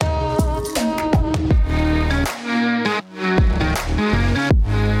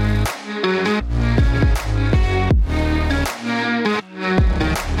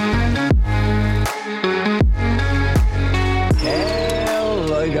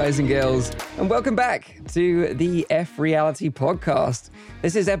guys and girls, and welcome back to the F Reality Podcast.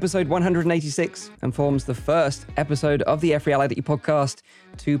 This is episode 186 and forms the first episode of the F Reality Podcast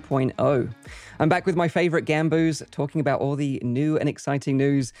 2.0. I'm back with my favorite Gamboos, talking about all the new and exciting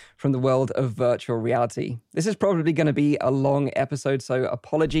news from the world of virtual reality. This is probably going to be a long episode, so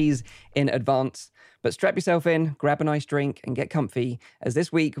apologies in advance. But strap yourself in, grab a nice drink, and get comfy, as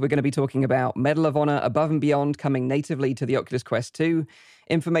this week we're going to be talking about Medal of Honor Above and Beyond coming natively to the Oculus Quest 2.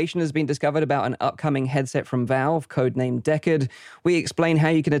 Information has been discovered about an upcoming headset from Valve, codenamed Decade. We explain how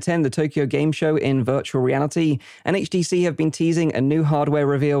you can attend the Tokyo Game Show in virtual reality, and HTC have been teasing a new hardware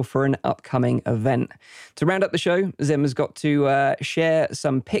reveal for an upcoming event. To round up the show, Zim has got to share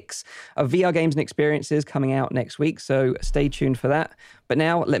some pics of VR games and experiences coming out next week, so stay tuned for that. But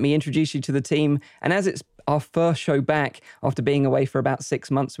now, let me introduce you to the team, and as it's our first show back after being away for about 6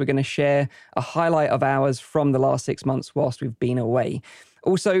 months, we're going to share a highlight of ours from the last 6 months whilst we've been away.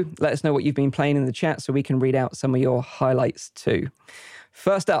 Also, let us know what you've been playing in the chat so we can read out some of your highlights too.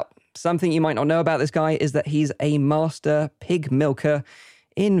 First up, something you might not know about this guy is that he's a master pig milker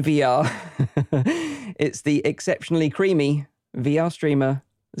in VR. It's the exceptionally creamy VR streamer,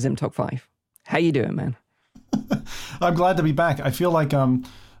 ZimTok5. How you doing, man? I'm glad to be back. I feel like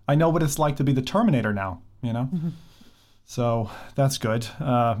I know what it's like to be the Terminator now, you know? Mm-hmm. So that's good.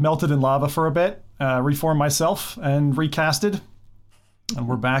 Melted in lava for a bit, reformed myself and recasted. And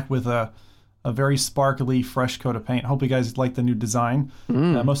we're back with a very sparkly, fresh coat of paint. Hope you guys like the new design.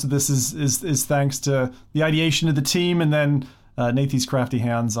 Most of this is thanks to the ideation of the team, and then Nathan's crafty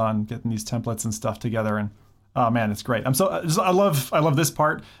hands on getting these templates and stuff together. And oh man, it's great. I love this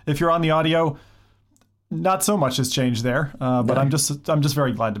part. If you're on the audio, not so much has changed there, but no. I'm just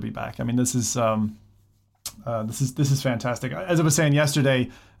very glad to be back. I mean, this is fantastic. As I was saying yesterday,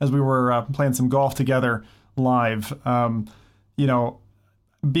 as we were playing some golf together live, you know,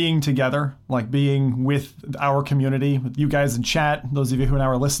 being together, like being with our community, with you guys in chat, those of you who now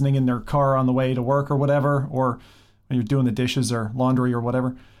are listening in their car on the way to work or whatever, or when you're doing the dishes or laundry or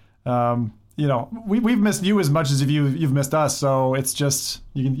whatever, you know, we've missed you as much as you've missed us. So it's just,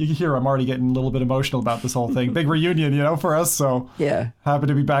 you can hear I'm already getting a little bit emotional about this whole thing. Big reunion, you know, for us. So yeah, happy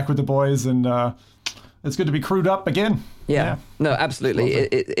to be back with the boys, and it's good to be crewed up again. Yeah. No, absolutely.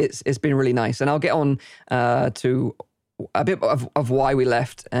 It's been really nice, and I'll get on to a bit of why we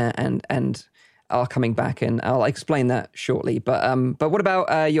left and are coming back, and I'll explain that shortly. But what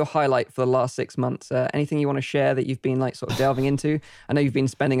about your highlight for the last 6 months? Anything you want to share that you've been like sort of delving into? I know you've been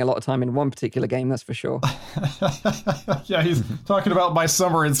spending a lot of time in one particular game, that's for sure. Yeah, he's talking about my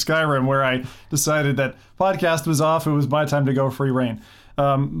summer in Skyrim, where I decided that podcast was off. It was my time to go free reign.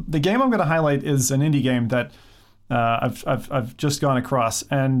 The game I'm going to highlight is an indie game that I've just gone across,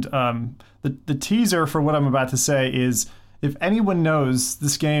 and the teaser for what I'm about to say is, if anyone knows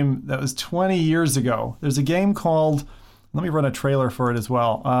this game that was 20 years ago, there's a game called, let me run a trailer for it as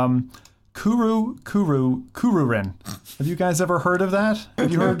well, Kururin. Have you guys ever heard of that?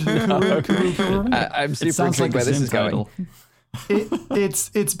 Have you heard Kururin? I'm super intrigued where this is going.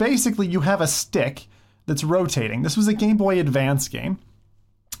 It's basically, you have a stick that's rotating. This was a Game Boy Advance game,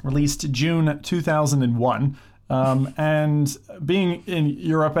 released June 2001. And being in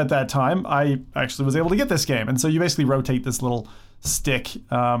Europe at that time, I actually was able to get this game. And so you basically rotate this little stick.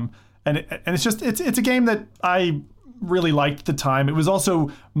 And it's a game that I really liked at the time. It was also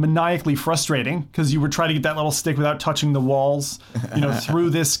maniacally frustrating because you were trying to get that little stick without touching the walls, you know, through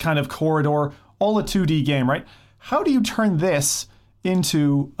this kind of corridor, all a 2D game, right? How do you turn this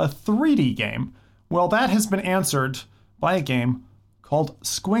into a 3D game? Well, that has been answered by a game called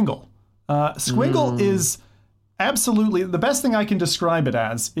Squingle. Squingle is absolutely, the best thing I can describe it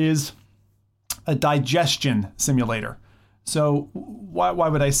as is a digestion simulator. So why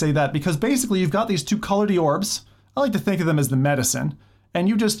would I say that? Because basically you've got these two colored orbs. I like to think of them as the medicine, and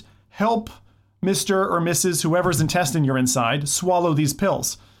you just help Mr. or Mrs. whoever's intestine you're inside swallow these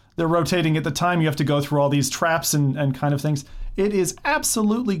pills. They're rotating at the time. You have to go through all these traps and kind of things. It is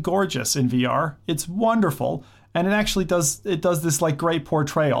absolutely gorgeous in VR. It's wonderful, and it actually does this like great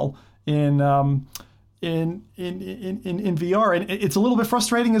portrayal in VR, and it's a little bit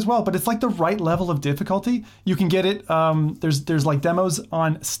frustrating as well, but it's like the right level of difficulty. You can get it. There's like demos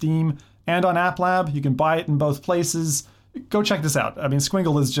on Steam and on App Lab. You can buy it in both places. Go check this out. I mean,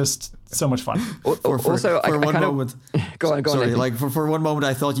 Squingle is just so much fun. For one moment, for one moment,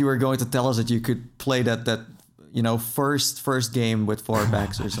 I thought you were going to tell us that you could play that you know first game with 4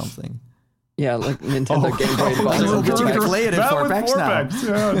 backs or something. Yeah, like Nintendo Game Boy Advance. But you can play it in 4-packs now.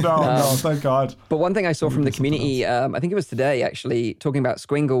 Yeah, no, thank God. But one thing I saw from the community, I think it was today actually, talking about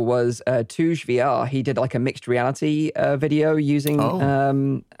Squingle, was Touge VR. He did like a mixed reality video using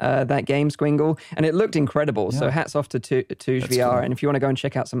that game, Squingle, and it looked incredible. Yeah. So hats off to Touge VR. Cool. And if you want to go and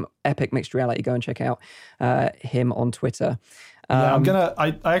check out some epic mixed reality, go and check out him on Twitter.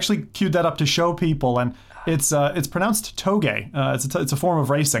 I actually queued that up to show people, and it's pronounced Toge. It's a form of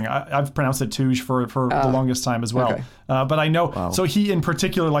racing. I've pronounced it Touge for the longest time as well. Okay. But I know, so he in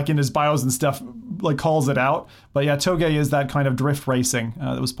particular, like in his bios and stuff, like calls it out. But yeah, Toge is that kind of drift racing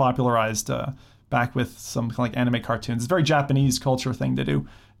that was popularized back with some kind of like anime cartoons. It's a very Japanese culture thing to do,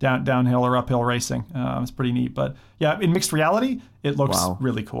 downhill or uphill racing. It's pretty neat. But yeah, in mixed reality, it looks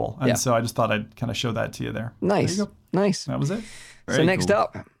really cool. And so I just thought I'd kind of show that to you there. Nice. There you go. Nice. That was it. So next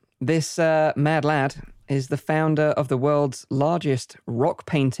up, this mad lad is the founder of the world's largest rock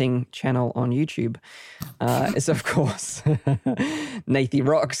painting channel on YouTube. It's, of course, Nathy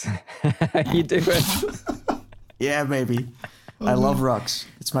Rocks. How you doing? Yeah, baby. I love rocks.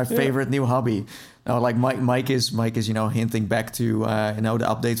 It's my favorite new hobby. No, like Mike is hinting back to the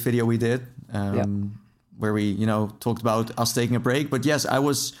update video we did, where we talked about us taking a break. But yes, I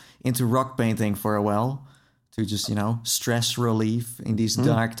was into rock painting for a while to just stress relief in these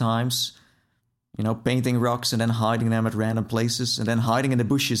dark times. Painting rocks and then hiding them at random places, and then hiding in the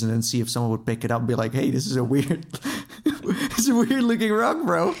bushes, and then see if someone would pick it up and be like, "Hey, this is a weird, it's a weird looking rock,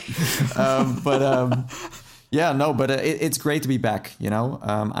 bro." It's great to be back.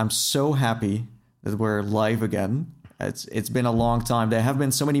 I'm so happy that we're live again. It's been a long time. There have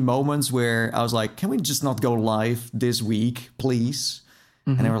been so many moments where I was like, "Can we just not go live this week, please?"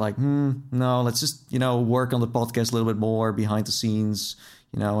 Mm-hmm. And they were like, "No, let's just work on the podcast a little bit more behind the scenes,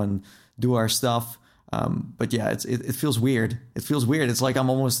 and do our stuff." But yeah, it feels weird. It feels weird. It's like I'm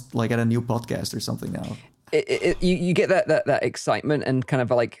almost like at a new podcast or something now. You get that excitement and kind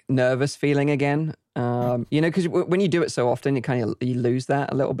of like nervous feeling again, because when you do it so often, you lose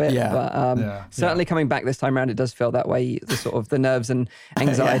that a little bit. Yeah. But certainly coming back this time around, it does feel that way. The sort of the nerves and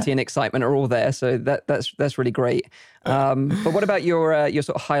anxiety and excitement are all there. So that's really great. But what about your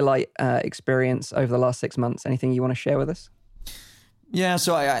sort of highlight experience over the last 6 months? Anything you want to share with us? Yeah,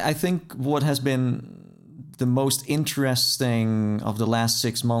 so I think what has been the most interesting of the last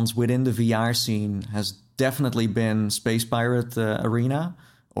 6 months within the VR scene has definitely been Space Pirate Arena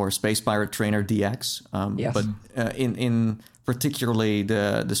or Space Pirate Trainer DX. Yes. But in particularly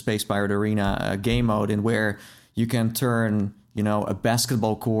the Space Pirate Arena game mode, in where you can turn a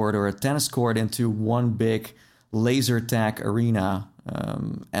basketball court or a tennis court into one big laser tag arena,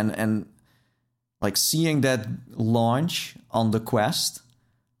 and like seeing that launch on the Quest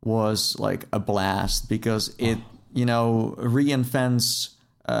was like a blast, because it, reinvents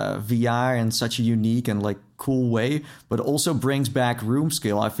VR in such a unique and like cool way, but also brings back room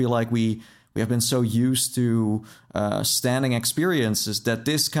scale. I feel like we have been so used to standing experiences that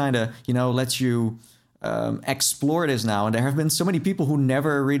this kind of, lets you explore this now. And there have been so many people who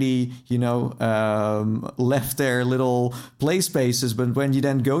never really, left their little play spaces. But when you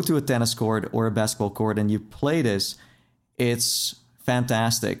then go to a tennis court or a basketball court and you play this, it's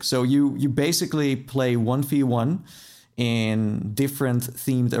fantastic. So you basically play 1v1 in different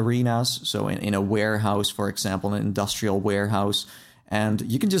themed arenas. So in a warehouse, for example, an industrial warehouse, and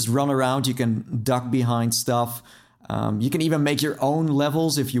you can just run around. You can duck behind stuff. You can even make your own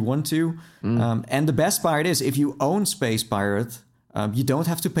levels if you want to. And the best part is, if you own Space Pirate, you don't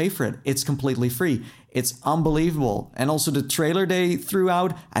have to pay for it. It's completely free. It's unbelievable. And also the trailer they threw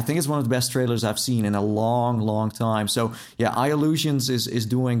out, I think it's one of the best trailers I've seen in a long, long time. So yeah, iLlusions is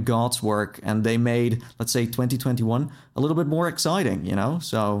doing God's work, and they made, let's say, 2021 a little bit more exciting,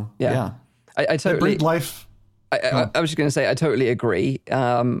 So yeah. I totally... life... I was just going to say, I totally agree.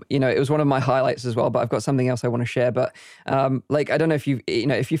 It was one of my highlights as well, but I've got something else I want to share. But I don't know if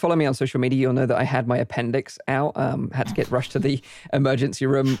if you follow me on social media, you'll know that I had my appendix out. Had to get rushed to the emergency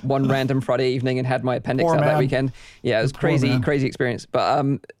room one random Friday evening and had my appendix out that weekend. Yeah, it was crazy experience. But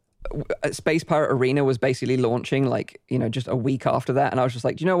Space Pirate Arena was basically launching just a week after that. And I was just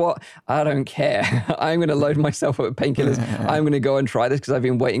like, do you know what? I don't care. I'm going to load myself up with painkillers. I'm going to go and try this because I've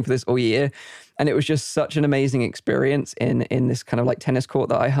been waiting for this all year. And it was just such an amazing experience in this kind of like tennis court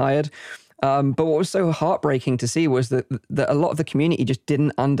that I hired. But what was so heartbreaking to see was that a lot of the community just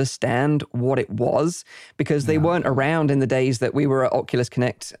didn't understand what it was, because they weren't around in the days that we were at Oculus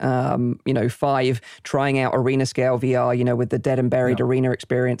Connect, 5, trying out arena scale VR, with the Dead and Buried arena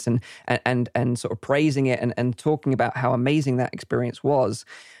experience and sort of praising it and talking about how amazing that experience was.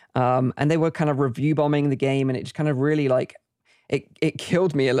 And they were kind of review bombing the game, and it just kind of really it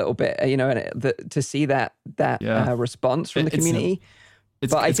killed me a little bit, and to see that response from the community.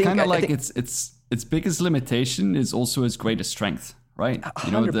 It's kind of like its biggest limitation is also its greatest strength, right?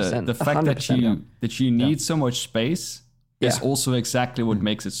 100%, the fact that you need so much space is also exactly what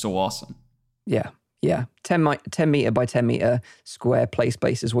makes it so awesome. Yeah, 10 meter by 10 meter square play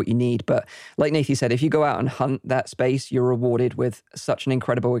space is what you need. But like Nathan said, if you go out and hunt that space, you're rewarded with such an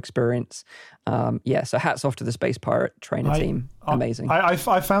incredible experience. So hats off to the Space Pirate Trainer team. Amazing. I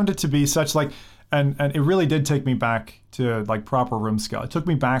found it to be such like, and it really did take me back to like proper room scale. It took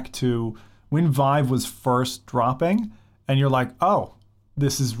me back to when Vive was first dropping, and you're like, oh,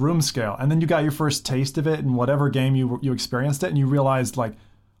 this is room scale. And then you got your first taste of it in whatever game you experienced it, and you realized like,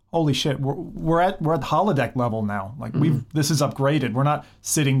 holy shit, we're at holodeck level now. Like this is upgraded. We're not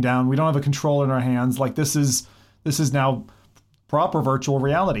sitting down. We don't have a controller in our hands. Like this is now proper virtual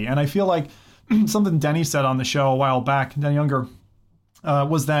reality. And I feel like something Denny said on the show a while back, Denny Younger,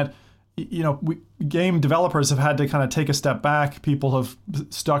 was that game developers have had to kind of take a step back. People have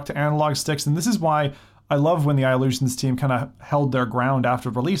stuck to analog sticks, and this is why I love when the iLusions team kind of held their ground after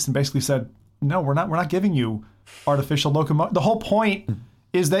release and basically said, no, we're not giving you artificial locomotion. The whole point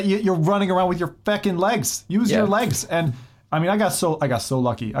is that you're running around with your feckin' legs. Use your legs. And I mean, I got so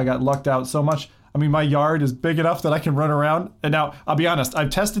lucky. I got lucked out so much. I mean, my yard is big enough that I can run around. And now, I'll be honest, I've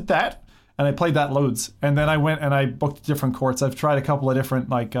tested that and I played that loads. And then I went and I booked different courts. I've tried a couple of different,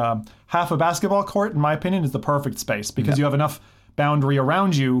 like half a basketball court, in my opinion, is the perfect space because you have enough boundary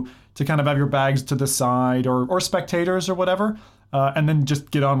around you to kind of have your bags to the side or spectators or whatever. And then just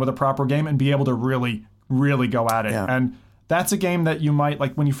get on with a proper game and be able to really, really go at it. Yeah. And that's a game that you might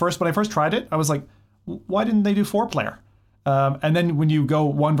like when I first tried it, I was like, why didn't they do 4-player? And then when you go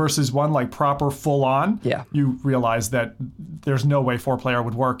 1 versus 1, like proper full on, you realize that there's no way 4-player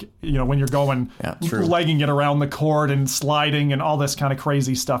would work. When you're going legging it around the court and sliding and all this kind of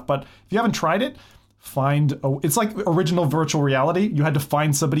crazy stuff. But if you haven't tried it, it's like original virtual reality. You had to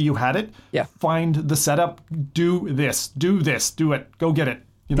find somebody who had it. Yeah. Find the setup. Do this. Do it. Go get it.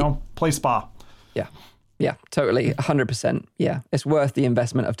 Play spa. Yeah. Yeah, totally. 100%. Yeah. It's worth the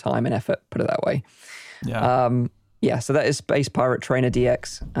investment of time and effort, put it that way. Yeah. So that is Space Pirate Trainer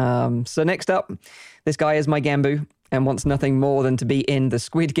DX. So next up, this guy is my Gambu and wants nothing more than to be in the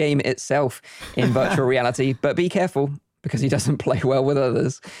Squid Game itself in virtual reality. But be careful because he doesn't play well with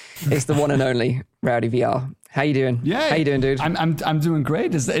others. It's the one and only Rowdy VR. How you doing? Yeah. How you doing, dude? I'm doing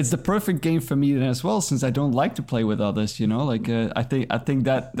great. It's the perfect game for me as well, since I don't like to play with others. I think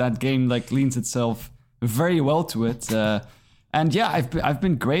that game like leans itself very well to it, and I've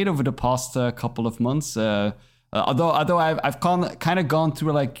been great over the past couple of months. Although I've kind of gone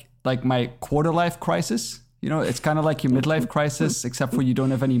through like my quarter life crisis. It's kind of like your midlife crisis, except for you don't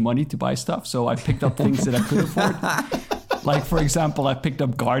have any money to buy stuff. So I picked up things that I could afford. Like for example, I picked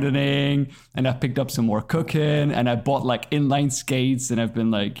up gardening, and I picked up some more cooking, and I bought like inline skates, and I've been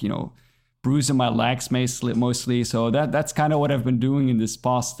like bruising my legs mostly. So that's kind of what I've been doing in this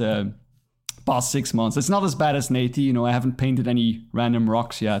past 6 months. It's not as bad as Nate, I haven't painted any random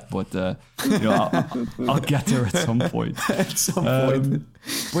rocks yet, but I'll get there at some point.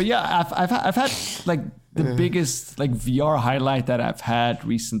 But yeah, I've had like the biggest like VR highlight that I've had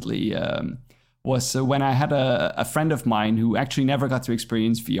recently was when I had a friend of mine who actually never got to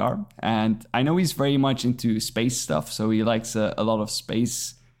experience VR, and I know he's very much into space stuff, so he likes a lot of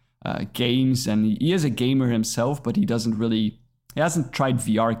space games, and he is a gamer himself, but he hasn't tried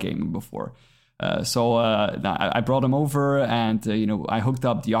VR gaming before. So I brought him over, and I hooked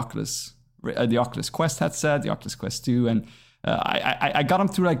up the Oculus Quest headset, the Oculus Quest 2, and I got him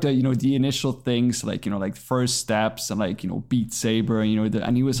through like the initial things, like like first steps, and like Beat Saber,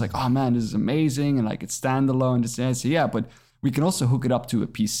 and he was like, oh man, this is amazing, and like it's standalone. I said, yeah, but we can also hook it up to a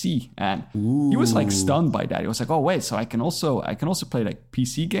PC, and he was like stunned by that. He was like, oh wait, so I can also play like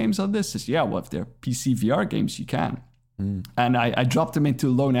PC games on this? I said, yeah, well, if they're PC VR games, you can. And I dropped him into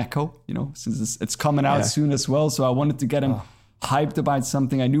Lone Echo, since it's coming out soon as well. So I wanted to get him hyped about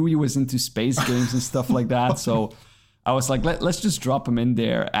something. I knew he was into space games and stuff like that. So I was like, let's just drop him in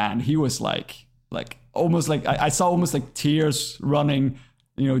there. And he was like almost like I saw almost like tears running,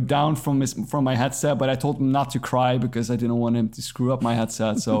 down from my headset. But I told him not to cry because I didn't want him to screw up my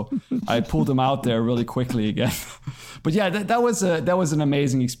headset. So I pulled him out there really quickly again. But yeah, that was an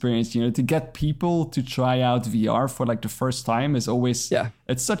amazing experience. To get people to try out VR for like the first time is always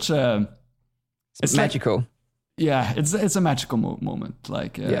it's such a it's magical. It's a magical moment.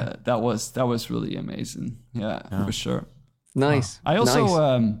 Like that was really amazing. Yeah, for sure. Nice. I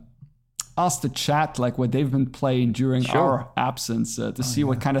also ask the chat like what they've been playing during our absence to see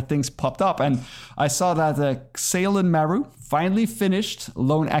what kind of things popped up. And I saw that Sale and Maru finally finished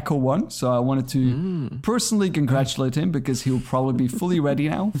Lone Echo 1. So I wanted to personally congratulate him because he'll probably be fully ready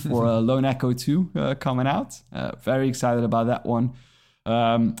now for Lone Echo 2 coming out. Very excited about that one.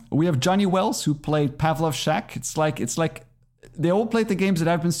 We have Johnny Wells who played Pavlov Shack. It's like they all played the games that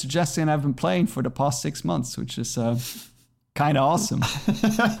I've been suggesting and I've been playing for the past 6 months, which is kind of awesome.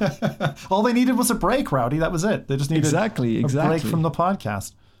 All they needed was a break, Rowdy. That was it. They just needed exactly a break from the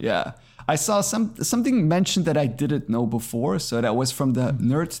podcast. Yeah. I saw something mentioned that I didn't know before. So that was from the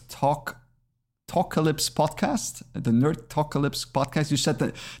Nerd Talkalypse podcast. The Nerd Talkalypse podcast. You said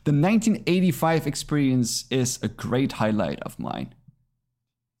that the 1985 experience is a great highlight of mine.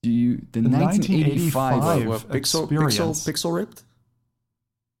 The 1985 experience. Pixel Ripped?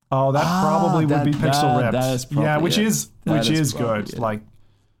 Oh, that probably would be Pixel Ripped. That is probably which is good. It. Like,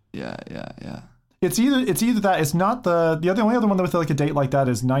 yeah. It's either that. It's not the only other one with like a date like that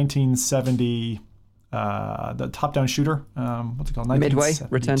is 1970. The top-down shooter. What's it called? Midway.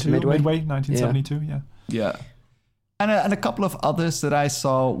 Return to Midway. Midway, 1972. Yeah. And a couple of others that I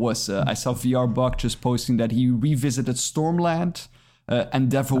saw was I saw VR Buck just posting that he revisited Stormland.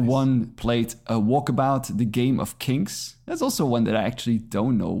 Endeavor One played Walkabout, the Game of Kings. That's also one that I actually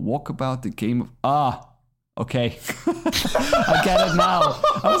don't know. Walkabout, the Game of... okay. I get it now.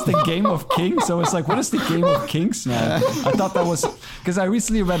 That was the Game of Kings. So it's like, what is the Game of Kings now? I thought that was... Because I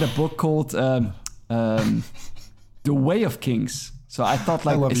recently read a book called The Way of Kings. So I thought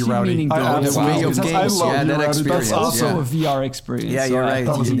like, is he meaning The Way of Kings? I love that experience. That's also a VR experience. Yeah, you're right.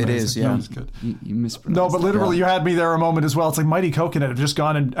 It is, yeah. Good. You mispronounced No, but literally you had me there a moment as well. It's like Mighty Coconut have just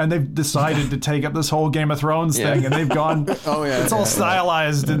gone and they've decided to take up this whole Game of Thrones thing and they've gone, it's all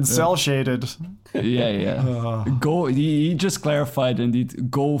stylized and cel-shaded. Yeah. He just clarified indeed,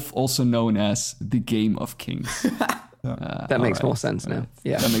 Golf also known as the Game of Kings. That makes more sense now.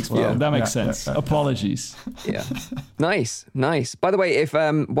 Yeah, that makes sense. Apologies. Yeah, nice. By the way, if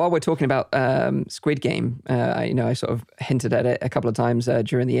while we're talking about Squid Game, I sort of hinted at it a couple of times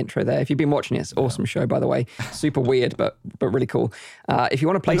during the intro there. If you've been watching it, it's an awesome show, by the way. Super weird, but really cool. If you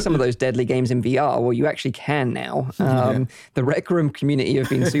want to play some of those deadly games in VR, well, you actually can now. The Rec Room community have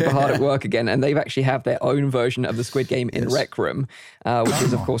been super hard at work again, and they've actually have their own version of the Squid Game in Rec Room, which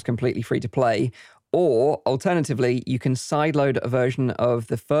is of course completely free to play. Or alternatively, you can sideload a version of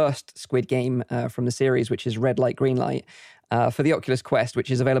the first Squid Game from the series, which is Red Light, Green Light, for the Oculus Quest,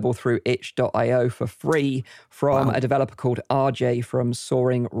 which is available through itch.io for free from a developer called RJ from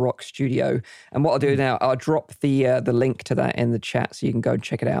Soaring Rock Studio. And what I'll do now, I'll drop the link to that in the chat so you can go and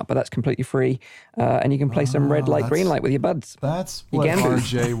check it out. But that's completely free. And you can play some Red Light, Green Light with your buds. That's what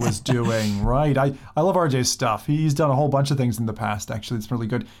RJ was doing, right? I love RJ's stuff. He's done a whole bunch of things in the past, actually. It's really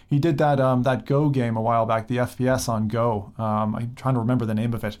good. He did that Go game a while back, the FPS on Go. I'm trying to remember the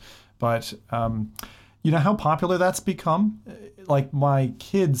name of it. But... you know how popular that's become? Like, my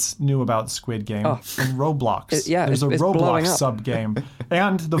kids knew about Squid Game from Roblox. There's a Roblox sub-game.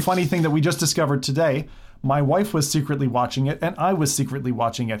 And the funny thing that we just discovered today, my wife was secretly watching it, and I was secretly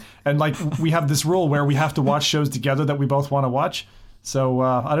watching it. And, like, we have this rule where we have to watch shows together that we both want to watch. So,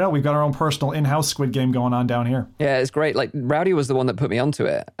 I don't know, we've got our own personal in-house Squid Game going on down here. Yeah, it's great. Like, Rowdy was the one that put me onto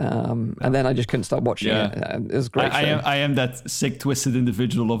it, and then I just couldn't stop watching it. It was great. I am that sick, twisted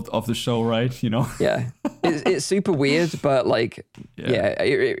individual of the show, right? You know? Yeah. It's super weird, but, like,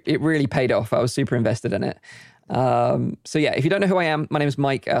 it really paid off. I was super invested in it. So yeah, if you don't know who I am, my name is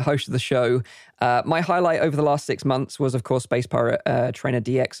Mike, host of the show. My highlight over the last 6 months was, of course, Space Pirate Trainer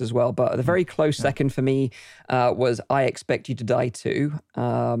DX as well. But the very close second for me was I Expect You to Die 2,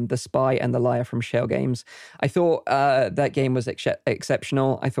 The Spy and the Liar from Shell Games. I thought that game was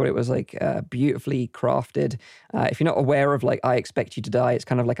exceptional. I thought it was like beautifully crafted. If you're not aware of like I Expect You to Die, it's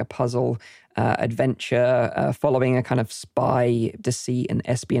kind of like a puzzle adventure following a kind of spy deceit and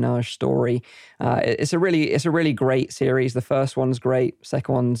espionage story. It's a really great series. The first one's great.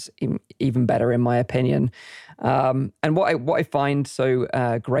 Second one's even better in my opinion. And what I find so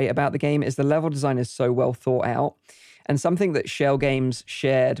great about the game is the level design is so well thought out. And something that Shell Games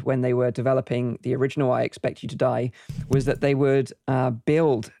shared when they were developing the original I Expect You to Die was that they would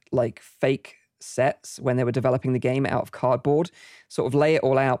build like fake sets when they were developing the game out of cardboard, sort of lay it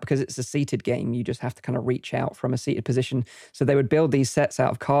all out because it's a seated game. You just have to kind of reach out from a seated position. So they would build these sets out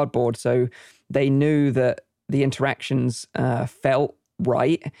of cardboard so they knew that the interactions felt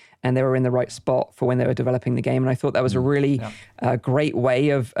right and they were in the right spot for when they were developing the game. And I thought that was a really great way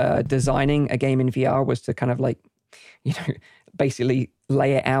of designing a game in VR, was to kind of like, you know, basically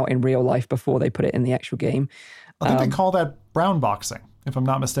lay it out in real life before they put it in the actual game. I think they call that brown boxing. if I'm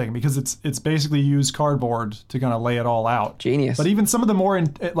not mistaken, because it's basically used cardboard to kind of lay it all out. Genius. But even some of the more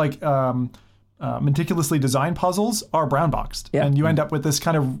meticulously designed puzzles are brown boxed, and you end up with this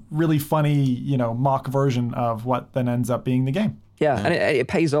kind of really funny, mock version of what then ends up being the game. Yeah, and it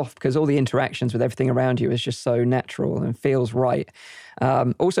pays off because all the interactions with everything around you is just so natural and feels right.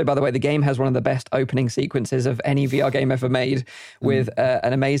 Also, by the way, the game has one of the best opening sequences of any VR game ever made, with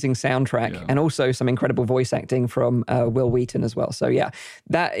an amazing soundtrack and also some incredible voice acting from Will Wheaton as well. So yeah,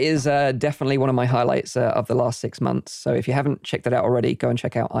 that is definitely one of my highlights of the last 6 months. So if you haven't checked that out already, go and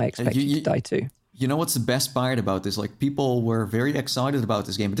check out I Expect You to Die Too. You know what's the best part about this? Like, people were very excited about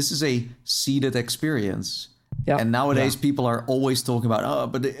this game, but this is a seated experience. Yeah. And nowadays people are always talking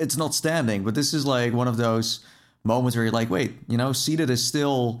about, but it's not standing. But this is like one of those moments where you're like, wait, seated is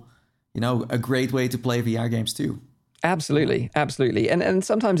still, a great way to play VR games too. Absolutely. And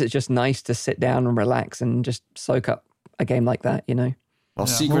sometimes it's just nice to sit down and relax and just soak up a game like that, Well,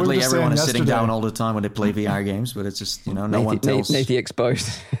 secretly everyone is sitting down all the time when they play VR games, but it's just, no one tells. Nathy exposed.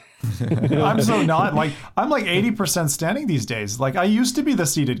 I'm so not. I'm like 80% standing these days. Like, I used to be the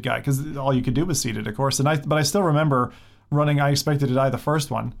seated guy because all you could do was seated, of course. But I still remember running I Expected to Die, the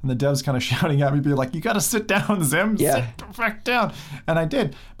first one, and the devs kind of shouting at me, being like, "You got to sit down, Zim. Sit back down." And I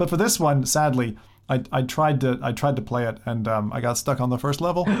did. But for this one, sadly, I tried to play it, and I got stuck on the first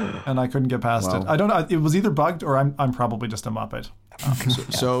level, and I couldn't get past it. I don't know. It was either bugged or I'm probably just a muppet.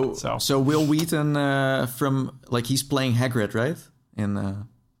 So Will Wheaton he's playing Hagrid, right?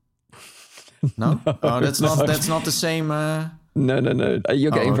 No? Oh, that's not the same. No. You're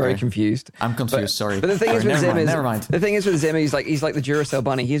getting very confused. I'm confused. Sorry. But the thing is with Zim never mind. The thing is with Zim, he's like the Duracell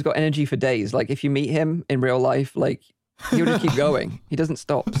bunny. He's got energy for days. Like, if you meet him in real life, like, he'll just keep going. He doesn't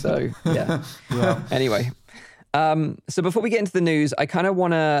stop. So yeah. Anyway. So before we get into the news, I kind of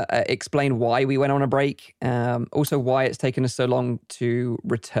want to explain why we went on a break. Also why it's taken us so long to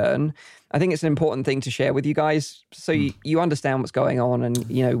return. I think it's an important thing to share with you guys, so you understand what's going on, and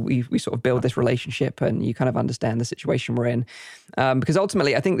we sort of build this relationship, and you kind of understand the situation we're in. Because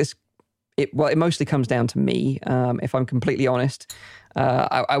ultimately, I think it mostly comes down to me. If I'm completely honest,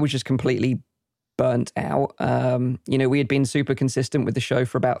 I was just completely burnt out. We had been super consistent with the show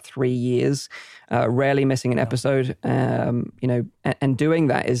for about 3 years, rarely missing an episode. And doing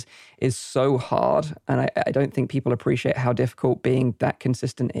that is so hard, and I don't think people appreciate how difficult being that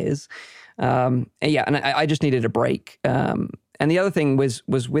consistent is. And I just needed a break. And the other thing was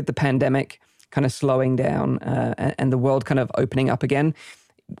with the pandemic kind of slowing down and the world kind of opening up again.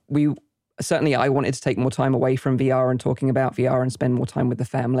 I wanted to take more time away from VR and talking about VR and spend more time with the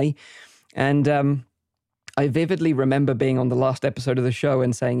family. And I vividly remember being on the last episode of the show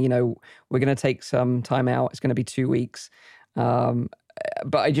and saying, we're going to take some time out. It's going to be 2 weeks.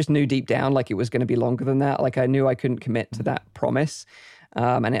 But I just knew deep down, like, it was going to be longer than that. Like, I knew I couldn't commit to that promise.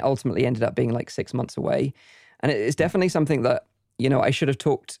 And it ultimately ended up being like 6 months away. And it's definitely something that, I should have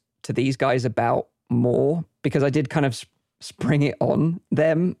talked to these guys about more, because I did kind of spring it on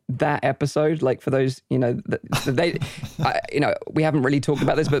them that episode. Like, for those, we haven't really talked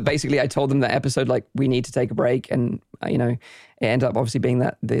about this, but basically I told them that episode, like, we need to take a break, and it ended up obviously being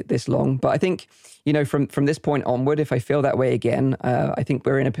this long. But I think, from this point onward, if I feel that way again, I think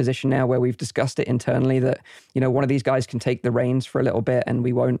we're in a position now where we've discussed it internally that, one of these guys can take the reins for a little bit, and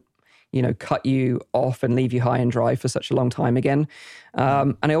we won't, cut you off and leave you high and dry for such a long time again.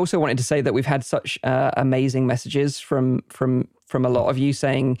 And I also wanted to say that we've had such amazing messages from a lot of you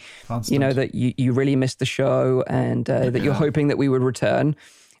saying, that you really missed the show, and that you're hoping that we would return.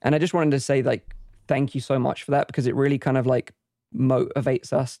 And I just wanted to say, like, thank you so much for that, because it really kind of like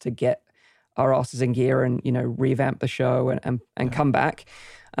motivates us to get our asses in gear and, revamp the show and come back.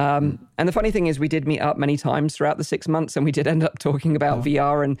 And the funny thing is, we did meet up many times throughout the 6 months, and we did end up talking about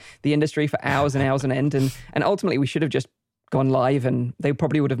VR and the industry for hours and hours on end. And ultimately, we should have just gone live, and they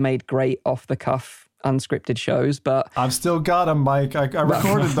probably would have made great off-the-cuff unscripted shows, but I've still got them, Mike. I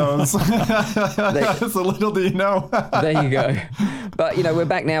recorded those. That's a little do you know. There you go. But we're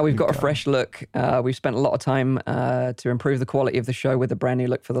back now. We've got a fresh look. We've spent a lot of time to improve the quality of the show with a brand new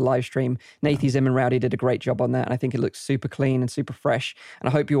look for the live stream. Nathy, Zim, and Rowdy did a great job on that, and I think it looks super clean and super fresh, and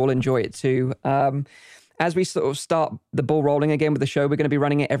I hope you all enjoy it too. As we sort of start the ball rolling again with the show, we're going to be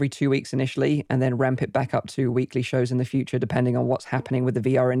running it every 2 weeks initially, and then ramp it back up to weekly shows in the future, depending on what's happening with the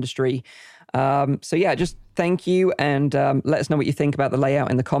VR industry. So yeah, just thank you, and let us know what you think about the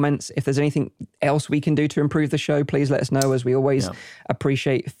layout in the comments. If there's anything else we can do to improve the show, please let us know, as we always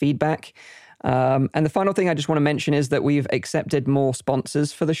appreciate feedback. And the final thing I just want to mention is that we've accepted more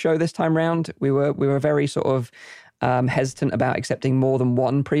sponsors for the show this time round. We were very sort of hesitant about accepting more than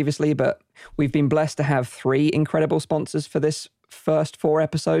one previously, but we've been blessed to have 3 incredible sponsors for this first 4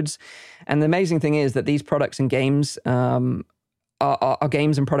 episodes. And the amazing thing is that these products and games are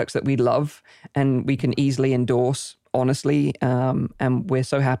games and products that we love and we can easily endorse honestly. And we're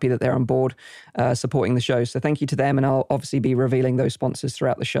so happy that they're on board supporting the show. So thank you to them. And I'll obviously be revealing those sponsors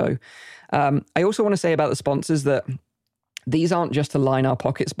throughout the show. I also want to say about the sponsors that these aren't just to line our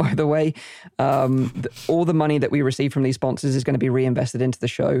pockets, by the way. All the money that we receive from these sponsors is going to be reinvested into the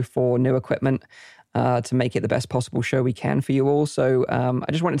show for new equipment to make it the best possible show we can for you all. So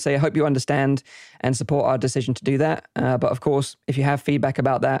I just wanted to say I hope you understand and support our decision to do that. But of course, if you have feedback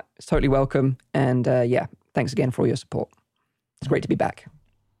about that, it's totally welcome. And yeah, thanks again for all your support. It's great to be back.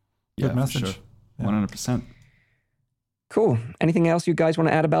 Yeah, Good message. for sure. 100%. Cool. Anything else you guys want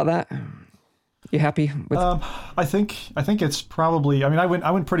to add about that? You happy with? I think it's probably. I mean,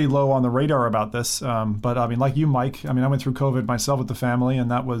 I went pretty low on the radar about this, but I mean, like you, Mike. I mean, I went through COVID myself with the family, and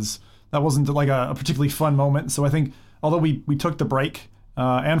that wasn't like a particularly fun moment. So I think although we took the break,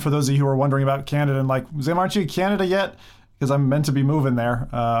 and for those of you who are wondering about Canada and like, Zim, aren't you in Canada yet? Because I'm meant to be moving there.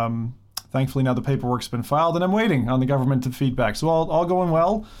 Thankfully now the paperwork's been filed, and I'm waiting on the government to feedback. So all going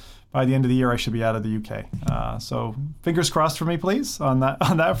well. By the end of the year, I should be out of the UK. So fingers crossed for me, please, on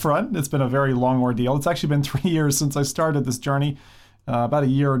that front. It's been a very long ordeal. It's actually been 3 years since I started this journey, about a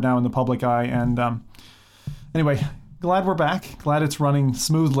year now in the public eye. And anyway, glad we're back. Glad it's running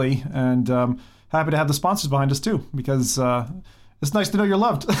smoothly, and happy to have the sponsors behind us too, because it's nice to know you're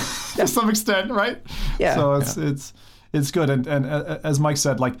loved to some extent, right? Yeah. So it's good. And as Mike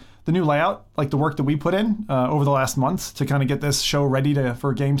said, like the new layout, like the work that we put in over the last month to kind of get this show ready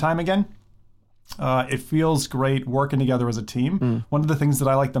for game time again, it feels great working together as a team. One of the things that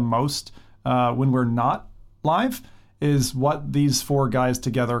I like the most when we're not live is what these 4 guys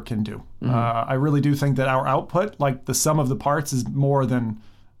together can do. I really do think that our output, like the sum of the parts, is more than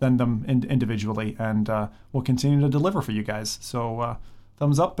them individually, and we'll continue to deliver for you guys. So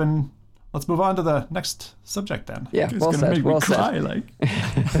thumbs up, and let's move on to the next subject then. Yeah, It's well gonna said. make Well me cry, said.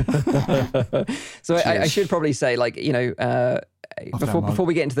 like. So I should probably say, like, you know, before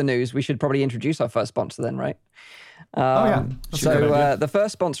we get into the news, we should probably introduce our first sponsor then, right? That's a good So idea. the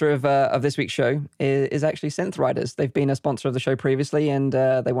first sponsor of this week's show is actually Synth Riders. They've been a sponsor of the show previously, and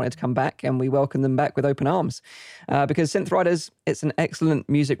they wanted to come back, and we welcome them back with open arms. Because Synth Riders, it's an excellent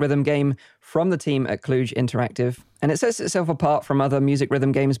music rhythm game from the team at Kluge Interactive, and it sets itself apart from other music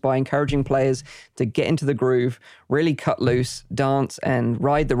rhythm games by encouraging players to get into the groove, really cut loose, dance, and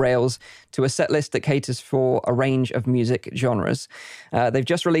ride the rails to a set list that caters for a range of music genres. They've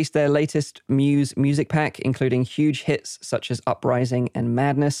just released their latest Muse music pack, including huge hits such as Uprising and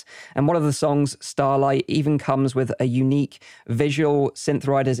Madness, and one of the songs, Starlight, even comes with a unique visual Synth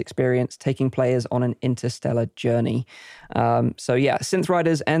Riders experience, taking players on an interstellar journey. So yeah, Synth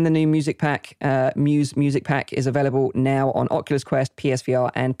Riders and the new music pack, Muse music pack, is available now on Oculus Quest,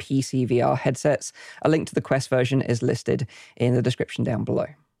 PSVR, and PC VR headsets. A link to the Quest version is listed in the description down below.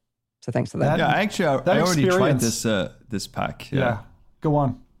 So thanks to that. Yeah, actually, I already tried this pack. Yeah. Go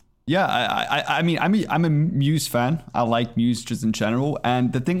on. Yeah, I mean, I'm a Muse fan. I like Muse just in general.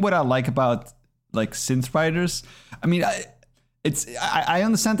 And the thing what I like about like Synth Riders, I mean, I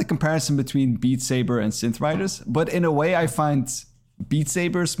understand the comparison between Beat Saber and Synth Riders, but in a way I find Beat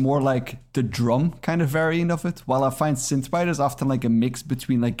Saber's more like the drum kind of variant of it, while I find Synth Riders often like a mix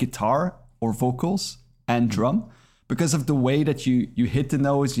between like guitar or vocals and drum. Because of the way that you hit the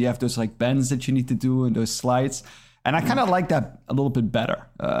notes, you have those like bends that you need to do and those slides. And I kind of like that a little bit better.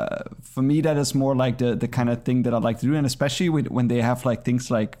 For me, that is more like the kind of thing that I like to do. And especially when they have like things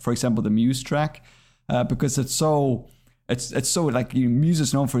like, for example, the Muse track, because it's so like Muse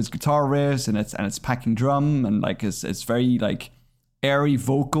is known for its guitar riffs and it's packing drum and like it's very like airy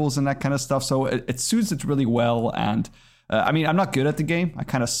vocals and that kind of stuff. So it suits it really well. And I mean, I'm not good at the game. I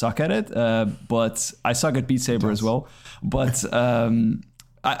kind of suck at it, but I suck at Beat Saber as well. But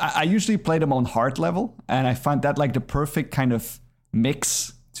I usually play them on hard level, and I find that like the perfect kind of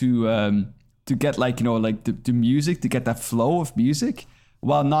mix to get like, you know, like the music, to get that flow of music,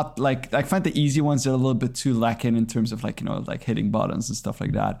 while not like, I find the easy ones are a little bit too lacking in terms of like, you know, like hitting buttons and stuff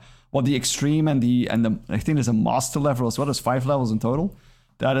like that. While the extreme and the I think there's a master level as well. There's 5 levels in total.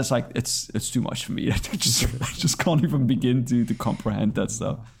 That is like, it's too much for me. I just can't even begin to comprehend that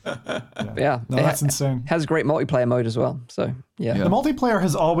stuff. Yeah. No, that's insane. Has a great multiplayer mode as well. So yeah. The multiplayer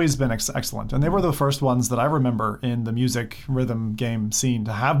has always been excellent, and they were the first ones that I remember in the music rhythm game scene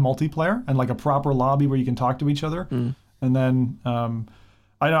to have multiplayer and like a proper lobby where you can talk to each other. And then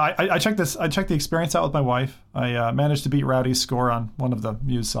I checked the experience out with my wife. I managed to beat Rowdy's score on one of the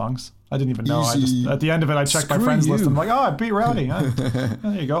Muse songs. I didn't even know. Easy. At the end of it, I checked my friends list. I'm like, oh, I beat Rowdy. There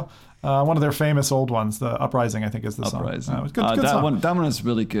you go. One of their famous old ones, the Uprising, I think is the song. Uprising. It was good, good that song. one is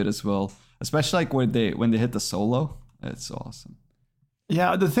really good as well. Especially like when they hit the solo. It's awesome.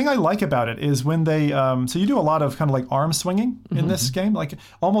 Yeah, the thing I like about it is when they, so you do a lot of kind of like arm swinging in this game, like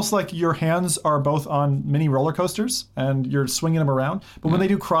almost like your hands are both on mini roller coasters and you're swinging them around. But when they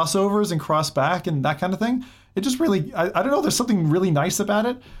do crossovers and cross back and that kind of thing, it just really, I don't know, there's something really nice about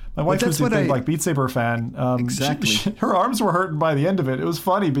it. My wife was a big like Beat Saber fan. Exactly. Her arms were hurting by the end of it. It was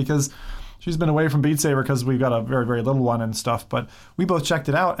funny because she's been away from Beat Saber because we've got a very, very little one and stuff. But we both checked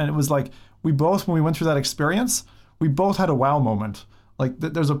it out and it was like, we both, when we went through that experience, we both had a wow moment. Like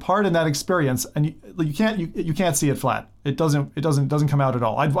there's a part in that experience, and you can't see it flat. It doesn't come out at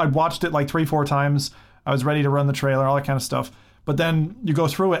all. I'd watched it like 3-4 times. I was ready to run the trailer, all that kind of stuff. But then you go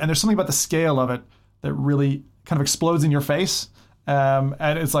through it, and there's something about the scale of it that really kind of explodes in your face,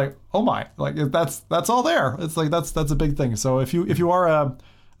 and it's like, oh my, like that's all there. It's like that's a big thing. So if you are a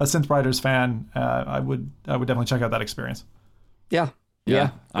Synth Riders fan, I would definitely check out that experience. Yeah.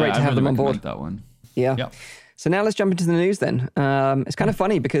 Great to have really them on board. recommend that one. Yeah. Yep. So now let's jump into the news then. It's kind of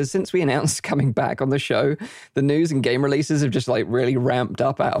funny because since we announced coming back on the show, the news and game releases have just like really ramped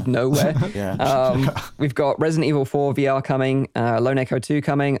up out of nowhere. We've got Resident Evil 4 VR coming, Lone Echo 2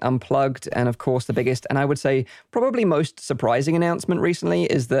 coming, Unplugged, and of course the biggest, and I would say probably most surprising announcement recently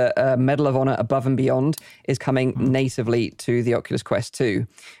is that Medal of Honor Above and Beyond is coming natively to the Oculus Quest 2.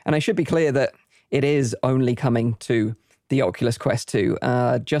 And I should be clear that it is only coming to the Oculus Quest 2.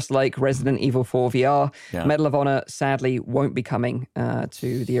 Just like Resident Evil 4 VR, Medal of Honor sadly won't be coming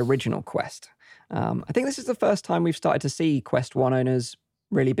to the original Quest. I think this is the first time we've started to see Quest 1 owners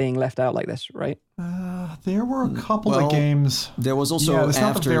really being left out like this, right? There were a couple of games. There was also it's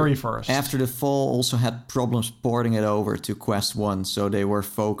not the very first. After the fall also had problems porting it over to Quest 1, so they were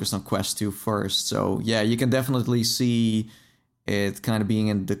focused on Quest 2 first. So yeah, you can definitely see it kind of being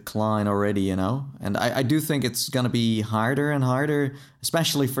in decline already, you know? And I do think it's going to be harder and harder,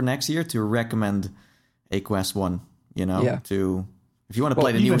 especially for next year, to recommend a Quest 1, you know? If you want to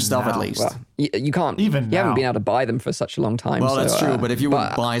play the new stuff at least. Well, you can't. Even you haven't now. been able to buy them for such a long time. Well, so, that's true, but if you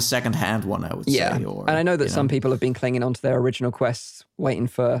would buy a second-hand one, I would say. And I know that some people have been clinging onto their original Quests, waiting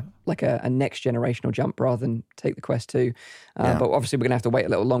for like a next generational jump rather than take the Quest 2. But obviously we're going to have to wait a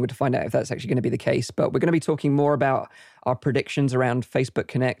little longer to find out if that's actually going to be the case. But we're going to be talking more about our predictions around Facebook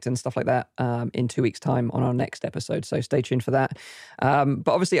Connect and stuff like that in 2 weeks' time on our next episode. So stay tuned for that. But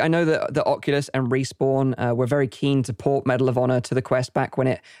obviously I know that the Oculus and Respawn were very keen to port Medal of Honor to the Quest back when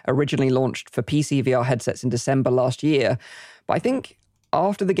it originally launched for PC VR headsets in December last year. But I think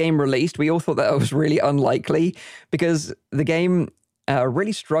after the game released, we all thought that was really unlikely because the game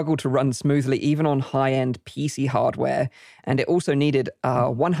really struggled to run smoothly even on high-end PC hardware, and it also needed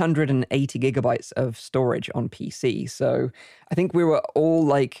 180 gigabytes of storage on PC. So I think we were all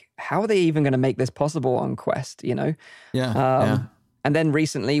like, how are they even going to make this possible on Quest, you know? And then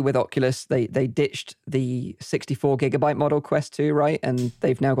recently with Oculus, they ditched the 64 gigabyte model Quest 2, right? And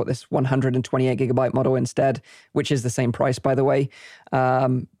they've now got this 128 gigabyte model instead, which is the same price, by the way.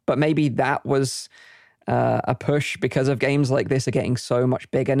 But maybe that was a push because of games like this are getting so much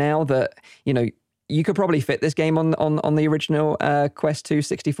bigger now that, you know, you could probably fit this game on the original Quest 2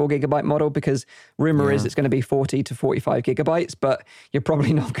 64 gigabyte model because rumor is it's going to be 40 to 45 gigabytes, but you're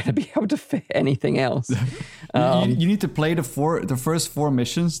probably not going to be able to fit anything else. You need to play the first 4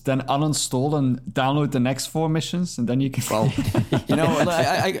 missions, then uninstall and download the next 4 missions, and then you can... Well, you know,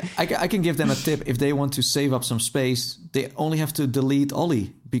 I can give them a tip. If they want to save up some space, they only have to delete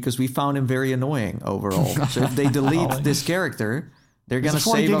Ollie because we found him very annoying overall. So if they delete this character... They're going to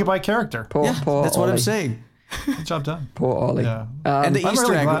save 40 gigabyte character. Poor that's Ollie. what I'm saying. Good job done. Poor Ollie. Yeah. And the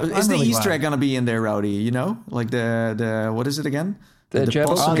Easter egg, is the really Easter glad. egg going to be in there, Rowdy? You know? Like the what is it again? The gerbil?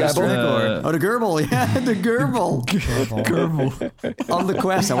 possum Gerbil? Easter egg the gerbil. Yeah, the gerbil. Gerbil. On the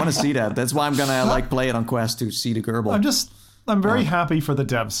Quest. I want to see that. That's why I'm going to play it on Quest to see the gerbil. I'm very happy for the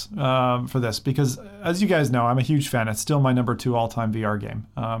devs for this because, as you guys know, I'm a huge fan. It's still my number 2 all-time VR game.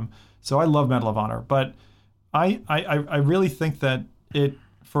 So I love Medal of Honor, but I really think that it,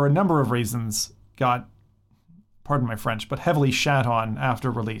 for a number of reasons, got, pardon my French, but heavily shat on after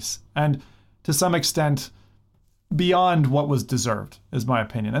release. And to some extent, beyond what was deserved, is my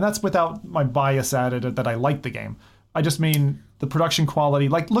opinion. And that's without my bias added that I like the game. I just mean the production quality.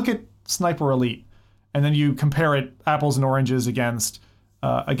 Like, look at Sniper Elite, and then you compare it apples and oranges against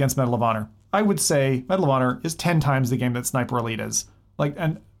Medal of Honor. I would say Medal of Honor is 10 times the game that Sniper Elite is. Like,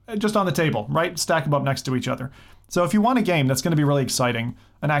 and just on the table, right? Stack them up next to each other. So if you want a game that's going to be really exciting,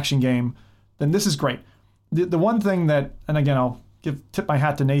 an action game, then this is great. The one thing that, and again, I'll tip my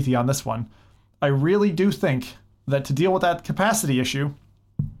hat to Nathie on this one, I really do think that to deal with that capacity issue,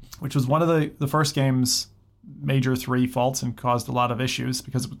 which was one of the first game's major 3 faults and caused a lot of issues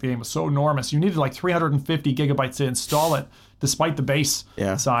because the game was so enormous. You needed like 350 gigabytes to install it, despite the base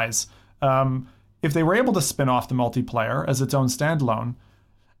size. If they were able to spin off the multiplayer as its own standalone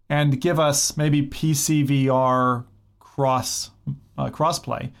and give us maybe PC VR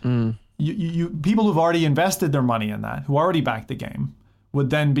crossplay, you people who've already invested their money in that, who already backed the game, would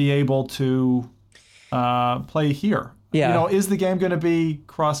then be able to play here. Yeah. Is the game going to be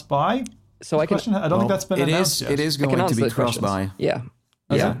cross-buy? So I don't think that's been announced yet. It is going to be cross-buy. Yeah.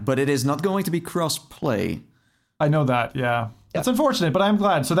 Yeah, but it is not going to be cross-play. I know that, yeah. That's unfortunate, but I'm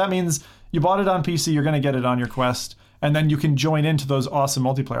glad. So that means you bought it on PC, you're going to get it on your Quest, and then you can join into those awesome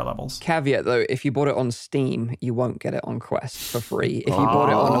multiplayer levels. Caveat, though, if you bought it on Steam, you won't get it on Quest for free. If you bought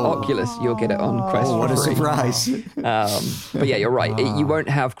it on Oculus, you'll get it on Quest for free. What a surprise. But yeah, you're right. You won't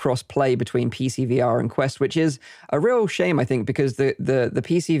have cross-play between PC VR and Quest, which is a real shame, I think, because the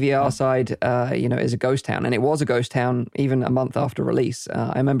PC VR side, is a ghost town. And it was a ghost town even a month after release.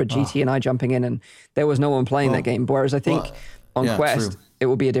 I remember GT and I jumping in and there was no one playing that game. Whereas I think on Quest... True. It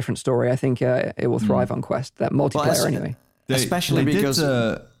will be a different story. I think it will thrive on Quest, that multiplayer anyway. Especially because...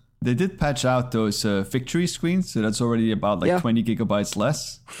 they did patch out those victory screens, so that's already about 20 gigabytes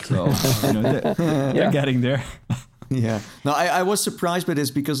less. So they're getting there. Yeah. No, I was surprised by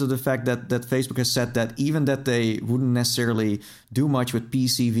this because of the fact that Facebook has said that even that they wouldn't necessarily do much with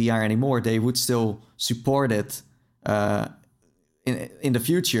PC VR anymore, they would still support it in the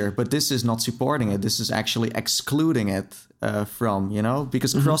future. But this is not supporting it. This is actually excluding it. From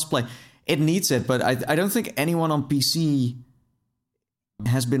because crossplay, it needs it, but I don't think anyone on PC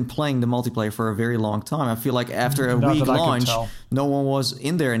has been playing the multiplayer for a very long time. I feel like after a week launch, no one was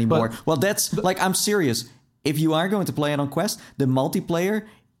in there anymore. Well, that's I'm serious. If you are going to play it on Quest, the multiplayer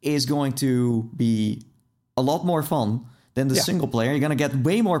is going to be a lot more fun than the single player. You're going to get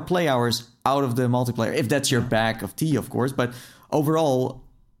way more play hours out of the multiplayer, if that's your bag of tea, of course. But overall,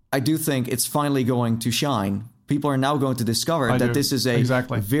 I do think it's finally going to shine. People are now going to discover that this is a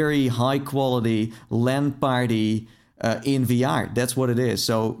very high quality LAN party in VR. That's what it is.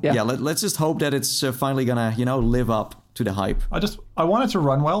 So let's just hope that it's finally gonna live up to the hype. I want it to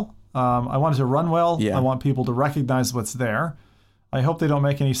run well. I want it to run well. Yeah. I want people to recognize what's there. I hope they don't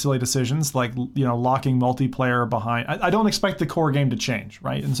make any silly decisions like locking multiplayer behind. I don't expect the core game to change,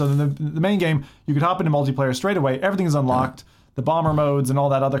 right? And so the main game, you could hop into multiplayer straight away. Everything is unlocked. The bomber modes and all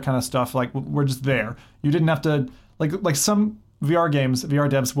that other kind of stuff, like we're just there. You didn't have to like some VR games,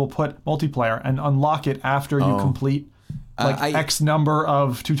 VR devs will put multiplayer and unlock it after you complete X number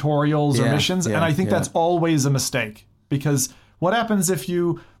of tutorials or missions, and I think that's always a mistake because what happens if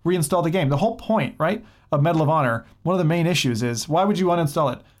you reinstall the game? The whole point, right, of Medal of Honor, one of the main issues is why would you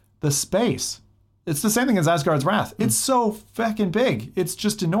uninstall it? The space. It's the same thing as Asgard's Wrath. It's so fucking big. It's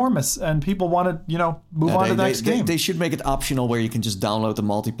just enormous, and people want to, move on to the next game. They should make it optional where you can just download the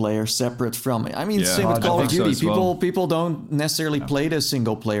multiplayer separate from it. I mean, same with Call of Duty. People don't necessarily play the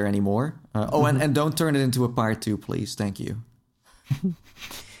single player anymore. And don't turn it into a part 2, please. Thank you.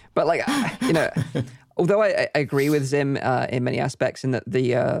 But although I agree with Zim in many aspects, in that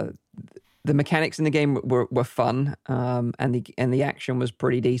the mechanics in the game were fun, and the action was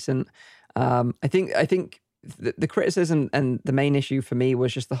pretty decent. I think the criticism and the main issue for me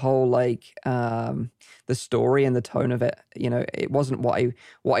was just the whole the story and the tone of it. It wasn't what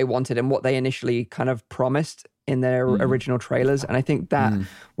I wanted and what they initially kind of promised in their original trailers, and I think that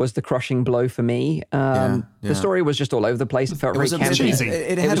was the crushing blow for me. The story was just all over the place. It felt very cheesy.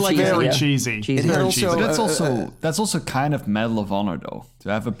 It had very cheesy. But that's also kind of Medal of Honor, though, to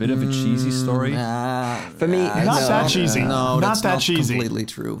have a bit of a cheesy story. For me, not that cheesy. No, not that cheesy. Completely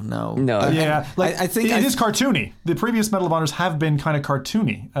true. No. Yeah, I think it is cartoony. The previous Medal of Honors have been kind of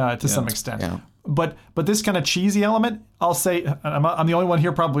cartoony to some extent. Yeah. But this kind of cheesy element, I'll say, I'm the only one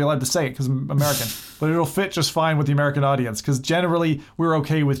here probably allowed to say it because I'm American, but it'll fit just fine with the American audience because generally we're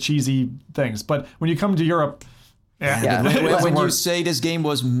okay with cheesy things. But when you come to Europe, when you say this game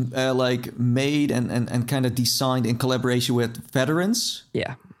was made and kind of designed in collaboration with veterans,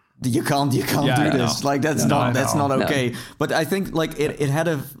 you can't do this. No. That's not okay. No. But I think it had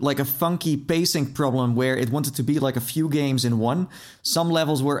a funky pacing problem where it wanted to be like a few games in one. Some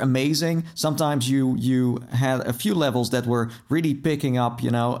levels were amazing. Sometimes you had a few levels that were really picking up,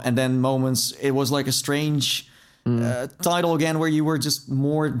 and then moments it was like a strange title again where you were just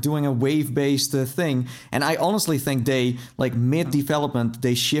more doing a wave-based thing. And I honestly think they mid-development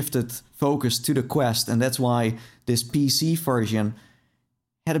they shifted focus to the Quest, and that's why this PC version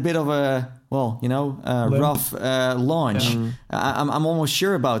had a bit of a rough launch. I'm almost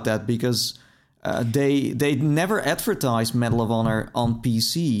sure about that because they never advertised Medal of Honor on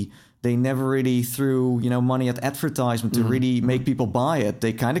PC. They never really threw, money at advertisement to really make people buy it.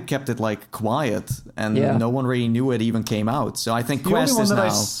 They kind of kept it like quiet, and no one really knew it even came out. So I think Quest is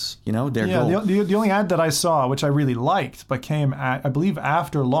now, their goal. The only ad that I saw, which I really liked, but came I believe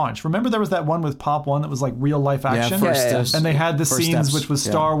after launch. Remember there was that one with Pop 1 that was like real life action, and they had the scenes steps. which was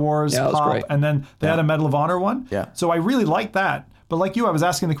Star Wars, Pop, and then they had a Medal of Honor one. Yeah. So I really liked that. But like you, I was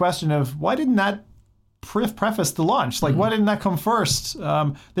asking the question of why didn't that preface the launch? Like, why didn't that come first?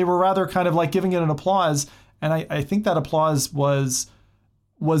 They were rather kind of like giving it an applause, and I think that applause was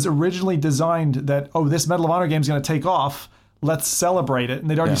originally designed that, this Medal of Honor game is going to take off, let's celebrate it, and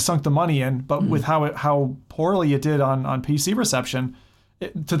they'd already sunk the money in. But with how poorly it did on PC reception,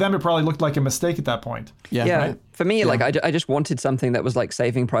 to them it probably looked like a mistake at that point. Yeah. Right? For me, like I just wanted something that was like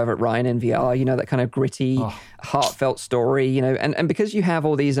Saving Private Ryan in VR, that kind of gritty, heartfelt story, and because you have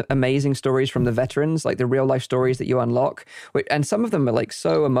all these amazing stories from the veterans, like the real life stories that you unlock, and some of them are like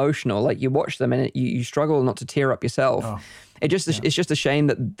so emotional, like you watch them and you struggle not to tear up yourself. It's just a shame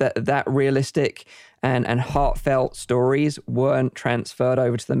that realistic and heartfelt stories weren't transferred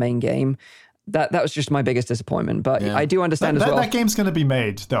over to the main game. That was just my biggest disappointment, but I do understand as well. That game's going to be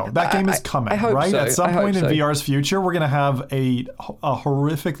made, though. That game is coming, I hope right? So. At some point in VR's future, we're going to have a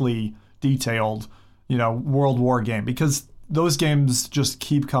horrifically detailed, World War game, because those games just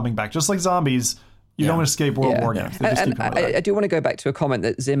keep coming back. Just like zombies, you don't escape World War games. They just keep coming back. I do want to go back to a comment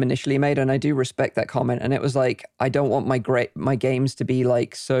that Zim initially made, and I do respect that comment. And it was like, I don't want my games to be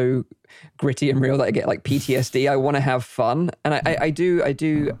like so gritty and real that I get like PTSD. I want to have fun, and I do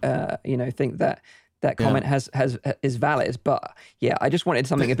think that comment is valid. But I just wanted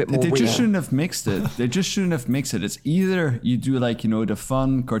something a bit more. They real. just shouldn't have mixed it. It's either you do like the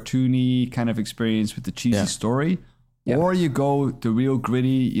fun, cartoony kind of experience with the cheesy story. Yeah. Or you go the real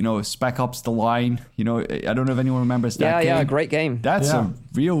gritty, Spec Ops: The Line. I don't know if anyone remembers that game. Yeah, great game. That's a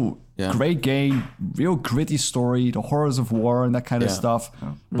real great game, real gritty story, the horrors of war and that kind of stuff.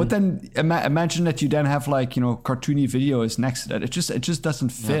 Yeah. But then imagine that you then have like, cartoony videos next to that. It just doesn't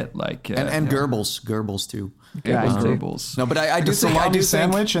fit. Like and Goebbels too. Goebbels. No, but I do think salami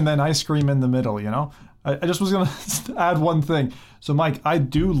sandwich and then ice cream in the middle. I just was going to add one thing. So Mike, I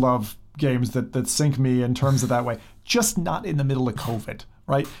do love games that sink me in terms of that way. Just not in the middle of COVID,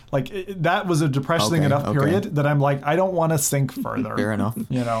 right? Like that was a depressing enough period that I'm like, I don't want to sink further. Fair enough.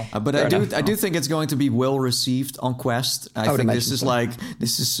 But I do think it's going to be well received on Quest. I think this is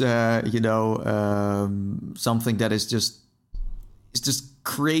something that is just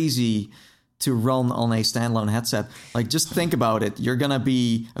crazy to run on a standalone headset. Like just think about it. You're gonna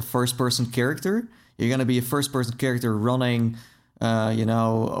be a first-person character. You're gonna be a first-person character running.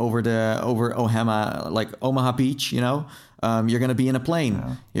 Over Omaha Beach, you're going to be in a plane.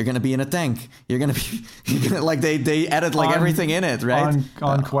 Yeah. You're going to be in a tank. You're going to be like they added like everything in it, right?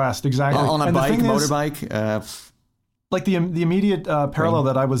 On Quest, exactly. On a bike, motorbike. Like the immediate parallel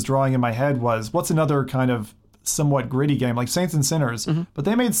that I was drawing in my head was, what's another kind of somewhat gritty game like Saints and Sinners, but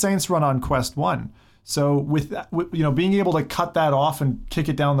they made Saints run on Quest 1. So with being able to cut that off and kick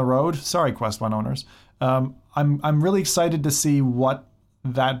it down the road, sorry Quest 1 owners, I'm really excited to see what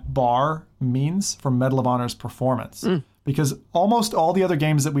that bar means for Medal of Honor's performance. Because almost all the other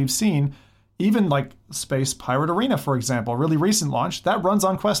games that we've seen, even like Space Pirate Arena, for example, really recent launch, that runs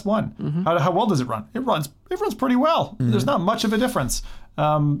on Quest 1. How well does it run? It runs pretty well. There's not much of a difference.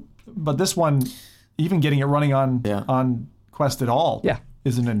 But this one, even getting it running on Quest at all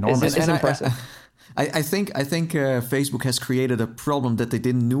is an enormous... It's impressive. I think Facebook has created a problem that they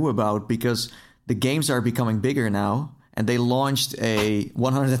didn't know about, because the games are becoming bigger now, and they launched a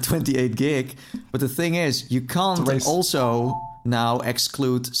 128 gig. But the thing is, you can't also now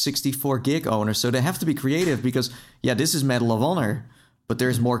exclude 64 gig owners. So they have to be creative, because, this is Medal of Honor, but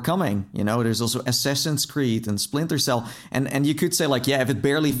there's more coming. There's also Assassin's Creed and Splinter Cell. And you could say, like, if it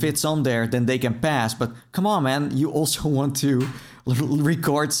barely fits on there, then they can pass. But come on, man, you also want to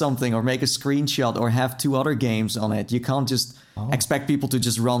record something or make a screenshot or have 2 other games on it. You can't just expect people to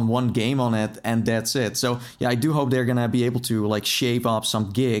just run one game on it and that's it. So I do hope they're gonna be able to like shave off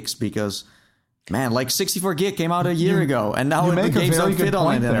some gigs, because man, like 64 gig came out a year ago, and now the games don't fit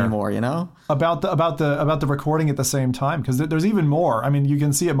on it anymore. About the recording at the same time, because there's even more. I mean, you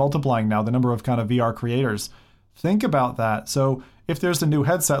can see it multiplying now, the number of kind of VR creators. Think about that. So if there's a new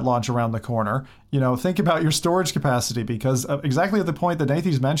headset launch around the corner, think about your storage capacity, because exactly at the point that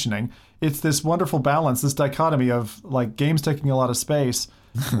Nathan's mentioning, it's this wonderful balance, this dichotomy of like games taking a lot of space,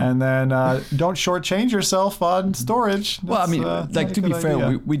 and then don't shortchange yourself on storage. Well, I mean, That's to not be a good fair,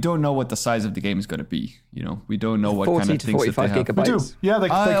 idea. we don't know what the size of the game is going to be. You know, we don't know what 40 kind of to things that they 45 have. gigabytes. We do. Yeah, they we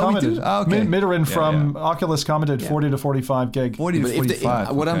commented. do? Oh, okay. Midderin Yeah, from Oculus commented 40 to 45 gig. 40 to But if they,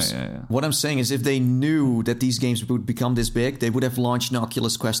 45. what okay, what I'm saying is, if they knew that these games would become this big, they would have launched an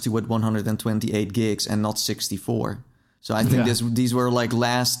Oculus Quest 2 with 128 gigs and not 64. So I think these were like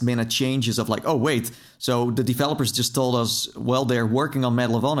last minute changes of like, oh wait, so the developers just told us, well, they're working on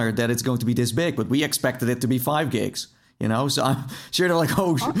Medal of Honor that it's going to be this big, but we expected it to be 5 gigs. You know, so I'm sure they're like,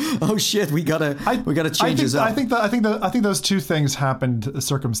 oh shit, we gotta change this up. I think those two things happened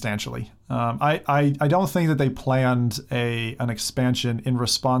circumstantially. I don't think that they planned an expansion in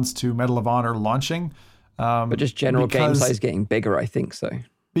response to Medal of Honor launching. But just general game size getting bigger, I think so.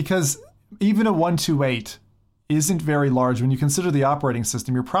 Because even a 128 isn't very large when you consider the operating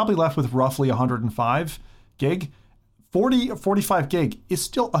system. You're probably left with roughly 105 gig. 45 gig is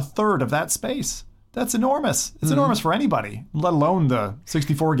still a third of that space. That's enormous. It's enormous for anybody, let alone the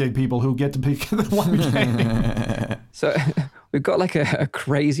 64 gig people who get to pick the one game. So we've got like a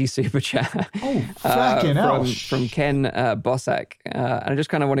crazy super chat from Ken Bossack. And I just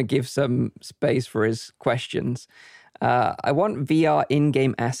kind of want to give some space for his questions. I want VR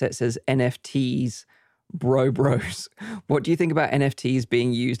in-game assets as NFTs. Bros. What do you think about NFTs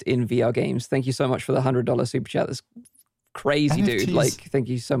being used in VR games? Thank you so much for the $100 super chat. That's crazy, NFTs. dude. Like, thank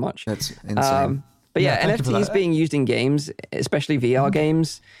you so much. That's insane. But Yeah, thank you for NFTs that. being used in games, especially VR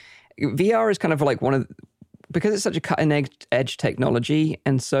games. VR is kind of like because it's such a cutting edge technology,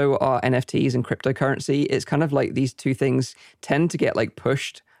 and so are NFTs and cryptocurrency. It's kind of like these two things tend to get like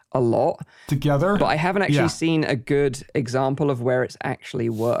pushed a lot Together. but I haven't actually seen a good example of where it's actually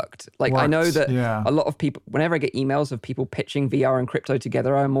worked. Like I know that a lot of people, whenever I get emails of people pitching VR and crypto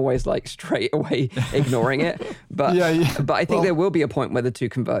together, I'm always like straight away ignoring it. But but I think there will be a point where the two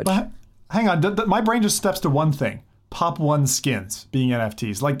converge. Hang on, my brain just steps to one thing. Pop One skins being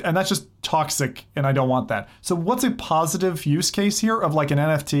NFTs, and that's just toxic, and I don't want that. So what's a positive use case here of like an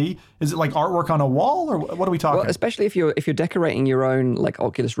NFT? Is it like artwork on a wall, or what are we talking? Well, especially if you're decorating your own like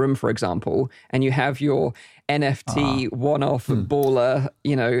Oculus Room, for example, and you have your NFT one-off baller,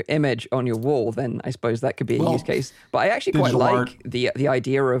 image on your wall, then I suppose that could be a use case. But I actually quite like the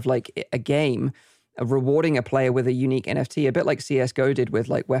idea of like a game rewarding a player with a unique NFT, a bit like CSGO did with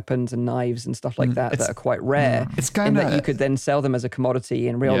like weapons and knives and stuff like that are quite rare. It's kind of that you could then sell them as a commodity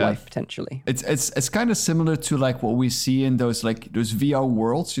in real life potentially. It's kind of similar to like what we see in those VR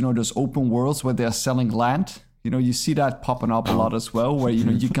worlds, those open worlds where they're selling land. You see that popping up a lot as well, where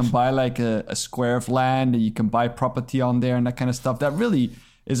you can buy like a square of land and you can buy property on there and that kind of stuff. That really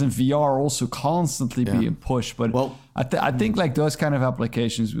is in VR also constantly being pushed. But I think like those kind of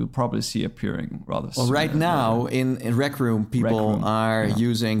applications we'll probably see appearing rather soon. Well, right now in Rec Room, people are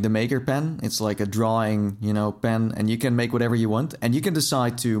using the Maker Pen. It's like a drawing, pen, and you can make whatever you want. And you can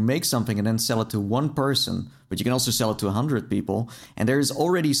decide to make something and then sell it to one person, but you can also sell it to 100 people. And there's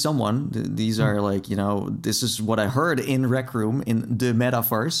already someone, these are like, this is what I heard in Rec Room, in the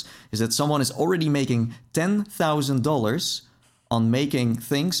metaverse, is that someone is already making $10,000 on making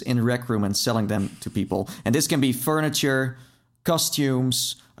things in Rec Room and selling them to people. And this can be furniture,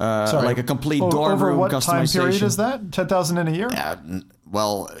 costumes, like a complete dorm over room what customization. time period is that? 10,000 in a year?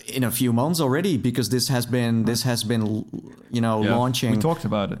 Well, in a few months already, because this has been launching. We talked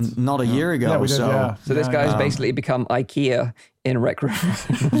about it not a year ago. Yeah, we did, so So this guy's basically become IKEA in Rec Room.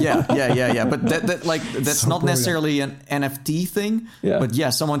 yeah. But that's not necessarily an NFT thing. Yeah. But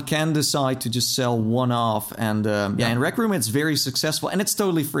someone can decide to just sell one off, and in Rec Room it's very successful and it's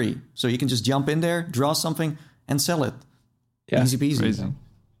totally free. So you can just jump in there, draw something, and sell it. Yeah. Easy peasy. Crazy.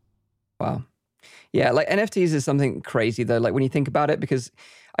 Wow. Yeah, like NFTs is something crazy though. Like when you think about it, because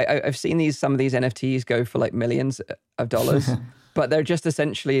I've seen some of these NFTs go for like millions of dollars, but they're just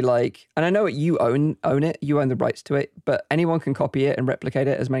essentially like, and I know you own it, you own the rights to it, but anyone can copy it and replicate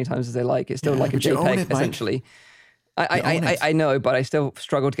it as many times as they like. It's still like a JPEG essentially. I know, but I still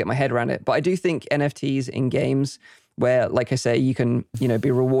struggle to get my head around it. But I do think NFTs in games where, like I say, you can,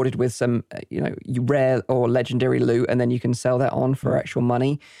 be rewarded with some, rare or legendary loot, and then you can sell that on for actual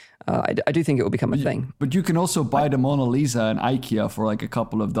money. I do think it will become a thing. But you can also buy the Mona Lisa in IKEA for like a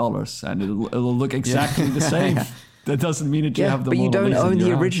couple of dollars, and it'll look exactly the same. That doesn't mean that you have the but Mona you don't Lisa own in the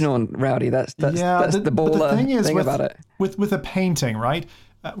your original one, Rowdy. That's the baller but the thing is about it. With a painting, right?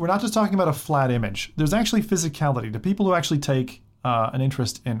 We're not just talking about a flat image. There's actually physicality to people who actually take an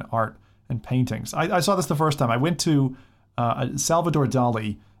interest in art and paintings. I saw this the first time. I went to a Salvador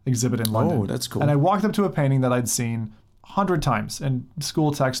Dali exhibit in London. Oh, that's cool. And I walked up to a painting that I'd seen 100 times in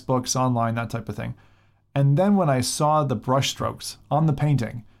school textbooks, online, that type of thing. And then when I saw the brushstrokes on the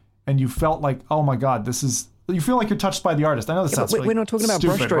painting, and you felt like, oh my God, you feel like you're touched by the artist. I know this sounds really we're not talking about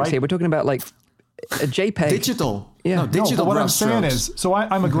stupid, brushstrokes right? here. We're talking about like a JPEG. Digital. Yeah. No, No, digital but what I'm brush saying strokes. is, so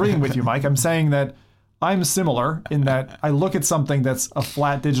I'm agreeing with you, Mike. I'm saying that I'm similar in that I look at something that's a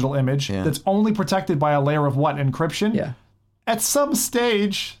flat digital image that's only protected by a layer of what? Encryption? Yeah. At some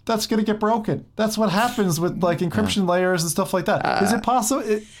stage, that's going to get broken. That's what happens with like encryption layers and stuff like that. Is it possible?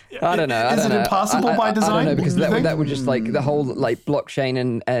 I don't know. Is it impossible by design? I don't know, because you think? that would just like the whole like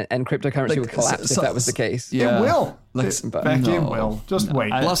blockchain and cryptocurrency would collapse if that was the case. Yeah. It will. Like, Becky, no. it will. Just wait.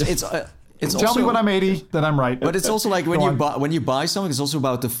 Plus, it's Tell also, me when I'm 80 that I'm right. But it's also like Go on. when you buy something, it's also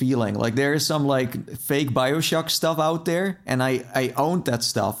about the feeling. Like there is some like fake BioShock stuff out there, and I owned that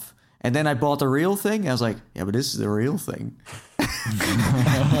stuff, and then I bought the real thing. And I was like, yeah, but this is the real thing.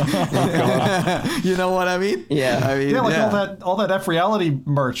 You know what I mean? Yeah. I mean, Yeah, like all that F Reality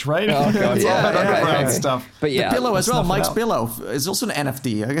merch, right? Oh, God, It's all yeah, that underground yeah. stuff. But yeah, the pillow as well. snuff it Mike's out. pillow is also an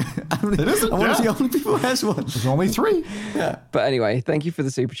NFT. It isn't, I'm one of the yeah. only people who has one. There's only 3. But anyway, thank you for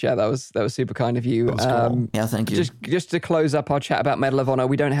the super chat. That was super kind of you. Yeah, thank you. Just to close up our chat about Medal of Honor,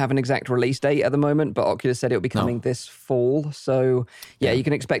 we don't have an exact release date at the moment, but Oculus said it'll be coming this fall. So yeah, you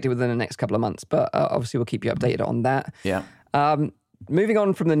can expect it within the next couple of months. But obviously, we'll keep you updated on that. Yeah. Moving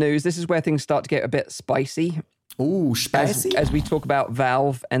on from the news, this is where things start to get a bit spicy. Ooh, spicy. As we talk about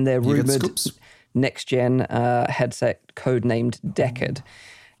Valve and their You get rumored scoops? next-gen headset codenamed Decade.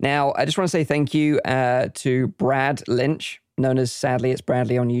 Now, I just want to say thank you to Brad Lynch, known as Sadly It's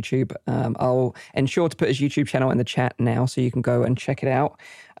Bradley on YouTube. I'll ensure to put his YouTube channel in the chat now so you can go and check it out.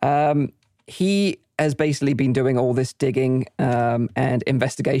 He has basically been doing all this digging and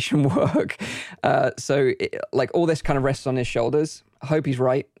investigation work. Like all this kind of rests on his shoulders. I hope he's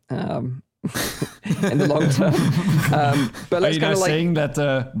right. In the long term. But Are let's you kind now of like saying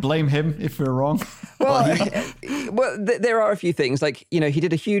that blame him if we're wrong? there are a few things. Like, you know, he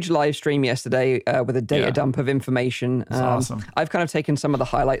did a huge live stream yesterday with a data Yeah. dump of information. awesome. I've kind of taken some of the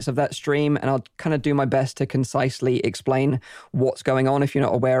highlights of that stream, and I'll kind of do my best to concisely explain what's going on if you're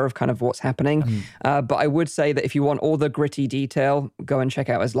not aware of kind of what's happening. But I would say that if you want all the gritty detail, go and check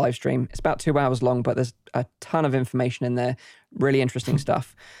out his live stream. It's about 2 hours long, but there's a ton of information in there. Really interesting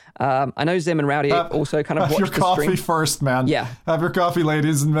stuff. I know Zim and Rowdy also kind of Have your watched the coffee stream. first, man. Yeah. Have your coffee,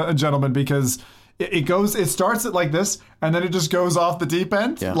 ladies and gentlemen, because it starts it like this, and then it just goes off the deep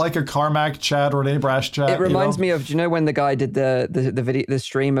end, like a Carmack chat or an Abrash chat. It reminds me of, do you know when the guy did the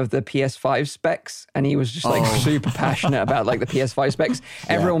stream of the PS5 specs, and he was just like super passionate about like the PS5 specs.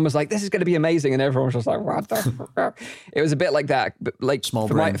 Everyone was like, "This is going to be amazing," and everyone was just like, "What the?" Fuck? It was a bit like that, but like Small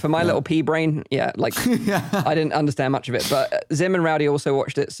for brain. my little pea brain, like I didn't understand much of it. But Zim and Rowdy also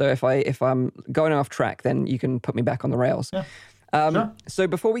watched it, so if I'm going off track, then you can put me back on the rails. Sure. So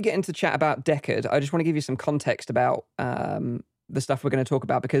before we get into chat about Decade, I just want to give you some context about the stuff we're going to talk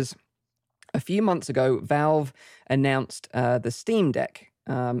about, because a few months ago, Valve announced the Steam Deck.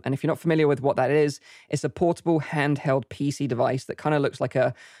 And if you're not familiar with what that is, it's a portable handheld PC device that kind of looks like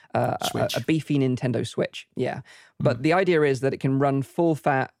a beefy Nintendo Switch. Yeah. But the idea is that it can run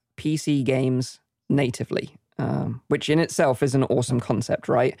full-fat PC games natively. Which in itself is an awesome concept,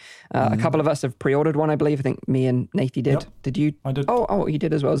 right? A couple of us have pre-ordered one, I believe. I think me and Nathy did. Yep. Did you? I did. Oh, you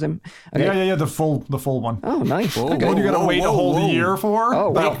did as well, Zim. Okay. Yeah, the full one. Oh, nice. Okay. What are you gonna wait a whole whoa. year for?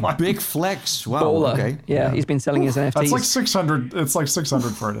 Oh, No, wait. Big flex. Wow. Baller. Okay. Yeah, he's been selling his NFTs. That's like 600. It's like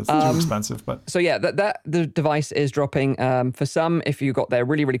 600 for it. It's too expensive, but So yeah, that the device is dropping for some if you got there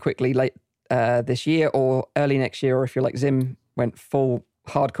really, really quickly late this year or early next year, or if you're like Zim, went full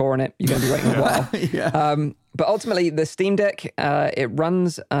hardcore on it, you're going to be waiting a while. But ultimately, the Steam Deck, it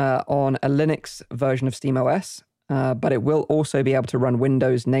runs on a Linux version of SteamOS, but it will also be able to run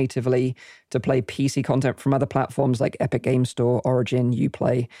Windows natively to play PC content from other platforms like Epic Game Store, Origin,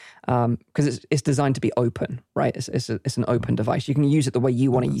 Uplay, because it's designed to be open, right? It's an open device. You can use it the way you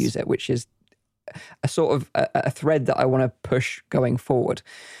want to use it, which is a sort of a thread that I want to push going forward.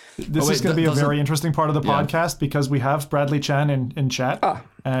 this is going to be a very interesting part of the podcast because we have Bradley Chan in chat.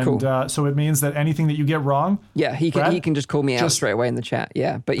 And cool. So it means that anything that you get wrong, Yeah, he Brad, can just call me out straight away in the chat.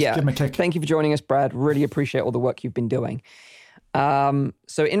 Yeah, but yeah, give him a kick. thank you for joining us, Brad. Really appreciate all the work you've been doing.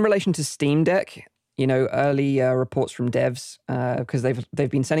 So in relation to Steam Deck, you know, early reports from devs, because they've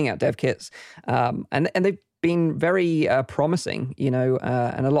been sending out dev kits, and they've been very promising, you know,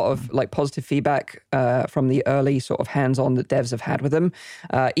 and a lot of like positive feedback from the early sort of hands-on that devs have had with them.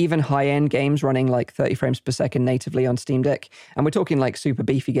 Even high-end games running like 30 frames per second natively on Steam Deck, and we're talking like super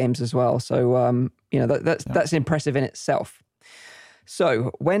beefy games as well. So you know, that's impressive in itself.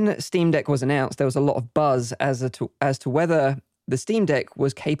 So when Steam Deck was announced, there was a lot of buzz as to whether the Steam Deck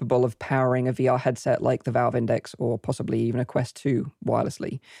was capable of powering a VR headset like the Valve Index or possibly even a Quest 2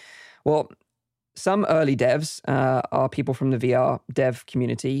 wirelessly. Well, some early devs are people from the VR dev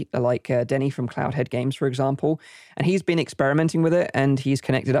community, like Denny from Cloudhead Games, for example. And he's been experimenting with it, and he's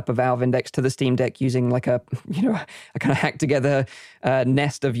connected up a Valve Index to the Steam Deck using like a kind of hacked together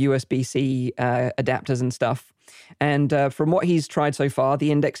nest of USB-C adapters and stuff. And from what he's tried so far,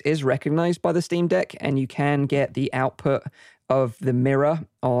 the Index is recognized by the Steam Deck, and you can get the output of the mirror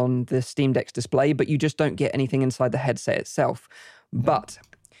on the Steam Deck's display, but you just don't get anything inside the headset itself. But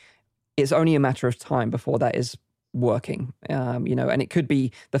it's only a matter of time before that is working, and it could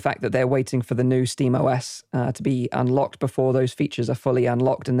be the fact that they're waiting for the new SteamOS to be unlocked before those features are fully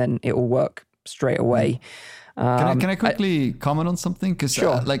unlocked, and then it will work straight away. Can I quickly comment on something? Because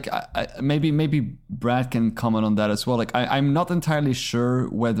sure. Maybe Brad can comment on that as well. Like I'm not entirely sure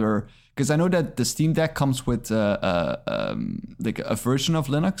whether, because I know that the Steam Deck comes with like a version of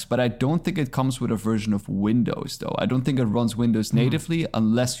Linux, but I don't think it comes with a version of Windows though. I don't think it runs Windows natively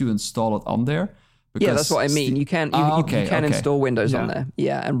unless you install it on there. Yeah, that's what I mean. You can install Windows on there,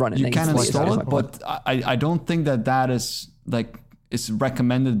 and run it. You can natively. install it, but I don't think that is like is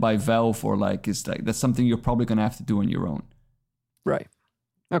recommended by Valve, or like is like that's something you're probably gonna have to do on your own. Right.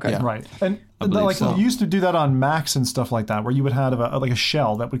 Okay. Yeah. Right. And you used to do that on Macs and stuff like that, where you would have a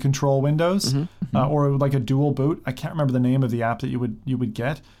shell that would control Windows, or like a dual boot. I can't remember the name of the app that you would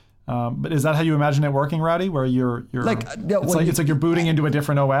get. But is that how you imagine it working, Rowdy? Where it's like you're booting into a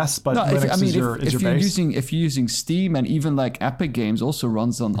different OS, but Linux is your base? If you're using Steam, and even like Epic Games also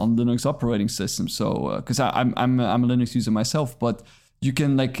runs on Linux operating system. So because I'm a Linux user myself, but you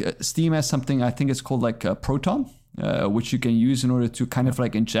can Steam has something, I think it's called Proton, which you can use in order to kind of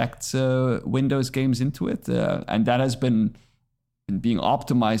like inject Windows games into it, and that has been being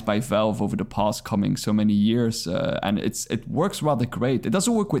optimized by Valve over the past so many years, and it works rather great. It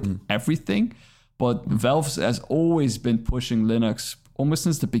doesn't work with everything, but Valve has always been pushing Linux almost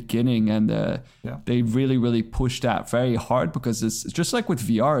since the beginning, and they really push that very hard, because it's just like with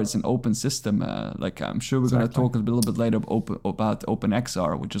VR, it's an open system. I'm sure we're going to talk a little bit later about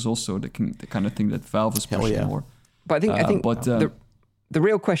OpenXR, which is also the kind of thing that Valve is pushing more. But I think the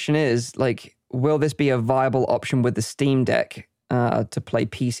real question is, will this be a viable option with the Steam Deck to play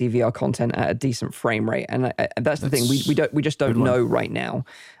PC VR content at a decent frame rate? And that's the thing. We just don't know right now.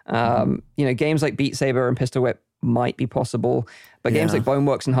 Games like Beat Saber and Pistol Whip might be possible, but games like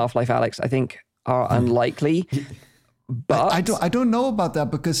Boneworks and Half-Life Alyx, I think, are unlikely. But I don't know about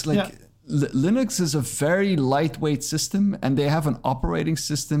that, because Linux is a very lightweight system, and they have an operating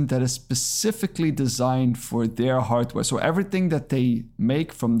system that is specifically designed for their hardware. So everything that they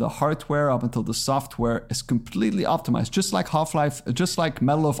make, from the hardware up until the software, is completely optimized. Just like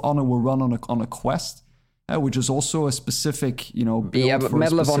Medal of Honor will run on a Quest, which is also a specific, build. Yeah, but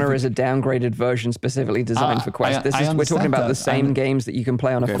Medal of Honor is a downgraded version specifically designed for Quest. We're talking about the same games that you can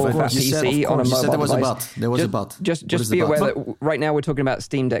play on a full fat PC on a mobile device. There was a but. Just be aware that right now we're talking about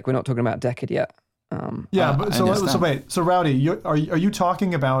Steam Deck. We're not talking about Decade yet. So Rowdy, are you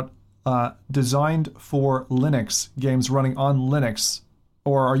talking about designed for Linux games running on Linux,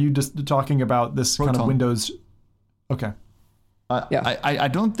 or are you just talking about this Proton. kind of Windows? Okay. I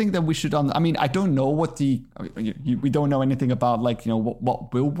don't think that we should. I don't know what we don't know anything about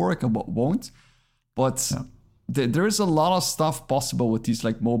what will work and what won't. But there is a lot of stuff possible with these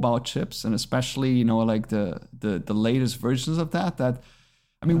mobile chips, and especially the latest versions of that.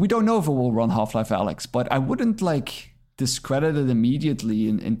 We don't know if it will run Half-Life Alyx, but I wouldn't discredit it immediately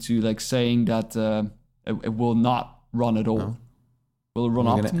into saying that it will not run at all. No. Will it run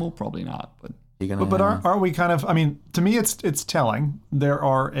optimal? Probably not, but. But aren't we kind of? To me, it's telling. There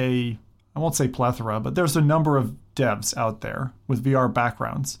are I won't say plethora, but there's a number of devs out there with VR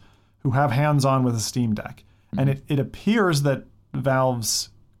backgrounds who have hands-on with a Steam Deck, and it appears that Valve's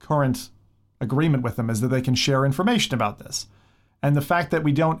current agreement with them is that they can share information about this, and the fact that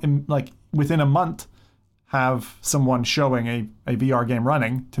we don't within a month have someone showing a VR game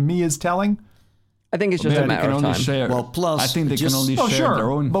running, to me, is telling. I think it's just a matter of time. Well, plus, I think they can only share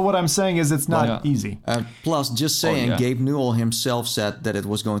their own. But what I'm saying is it's not easy. Plus, just saying, Gabe Newell himself said that it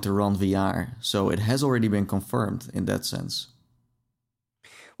was going to run VR. So it has already been confirmed in that sense.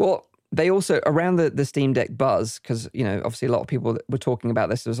 Well, they also, around the Steam Deck buzz, because, obviously a lot of people were talking about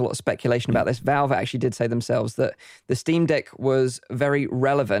this, there was a lot of speculation about this. Valve actually did say themselves that the Steam Deck was very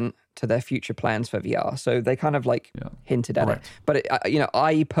relevant to their future plans for VR. So they kind of hinted at it. But,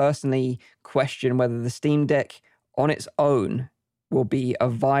 I personally question whether the Steam Deck on its own will be a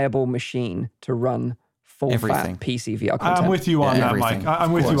viable machine to run full-fat PC VR content. I'm with you on that, Mike.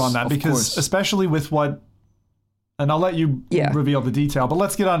 I'm with you on that, because especially with what And I'll let you reveal the detail, but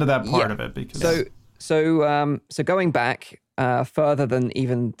let's get on to that part of it. Because So going back further than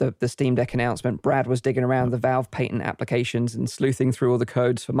even the Steam Deck announcement, Brad was digging around the Valve patent applications and sleuthing through all the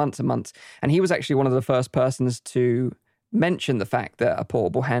codes for months and months. And he was actually one of the first persons to mention the fact that a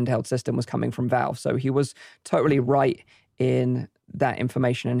portable handheld system was coming from Valve. So he was totally right in that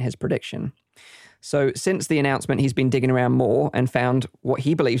information and his prediction. So since the announcement, he's been digging around more and found what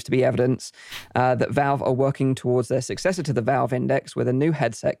he believes to be evidence that Valve are working towards their successor to the Valve Index with a new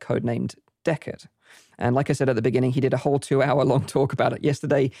headset codenamed Decade. And like I said at the beginning, he did a whole 2-hour-long talk about it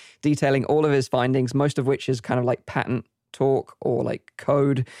yesterday, detailing all of his findings, most of which is kind of like patent talk or like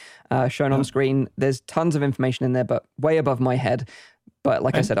code shown on screen. There's tons of information in there, but way above my head. But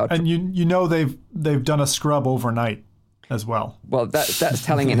like I said, you know they've done a scrub overnight as well. Well, that's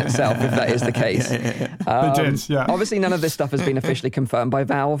telling in itself if that is the case. They did, yeah. Obviously, none of this stuff has been officially confirmed by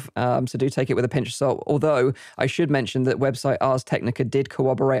Valve, so do take it with a pinch of salt. Although I should mention that website Ars Technica did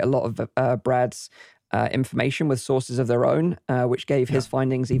corroborate a lot of Brad's information with sources of their own, which gave his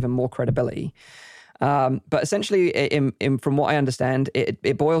findings even more credibility. But essentially, from what I understand,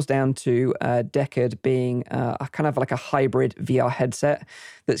 it boils down to Decade being a kind of like a hybrid VR headset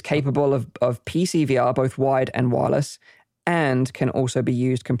that's capable of PC VR, both wide and wireless, and can also be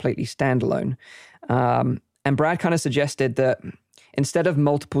used completely standalone. And Brad kind of suggested that instead of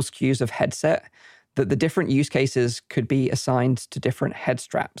multiple SKUs of headset, that the different use cases could be assigned to different head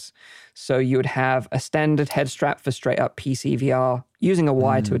straps. So you would have a standard head strap for straight up PC VR using a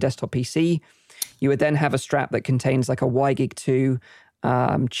wire to a desktop PC. You would then have a strap that contains like a WiGig 2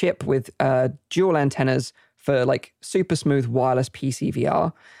 chip with dual antennas for like super smooth wireless PC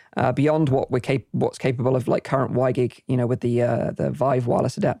VR, beyond what's capable of like current WiGig, with the Vive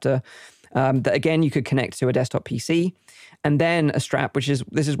wireless adapter. That again, you could connect to a desktop PC. And then a strap,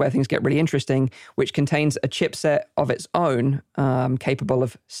 this is where things get really interesting, which contains a chipset of its own capable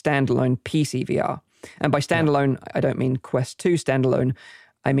of standalone PC VR. And by standalone, I don't mean Quest 2 standalone.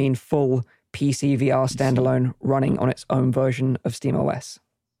 I mean full PC VR standalone running on its own version of SteamOS.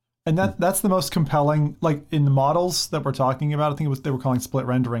 And that's the most compelling, like in the models that we're talking about. I think they were calling split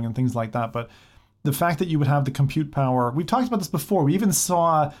rendering and things like that. But the fact that you would have the compute power, we've talked about this before. We even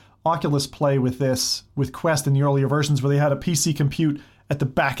saw Oculus play with this with Quest in the earlier versions, where they had a PC compute at the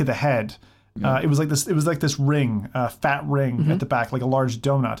back of the head. It was like this ring, fat ring at the back, like a large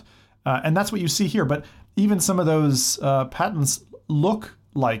donut. And that's what you see here. But even some of those patents look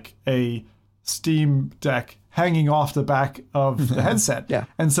like a Steam Deck hanging off the back of the headset.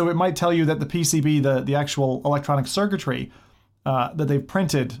 And so it might tell you that the PCB, the actual electronic circuitry that they've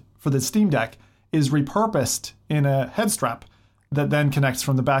printed for the Steam Deck is repurposed in a head strap that then connects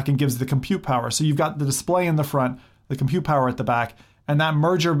from the back and gives the compute power. So you've got the display in the front, the compute power at the back, and that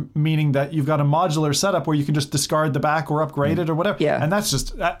merger meaning that you've got a modular setup where you can just discard the back or upgrade it or whatever. And that's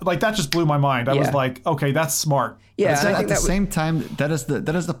just that just blew my mind. I was like, okay, that's smart. At the same time, that is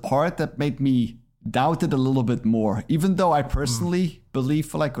the part that made me doubt it a little bit more. Even though I personally believe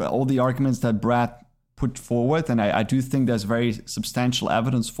for like all the arguments that Brad put forward, and I do think there's very substantial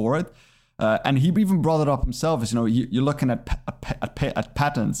evidence for it. And he even brought it up himself. As you're looking at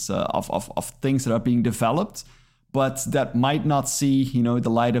patents of things that are being developed, but that might not see the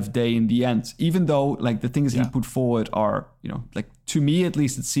light of day in the end. Even though like the things he put forward are like, to me at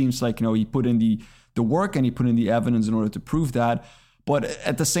least, it seems like he put in the work and he put in the evidence in order to prove that. But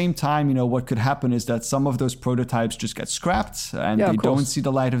at the same time, what could happen is that some of those prototypes just get scrapped and they don't see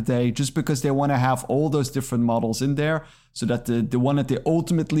the light of day, just because they want to have all those different models in there, so that the one that they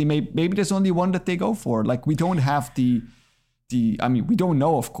ultimately maybe there's only one that they go for. Like, we don't have we don't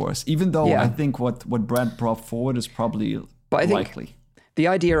know, of course, even though I think what Brad brought forward is probably likely. The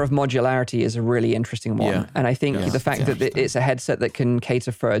idea of modularity is a really interesting one. And I think the fact that it's a headset that can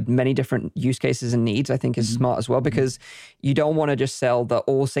cater for many different use cases and needs, I think is smart as well, because you don't want to just sell the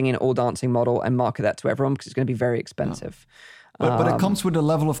all singing, all dancing model and market that to everyone, because it's going to be very expensive. But it comes with a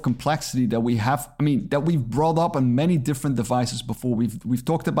level of complexity that we have, that we've brought up on many different devices before. We've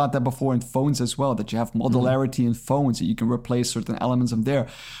talked about that before in phones as well, that you have modularity in phones, that you can replace certain elements of there.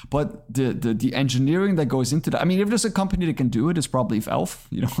 But the engineering that goes into that, if there's a company that can do it, it's probably Valve.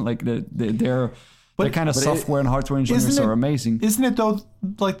 Like their kind of software and hardware engineers are amazing. Isn't it though,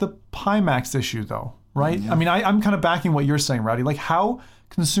 like the Pimax issue though, right? Yeah. I'm kind of backing what you're saying, Rowdy. Like, how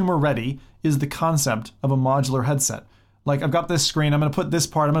consumer ready is the concept of a modular headset? Like, I've got this screen, I'm going to put this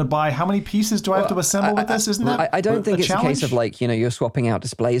part, I'm going to buy, how many pieces do I have to assemble with this? Isn't that I don't think it's challenge? A case of like, you're swapping out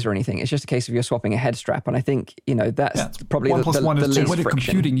displays or anything. It's just a case of you're swapping a head strap. And I think, that's probably the least friction. With a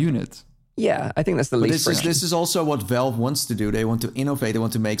computing unit. Yeah, I think that's the But least friction. this is also what Valve wants to do. They want to innovate. They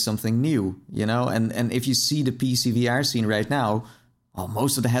want to make something new, you know? And if you see the PC VR scene right now, well,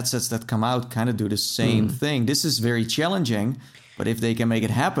 most of the headsets that come out kind of do the same thing. This is very challenging, but if they can make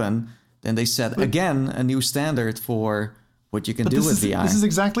it happen, then they set, again, a new standard for what you can do with VR. This is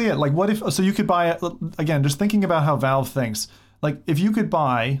exactly it. Like, what if, so you could buy, again, just thinking about how Valve thinks, like, if you could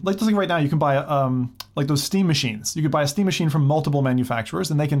buy, like, just like right now, you can buy, like those Steam machines. You could buy a Steam machine from multiple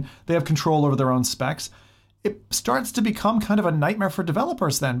manufacturers, and they have control over their own specs. It starts to become kind of a nightmare for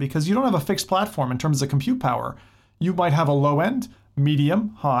developers then, because you don't have a fixed platform in terms of compute power. You might have a low end,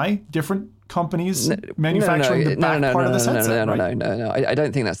 medium, high, different companies manufacturing the back part of the headset. No. I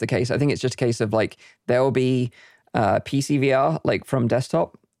don't think that's the case. I think it's just a case of like there will be PC VR like from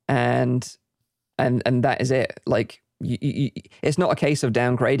desktop, and that is it. Like it's not a case of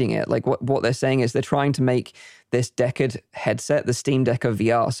downgrading it. Like what they're saying is they're trying to make this Deckard headset the Steam Deck of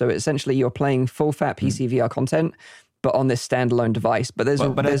VR. So essentially, you're playing full fat PC VR content, but on this standalone device. But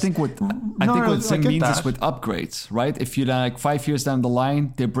I think what Zim means is with upgrades, right? If you like 5 years down the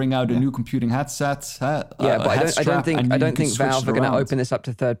line, they bring out a new computing headset. But I don't think Valve are going to open this up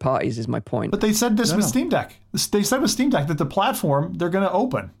to third parties. Is my point. But they said this with Steam Deck. They said with Steam Deck that the platform they're going to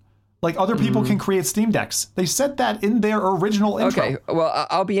open. Like other people can create Steam Decks. They said that in their original intro. Okay, well,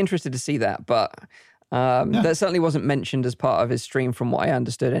 I'll be interested to see that, but that certainly wasn't mentioned as part of his stream, from what I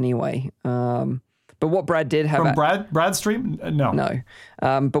understood, anyway. But what Brad did have... From Brad's stream? No. No.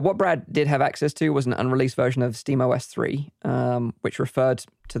 But what Brad did have access to was an unreleased version of SteamOS 3, which referred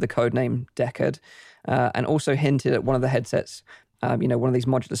to the codename Deckard, and also hinted at one of the headsets, one of these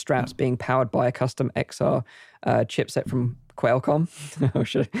modular straps being powered by a custom XR chipset from Qualcomm.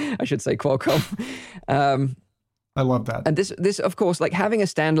 I should say Qualcomm. I love that. And this, of course, like having a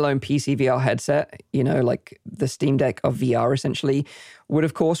standalone PC VR headset, like the Steam Deck of VR essentially, would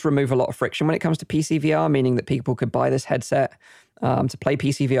of course remove a lot of friction when it comes to PC VR, meaning that people could buy this headset to play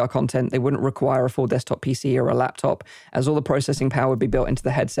PC VR content. They wouldn't require a full desktop PC or a laptop, as all the processing power would be built into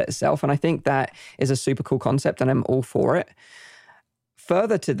the headset itself. And I think that is a super cool concept, and I'm all for it.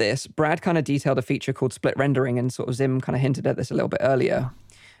 Further to this, Brad kind of detailed a feature called split rendering, and sort of Zim kind of hinted at this a little bit earlier.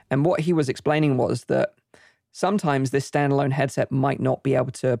 And what he was explaining was that sometimes this standalone headset might not be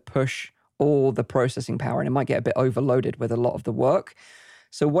able to push all the processing power, and it might get a bit overloaded with a lot of the work.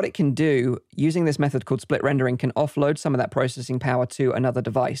 So what it can do, using this method called split rendering, can offload some of that processing power to another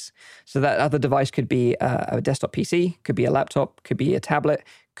device. So that other device could be a desktop PC, could be a laptop, could be a tablet,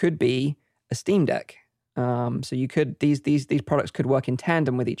 could be a Steam Deck. So you could these products could work in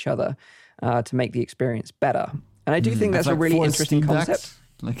tandem with each other to make the experience better. And I do think that's a really interesting concept.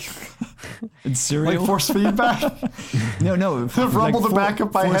 Like in serial, like force feedback. no, rumble the back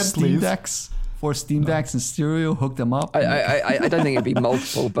of my head, please. 4 Steam Decks in stereo, hook them up. I don't think it'd be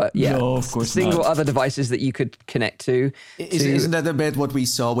multiple, but yeah, no, of course single not. Other devices that you could connect to. Isn't that a bit what we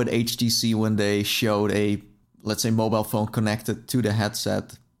saw with HTC when they showed a, let's say, mobile phone connected to the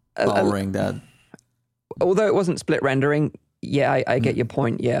headset, powering that? Although it wasn't split rendering, yeah, I get your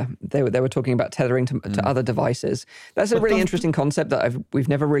point. Yeah, they were talking about tethering to other devices. That's a really interesting concept that we've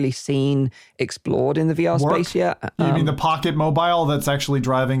never really seen explored in the VR space yet. You mean the Pocket Mobile that's actually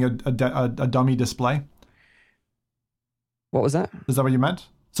driving a dummy display? What was that? Is that what you meant?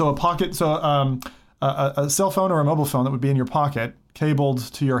 So a cell phone or a mobile phone that would be in your pocket, cabled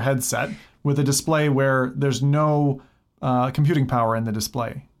to your headset, with a display where there's no computing power in the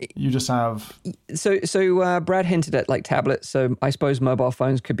display. You just have... So Brad hinted at like tablets, so I suppose mobile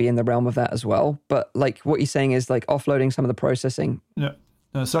phones could be in the realm of that as well. But like what you're saying is like offloading some of the processing. Yeah.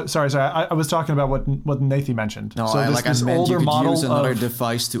 Sorry. I was talking about what Nathan mentioned. No, so I meant older you could model use another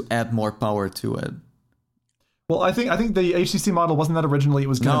device to add more power to it. Well, I think the HTC model wasn't that originally. It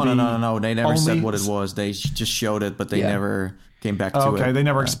was going to be... No. They never said what it was. They just showed it, but they never came back to it. Okay, they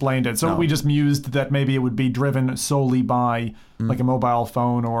never explained it. So we just mused that maybe it would be driven solely by like a mobile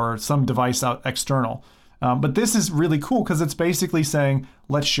phone or some device out external. But this is really cool because it's basically saying,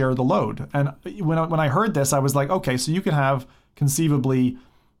 let's share the load. And when I heard this, I was like, okay, so you could have conceivably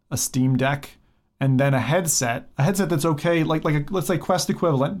a Steam Deck and then a headset that's okay, like let's say Quest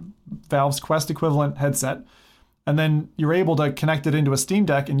equivalent, Valve's Quest equivalent headset. And then you're able to connect it into a Steam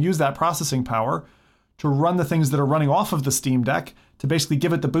Deck and use that processing power to run the things that are running off of the Steam Deck to basically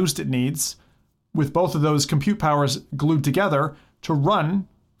give it the boost it needs with both of those compute powers glued together to run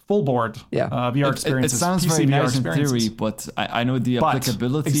full board VR experiences. It sounds PC very VR nice in theory, but I know the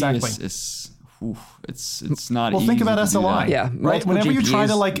applicability is it's not easy. Well, think about SLI. Yeah, right? Whenever you try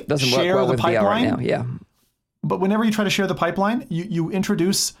to share the pipeline, VR right now. Yeah. But whenever you try to share the pipeline, you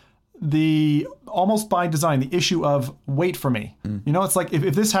introduce almost by design, the issue of wait for me. You know, it's like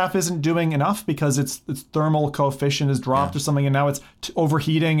if this half isn't doing enough because its thermal coefficient is dropped or something, and now it's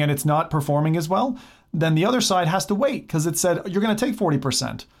overheating and it's not performing as well, then the other side has to wait because it said you're going to take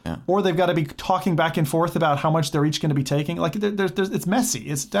 40%, or they've got to be talking back and forth about how much they're each going to be taking. Like it's messy.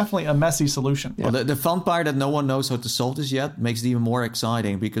 It's definitely a messy solution. Well, the fun part that no one knows how to solve this yet makes it even more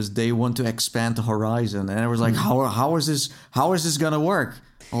exciting because they want to expand the horizon, and it was like, how is this going to work?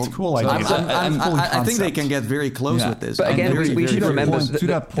 It's a cool idea. I think they can get very close with this. But again, we should remember to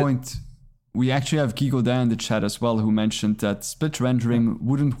that point. We actually have Gigo Dan in the chat as well, who mentioned that split rendering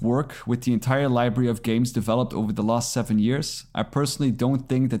wouldn't work with the entire library of games developed over the last 7 years. I personally don't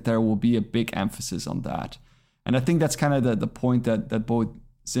think that there will be a big emphasis on that. And I think that's kind of the point that both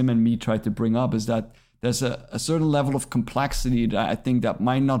Zim and me tried to bring up, is that there's a certain level of complexity that I think that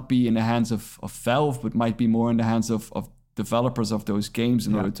might not be in the hands of Valve, but might be more in the hands of developers of those games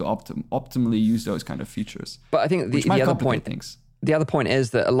in order to optimally use those kind of features. But I think the other point... things. The other point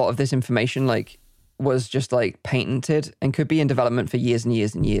is that a lot of this information was just patented and could be in development for years and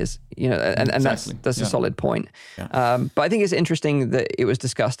years and years, you know, and exactly. that's a solid point. Yeah. But I think it's interesting that it was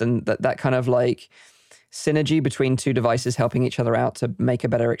discussed and that kind of synergy between two devices helping each other out to make a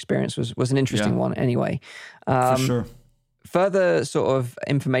better experience was an interesting one anyway. For sure. Further sort of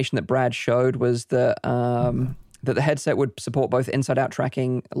information that Brad showed was that that the headset would support both inside-out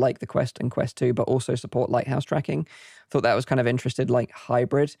tracking like the Quest and Quest 2, but also support Lighthouse tracking. Thought that was kind of interested,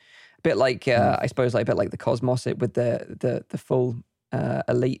 hybrid. A bit I suppose, a bit like the Cosmos with the full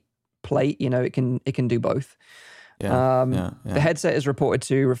Elite plate. You know, it can do both. The headset is reported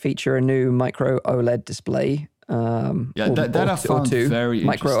to feature a new micro OLED display. That I found very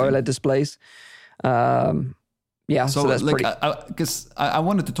micro interesting. OLED displays. So that's pretty... Because I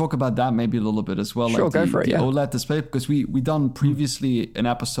wanted to talk about that maybe a little bit as well. Sure, go for it, the OLED display, because we done previously an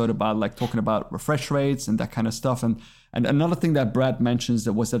episode about talking about refresh rates and that kind of stuff. And another thing that Brad mentions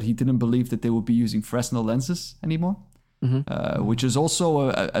was that he didn't believe that they would be using Fresnel lenses anymore, which is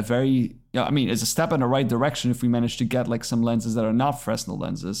also a very... it's a step in the right direction if we manage to get some lenses that are not Fresnel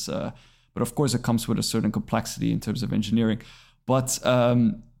lenses. But of course, it comes with a certain complexity in terms of engineering. But...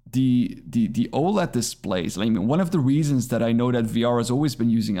 The OLED displays, one of the reasons that I know that VR has always been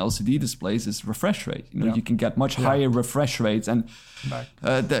using LCD displays is refresh rate. You can get much higher refresh rates, and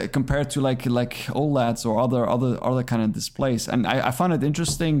compared to like OLEDs or other kind of displays. And I found it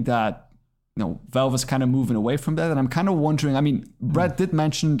interesting that Valve is kind of moving away from that, and I'm kind of wondering. Brad did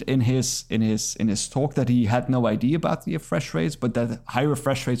mention in his talk that he had no idea about the refresh rates, but that high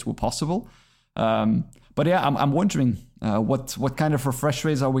refresh rates were possible. But yeah, I'm wondering what kind of refresh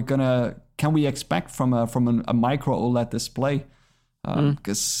rates can we expect from a micro OLED display?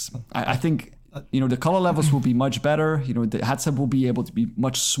 Because I think the color levels will be much better. The headset will be able to be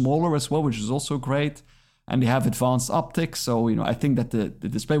much smaller as well, which is also great. And they have advanced optics, so I think that the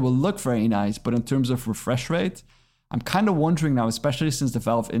display will look very nice. But in terms of refresh rate, I'm kind of wondering now, especially since the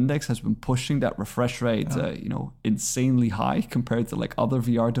Valve Index has been pushing that refresh rate, insanely high compared to other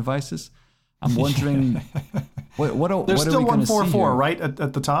VR devices. I'm wondering what are There's still we 144 right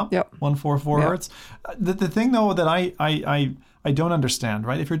at the top. Yep. 144 hertz. The thing though that I don't understand,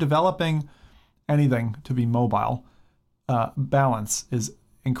 right? If you're developing anything to be mobile, balance is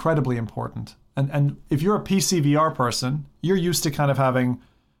incredibly important. And if you're a PC VR person, you're used to kind of having,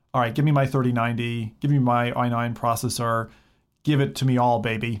 all right, give me my 3090, give me my i9 processor, give it to me all,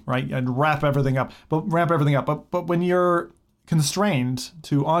 baby, right? And ramp everything up. But when you're constrained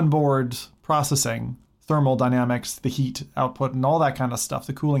to onboard processing, thermal dynamics, the heat output, and all that kind of stuff,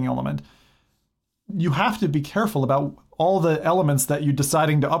 the cooling element, you have to be careful about all the elements that you're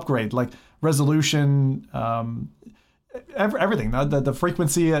deciding to upgrade, like resolution, everything, the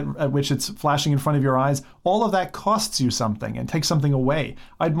frequency at which it's flashing in front of your eyes. All of that costs you something and takes something away.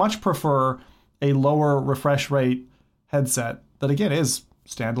 I'd much prefer a lower refresh rate headset that, again, is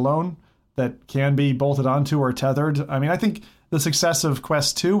standalone, that can be bolted onto or tethered. I think the success of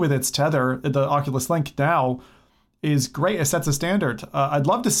Quest 2 with its tether, the Oculus Link now, is great. It sets a standard. I'd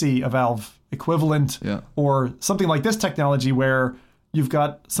love to see a Valve equivalent or something like this technology where you've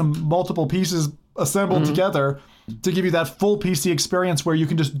got some multiple pieces assembled together to give you that full PC experience where you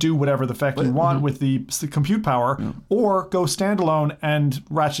can just do whatever the heck you want with the compute power, or go standalone and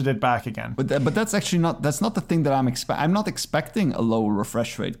ratchet it back again. But that's actually not the thing that I'm not expecting a low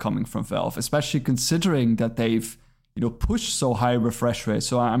refresh rate coming from Valve, especially considering that they've pushed so high refresh rate.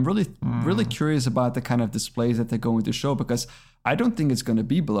 So I'm really curious about the kind of displays that they're going to show, because I don't think it's going to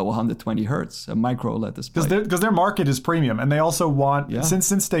be below 120 hertz, a micro OLED display. Because their market is premium, and they also want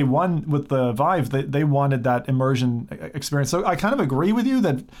since day one with the Vive, they wanted that immersion experience. So I kind of agree with you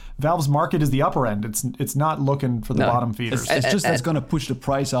that Valve's market is the upper end. It's not looking for the bottom feeders. It's just that's going to push the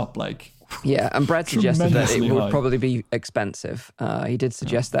price up like. Yeah, and Brad suggested that it tremendously would high. probably be expensive. He did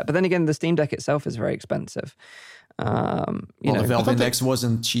suggest that, but then again, the Steam Deck itself is very expensive. The Valve Index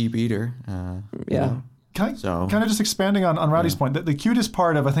wasn't cheap either. You know. Kind of just expanding on Rowdy's point, the cutest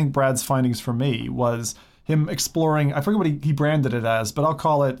part of, I think, Brad's findings for me was him exploring, I forget what he branded it as, but I'll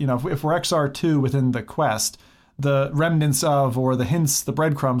call it, if we're XR2 within the Quest, the remnants of, or the hints, the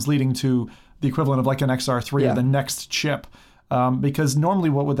breadcrumbs leading to the equivalent of like an XR3 or the next chip. Because normally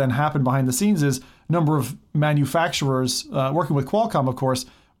what would then happen behind the scenes is a number of manufacturers, working with Qualcomm, of course,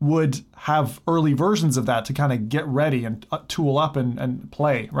 would have early versions of that to kind of get ready and tool up and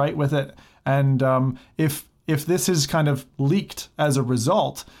play right with it. And if this is kind of leaked as a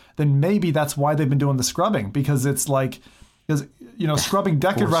result, then maybe that's why they've been doing the scrubbing, because it's like, scrubbing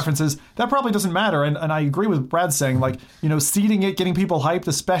Decade references, that probably doesn't matter. And I agree with Brad saying, like, seeding it, getting people hyped,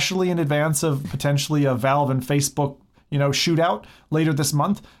 especially in advance of potentially a Valve and Facebook, shootout later this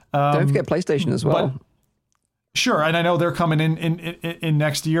month. Don't forget PlayStation as well. Sure, and I know they're coming in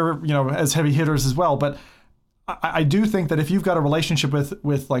next year, as heavy hitters as well. But I do think that if you've got a relationship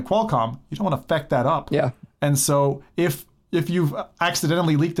with like Qualcomm, you don't want to feck that up. Yeah. And so if you've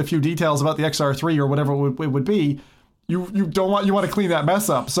accidentally leaked a few details about the XR3 or whatever it would be, you want to clean that mess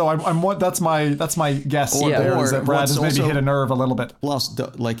up. So that's my guess there is that Brad has maybe hit a nerve a little bit. Plus,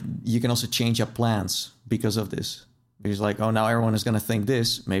 you can also change up plans because of this. He's like, oh, now everyone is going to think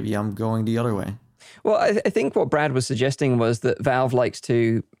this. Maybe I'm going the other way. Well, I think what Brad was suggesting was that Valve likes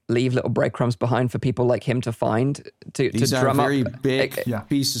to leave little breadcrumbs behind for people like him to find These to are drum very up big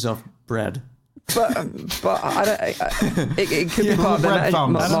pieces of bread. But it could be part of their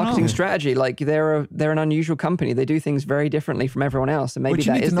marketing strategy. Like they're an unusual company. They do things very differently from everyone else, and maybe but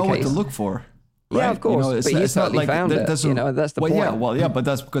you that need is to know the case. what to look for. Yeah, right? of course. But he's certainly found it. That's the point. But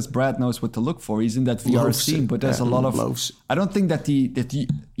that's because Brad knows what to look for. He's in that VR scene, but there's a lot of. I don't think that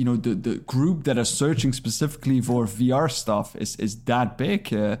the group that are searching specifically for VR stuff is that big.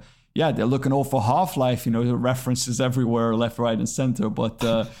 They're looking all for Half-Life. References everywhere, left, right, and center. But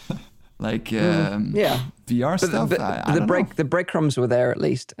VR stuff. The breadcrumbs were there at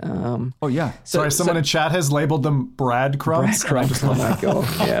least. Sorry, someone in chat has labeled them Brad crumbs. Oh my god!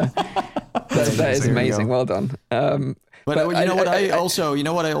 Yeah. That is amazing. Well done. But I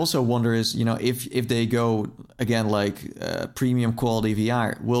also wonder is, if they go again like premium quality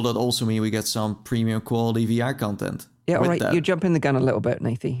VR, will that also mean we get some premium quality VR content? Yeah, all right. You're jumping the gun a little bit,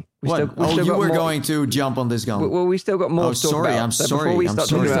 Nathie. You were going to jump on this gun. Well, we still got more to talk about. I'm sorry. Before we start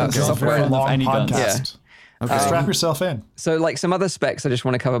talking about software, podcast. Okay. Strap yourself in. So, like some other specs, I just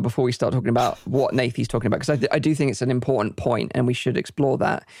want to cover before we start talking about what Nathie's talking about, because I do think it's an important point, and we should explore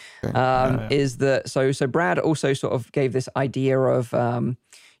that. Okay. Is that so? Brad also sort of gave this idea of,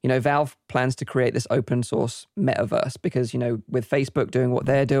 Valve plans to create this open source metaverse because, with Facebook doing what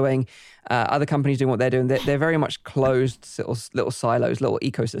they're doing, other companies doing what they're doing, they're very much closed little silos, little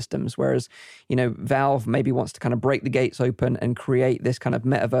ecosystems. Whereas, Valve maybe wants to kind of break the gates open and create this kind of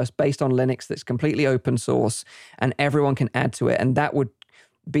metaverse based on Linux that's completely open source and everyone can add to it. And that would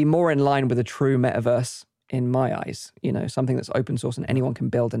be more in line with a true metaverse in my eyes, something that's open source and anyone can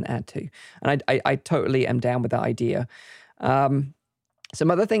build and add to. And I totally am down with that idea. Some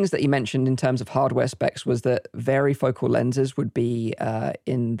other things that he mentioned in terms of hardware specs was that varifocal lenses would be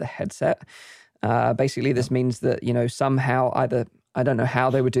in the headset. Basically, this means that, somehow either, I don't know how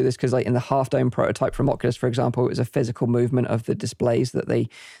they would do this, because like in the Half Dome prototype from Oculus, for example, it was a physical movement of the displays that they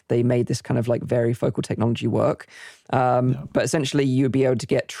made this kind of like varifocal technology work. But essentially, you'd be able to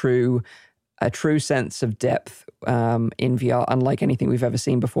get a true sense of depth in VR, unlike anything we've ever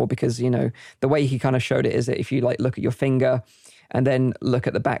seen before, because, the way he kind of showed it is that if you like look at your finger and then look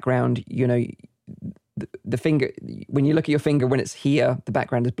at the background, the finger, when you look at your finger, when it's here, the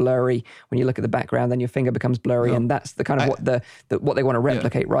background is blurry. When you look at the background, then your finger becomes blurry. And that's the kind of what they want to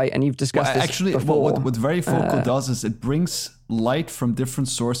replicate, right? And you've discussed this before. What varifocal does is it brings light from different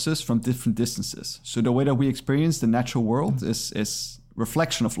sources, from different distances. So the way that we experience the natural world is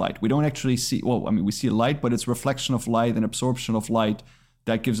reflection of light. We don't actually see, we see light, but it's reflection of light and absorption of light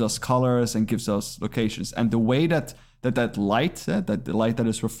that gives us colors and gives us locations. And the way that light, that the light that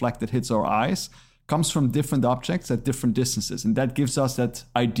is reflected hits our eyes, comes from different objects at different distances, and that gives us that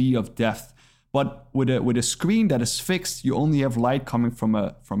idea of depth. But with a screen that is fixed, you only have light coming from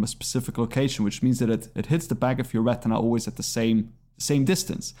a specific location, which means that it hits the back of your retina always at the same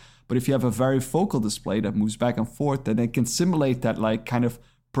distance. But if you have a varifocal display that moves back and forth, then it can simulate that like kind of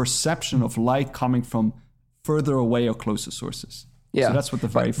perception of light coming from further away or closer sources. Yeah. So that's what the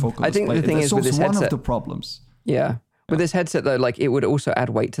varifocal I think display the thing is with this one headset, of the problems. Yeah. With this headset, though, like it would also add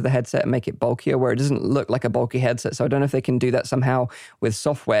weight to the headset and make it bulkier, where it doesn't look like a bulky headset. So I don't know if they can do that somehow with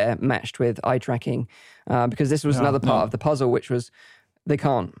software matched with eye tracking, because this was another part of the puzzle, which was they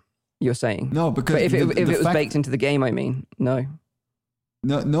can't. You're saying no, because but if it was baked into the game, I mean, no.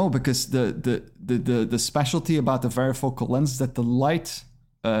 No, because the specialty about the varifocal lens is that the light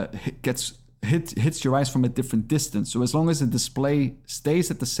hits your eyes from a different distance. So as long as the display stays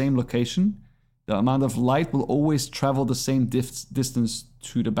at the same location, the amount of light will always travel the same distance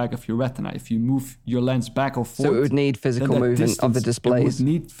to the back of your retina. If you move your lens back or forth, so it would need physical movement of the displays. It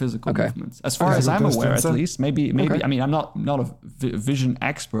would need physical movements, as far as I'm aware, at least. Maybe. Okay. I mean, I'm not a vision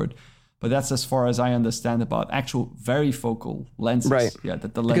expert, but that's as far as I understand about actual varifocal lenses. Right. Yeah.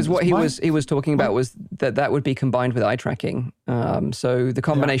 That the lens because what he was talking about was that would be combined with eye tracking. So the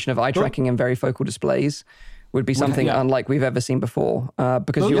combination of eye tracking and varifocal displays would be something unlike we've ever seen before.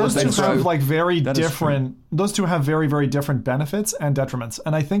 Because those two have like very different. Those two have very, very different benefits and detriments.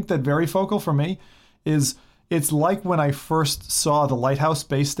 And I think that varifocal for me it's like when I first saw the Lighthouse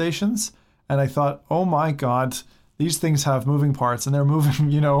space stations, and I thought, oh my God, these things have moving parts, and they're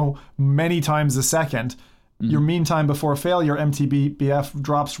moving, many times a second. Your mean time before failure, MTBF,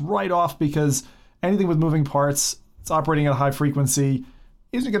 drops right off because anything with moving parts, it's operating at a high frequency,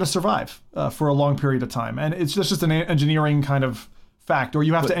 isn't going to survive for a long period of time. And it's just an engineering kind of fact, or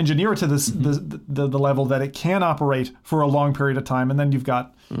you have to engineer it to this the level that it can operate for a long period of time, and then you've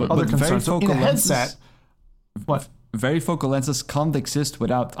got other concerns. So in a headset, varifocal lenses can't exist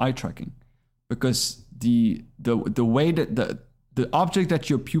without eye tracking, because the way that the object that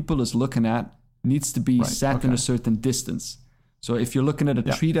your pupil is looking at needs to be set in a certain distance. So if you're looking at a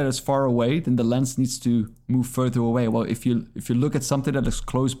tree that is far away, then the lens needs to move further away. Well, if you look at something that is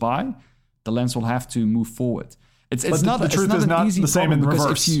close by, the lens will have to move forward. It's not the truth is not the same in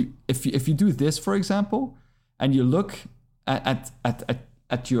reverse. If you do this, for example, and you look at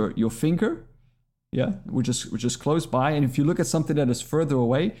your finger, which is close by, and if you look at something that is further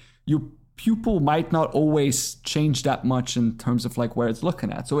away, your pupil might not always change that much in terms of like where it's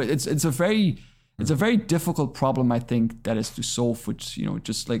looking at. So it's a very difficult problem, I think, that is to solve, which, you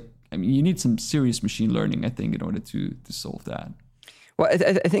need some serious machine learning, I think, in order to solve that. Well,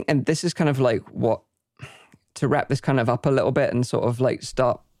 I think, and this is kind of like to wrap this kind of up a little bit and sort of like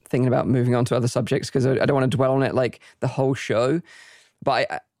start thinking about moving on to other subjects, because I don't want to dwell on it like the whole show,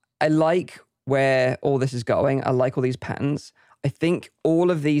 but I like where all this is going. I like all these patterns. I think all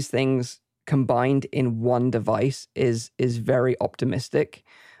of these things combined in one device is very optimistic.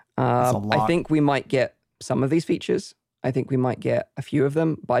 I think we might get some of these features. I think we might get a few of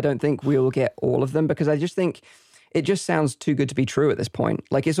them, but I don't think we'll get all of them, because I just think it just sounds too good to be true at this point.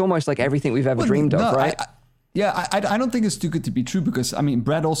 Like it's almost like everything we've ever dreamed of, right? I don't think it's too good to be true, because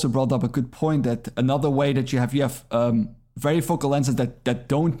Brad also brought up a good point that another way that you have varifocal lenses that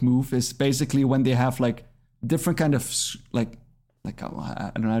don't move is basically when they have like different kind of like I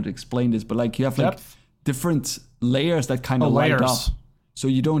don't know how to explain this, but like you have like different layers that kind of light up. So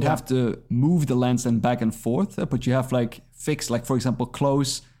you don't have to move the lens and back and forth, but you have like fixed, like for example,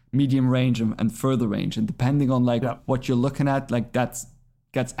 close, medium range, and further range. And depending on like what you're looking at, like that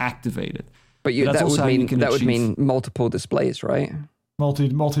gets activated. But that would mean multiple displays, right? Multi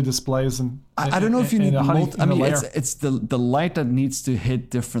displays, and I don't know if you need it's the light that needs to hit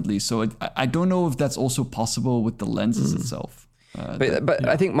differently. So I don't know if that's also possible with the lenses itself. But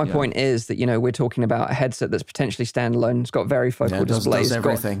I think my point is that, we're talking about a headset that's potentially standalone. It's got varifocal displays,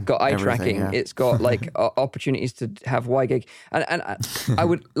 got eye tracking. Yeah. It's got like opportunities to have WiGig. And I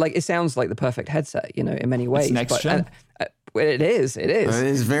would like, it sounds like the perfect headset, in many ways. It's next gen. It is. It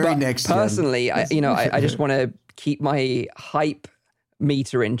is very next gen. Personally, I just want to keep my hype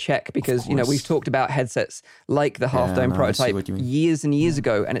meter in check, because we've talked about headsets like the Half Dome prototype years and years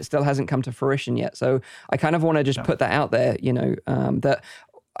ago, and it still hasn't come to fruition yet. So I kind of want to just put that out there, that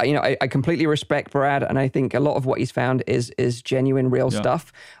I completely respect Brad, and I think a lot of what he's found is genuine, real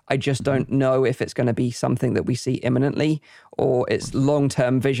stuff. I just don't know if it's going to be something that we see imminently, or it's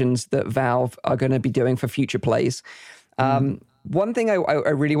long-term visions that Valve are going to be doing for future plays. One thing I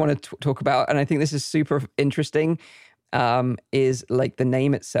really want to talk about, and I think this is super interesting, is like the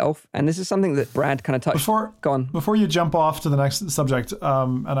name itself. And this is something that Brad kind of touched on. Before you jump off to the next subject,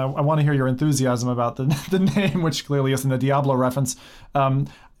 and I want to hear your enthusiasm about the name, which clearly isn't a Diablo reference,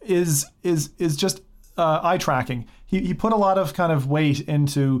 is just eye tracking. He put a lot of kind of weight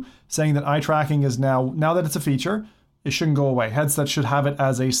into saying that eye tracking is now that it's a feature, It shouldn't go away. Headsets should have it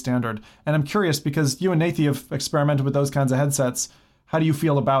as a standard. And I'm curious because you and Nathan have experimented with those kinds of headsets. How do you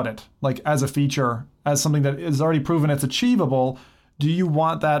feel about it? Like as a feature, as something that is already proven it's achievable, do you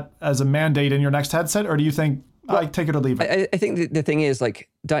want that as a mandate in your next headset, or do you think, take it or leave it? I think the thing is like,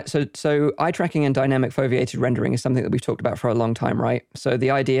 so eye tracking and dynamic foveated rendering is something that we've talked about for a long time, right? So the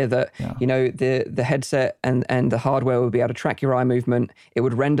idea that, the headset and the hardware will be able to track your eye movement. It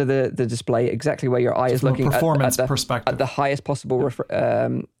would render the display exactly where your eye is looking from a performance perspective. At the highest possible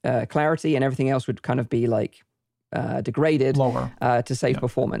clarity, and everything else would kind of be like degraded lower to save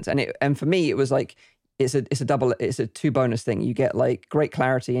performance. And for me, it was like, it's a two bonus thing. You get like great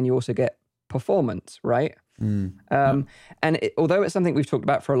clarity and you also get performance, right? Although it's something we've talked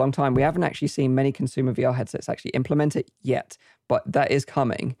about for a long time, we haven't actually seen many consumer VR headsets actually implement it yet, but that is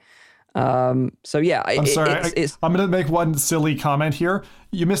coming. I'm sorry, I'm going to make one silly comment here.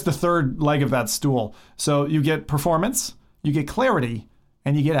 You missed the third leg of that stool. So you get performance, you get clarity,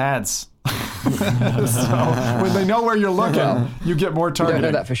 and you get ads. So when they know where you're looking, you get more targeting. We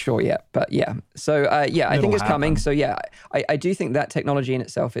don't know that for sure yet, but yeah. So I think it's coming. So yeah, I do think that technology in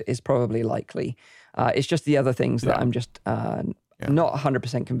itself is probably likely. It's just the other things that I'm just not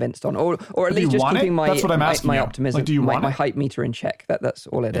 100% convinced on, or at least just keeping my optimism, like, do you want my hype meter in check. That's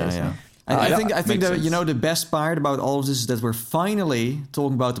all it is. Yeah. I think that, the best part about all of this is that we're finally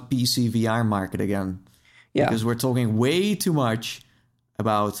talking about the PC VR market again. Yeah. Because we're talking way too much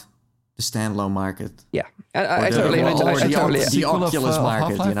about the standalone market. Yeah. The Oculus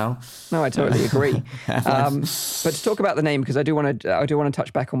market, No, I totally agree. But to talk about the name, because I do want to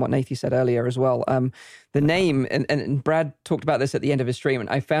touch back on what Nathan said earlier as well. The name, and Brad talked about this at the end of his stream, and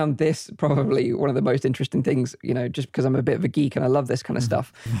I found this probably one of the most interesting things, just because I'm a bit of a geek and I love this kind of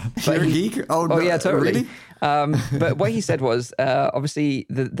stuff. You're a geek? Oh, yeah, totally. Really? But what he said was, obviously,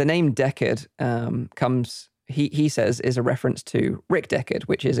 the name Deckard comes... He says is a reference to Rick Deckard,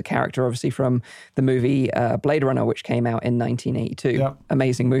 which is a character obviously from the movie Blade Runner, which came out in 1982. Yep.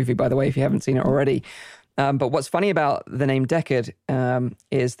 Amazing movie, by the way, if you haven't seen it already. But what's funny about the name Deckard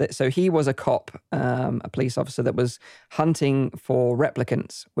is that, so he was a cop, a police officer that was hunting for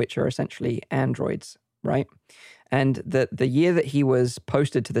replicants, which are essentially androids, right? And the year that he was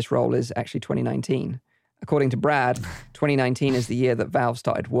posted to this role is actually 2019. According to Brad, 2019 is the year that Valve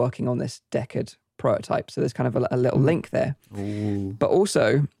started working on this Deckard prototype. So there's kind of a little link there. Ooh. But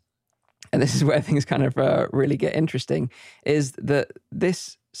also, and this is where things kind of really get interesting, is that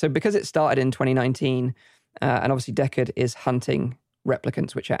so because it started in 2019, and obviously Deckard is hunting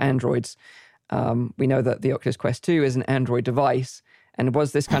replicants, which are androids, we know that the Oculus Quest 2 is an Android device, and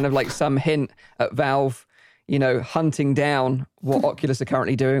was this kind of like some hint at Valve, hunting down what Oculus are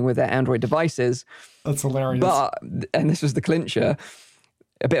currently doing with their Android devices? That's hilarious. But, and this was the clincher,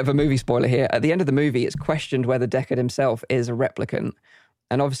 a bit of a movie spoiler here. At the end of the movie, it's questioned whether Deckard himself is a replicant.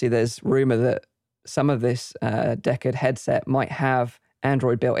 And obviously there's rumor that some of this Deckard headset might have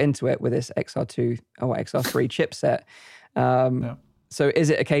Android built into it with this XR2 or XR3 chipset. So is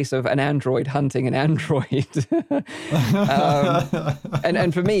it a case of an android hunting an android?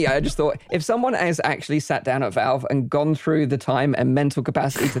 And for me, I just thought, if someone has actually sat down at Valve and gone through the time and mental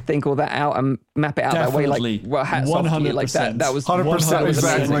capacity to think all that out and map it out that way, like, well, hats off to you. Like that was 100%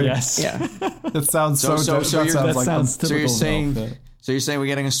 exactly. Yes. Yeah. That sounds so you're saying... So you're saying we're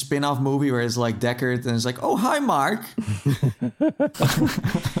getting a spin-off movie where it's like Deckard and it's like, oh, hi, Mark.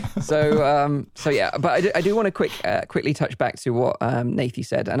 So yeah, but I do want to quickly touch back to what Nathan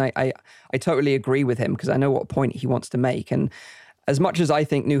said. And I totally agree with him because I know what point he wants to make. And as much as I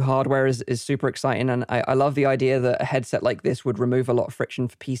think new hardware is super exciting, and I love the idea that a headset like this would remove a lot of friction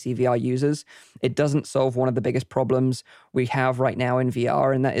for PC VR users, it doesn't solve one of the biggest problems we have right now in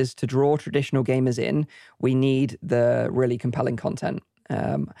VR, and that is to draw traditional gamers in, we need the really compelling content.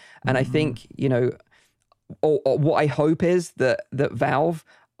 And I think, or what I hope is that Valve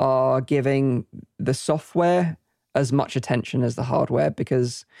are giving the software as much attention as the hardware,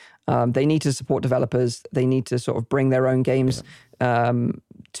 because they need to support developers. They need to sort of bring their own games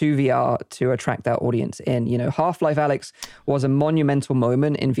to VR to attract that audience in. Half-Life Alyx was a monumental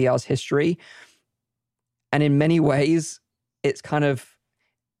moment in VR's history. And in many ways, it's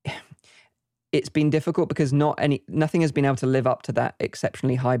been difficult because nothing has been able to live up to that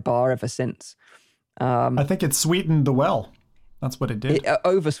exceptionally high bar ever since. I think it sweetened the well. That's what it did. It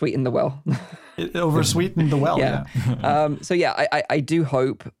over-sweetened the well. It over-sweetened the well, yeah. So yeah, I do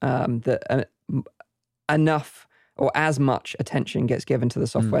hope that or as much attention gets given to the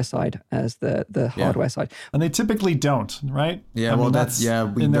software side as the hardware side. And they typically don't, right? Yeah, I well, mean, that's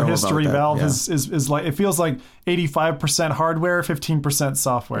we in their know history. about that, Valve yeah. is like, it feels like 85% hardware, 15%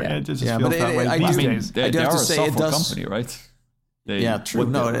 software. Yeah. It just Yeah, feels but that way I these mean, days. I do They have are to a say it software does- company, right? Yeah, true.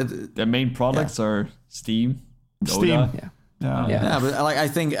 No, their main products are Steam, Dota. Steam. Yeah. Yeah, but like I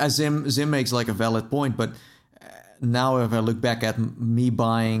think Zim makes like a valid point, but now if I look back at me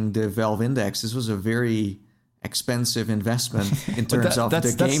buying the Valve Index, this was a very expensive investment in terms of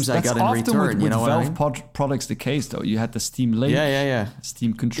the games I got in often return. With You know what I Valve mean? products the case though. You had the Steam Link, Yeah.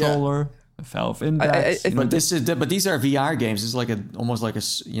 Steam controller, a Valve Index. I- But these are VR games. It's like almost like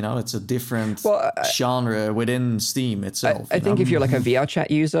it's a different genre within Steam itself. I think if you're like a VR chat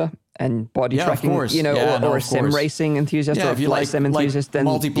user and body Yeah, of tracking, course. you know, Yeah, or no, a of sim course. racing enthusiast or yeah, a if you flight like sim enthusiast, then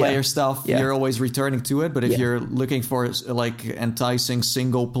multiplayer stuff, Yeah. you're always returning to it. But if Yeah. you're looking for like enticing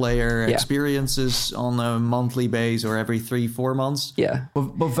single player Yeah. experiences on a monthly base or every 3-4 months, Yeah.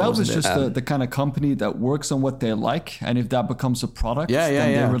 But Valve is just the kind of company that works on what they like, and if that becomes a product,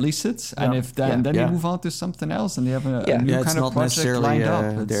 then they release it, and if then Yeah. they move on to something else, and they have a Yeah. new it's kind not of project necessarily lined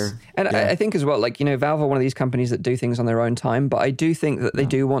up. there. And I think as well, like, you know, Valve are one of these companies that do things on their own time, but I do think that they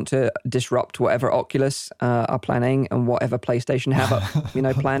do want to disrupt whatever Oculus are planning and whatever PlayStation have,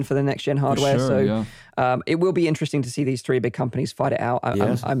 planned for the next gen hardware. sure, It will be interesting to see these three big companies fight it out.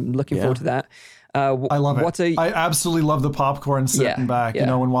 Yes. I'm looking Yeah. forward to that. I love it. I absolutely love the popcorn sitting back,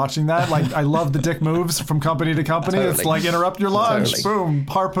 yeah. when watching that. Like, I love the dick moves from company to company. It's Totally. like, interrupt your lunch, boom,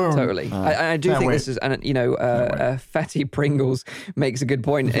 harpoon. Totally. I do Can't think wait. this is, and Fatty Pringles makes a good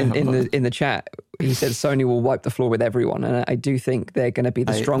point in the chat. He said Sony will wipe the floor with everyone, and I do think they're going to be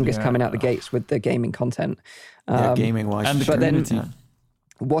the strongest coming out the gates with the gaming content. Gaming wise, and the But then- community.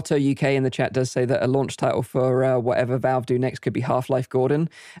 Watto UK in the chat does say that a launch title for whatever Valve do next could be Half-Life Gordon.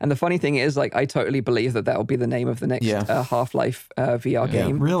 And the funny thing is, like, I totally believe that will be the name of the next Half-Life VR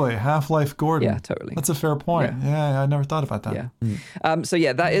game. Really? Half-Life Gordon? Yeah, totally. That's a fair point. Yeah, I never thought about that. Yeah. So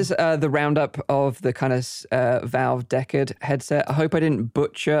yeah, that is the roundup of the kind of Valve Decade headset. I hope I didn't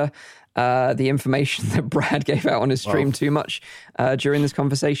butcher the information that Brad gave out on his stream too much during this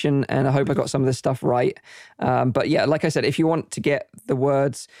conversation, and I hope I got some of this stuff right. But yeah, like I said, if you want to get the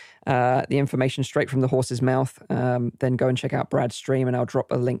words, the information straight from the horse's mouth, then go and check out Brad's stream, and I'll drop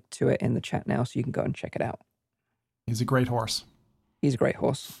a link to it in the chat now so you can go and check it out. He's a great horse. He's a great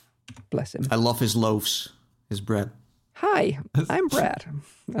horse. Bless him. I love his loaves, his bread. Hi, I'm Brad.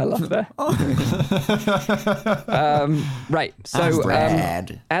 I love that. Right. So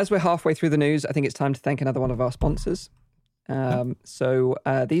Brad. as we're halfway through the news, I think it's time to thank another one of our sponsors.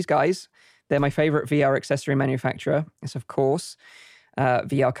 These guys, they're my favorite VR accessory manufacturer. It's, of course,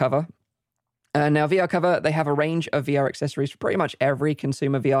 VR Cover. Now, VR Cover, they have a range of VR accessories for pretty much every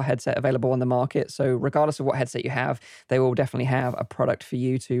consumer VR headset available on the market. So regardless of what headset you have, they will definitely have a product for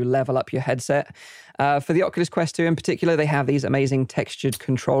you to level up your headset. For the Oculus Quest 2 in particular, they have these amazing textured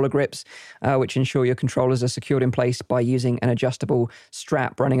controller grips, which ensure your controllers are secured in place by using an adjustable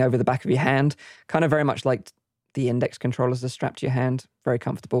strap running over the back of your hand. Kind of very much like the Index controllers are strapped to your hand. Very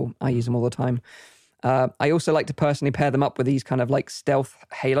comfortable. I use them all the time. I also like to personally pair them up with these kind of like stealth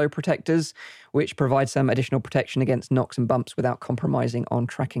halo protectors, which provide some additional protection against knocks and bumps without compromising on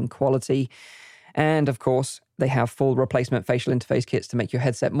tracking quality. And of course, they have full replacement facial interface kits to make your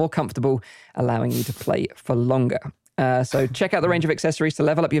headset more comfortable, allowing you to play for longer. So check out the range of accessories to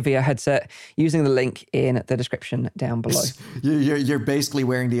level up your VR headset using the link in the description down below. You're basically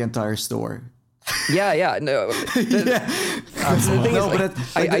wearing the entire store. Yeah. No, the thing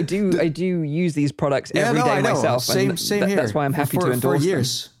is, like, I do use these products every day I know. myself. Same here. That's why I'm happy to endorse for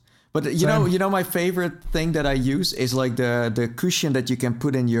years. But you know, my favorite thing that I use is like the cushion that you can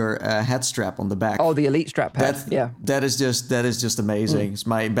put in your head strap on the back. Oh, the Elite strap pad. That is just amazing. It's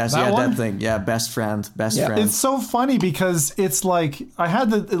my best. That that thing. Yeah, best friend. It's so funny because it's like, I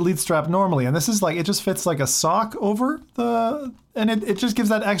had the Elite strap normally, and this is like, it just fits like a sock over and it just gives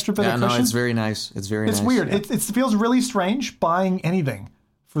that extra bit of cushion. No, it's very nice. It's nice. Weird. Yeah. It feels really strange buying anything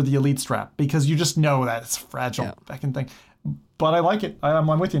for the Elite strap because you just know that it's fragile fucking thing. But I like it. I'm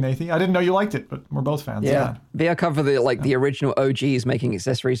with you, Nathan. I didn't know you liked it, but we're both fans. Yeah. VR Cover, the original OGs making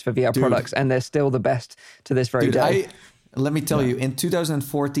accessories for VR products, and they're still the best to this very day. Let me tell you, in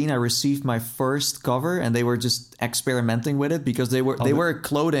 2014, I received my first cover, and they were just experimenting with it because they were a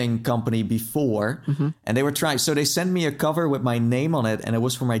clothing company before, and they were trying. So they sent me a cover with my name on it, and it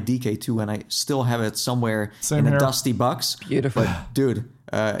was for my DK2, and I still have it somewhere in a dusty box. Beautiful, but, dude.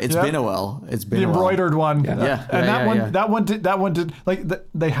 It's been a while. It's been the embroidered one. Yeah. And that one did like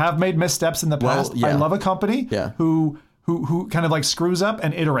they have made missteps in the past. I love a company who who kind of like screws up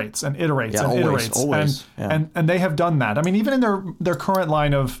and iterates and iterates and always, iterates. always. And they have done that. I mean, even in their current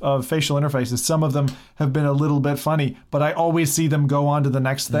line of facial interfaces, some of them have been a little bit funny, but I always see them go on to the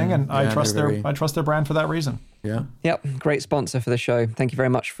next thing, and I trust their brand for that reason. Yeah. Yep, great sponsor for the show. Thank you very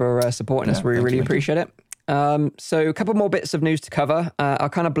much for supporting us. We really appreciate it. So a couple more bits of news to cover. I'll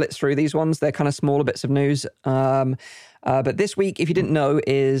kind of blitz through these ones. They're kind of smaller bits of news. But this week, if you didn't know,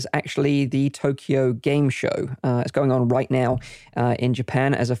 is actually the Tokyo Game Show. It's going on right now in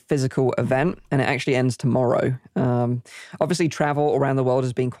Japan as a physical event, and it actually ends tomorrow. Obviously, travel around the world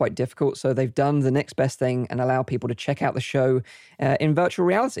has been quite difficult, so they've done the next best thing and allow people to check out the show in virtual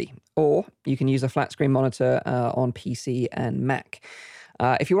reality, or you can use a flat screen monitor on PC and Mac.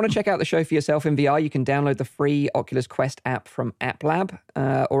 If you want to check out the show for yourself in VR, you can download the free Oculus Quest app from App Lab.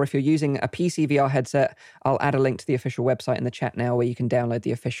 Or if you're using a PC VR headset, I'll add a link to the official website in the chat now where you can download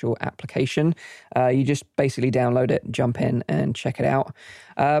the official application. You just basically download it, jump in, and check it out.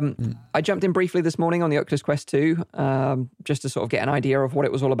 I jumped in briefly this morning on the Oculus Quest 2 just to sort of get an idea of what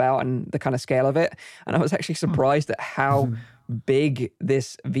it was all about and the kind of scale of it. And I was actually surprised at how big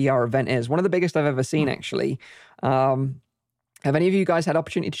this VR event is. One of the biggest I've ever seen, actually. Have any of you guys had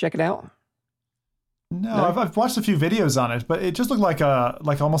opportunity to check it out? No, I've watched a few videos on it, but it just looked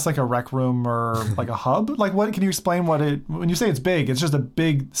like almost like a rec room or like a hub. Like, what can you explain when you say it's big? It's just a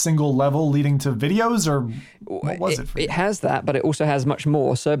big single level leading to videos, or what was it? It has that, but it also has much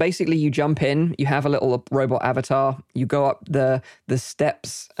more. So basically, you jump in, you have a little robot avatar, you go up the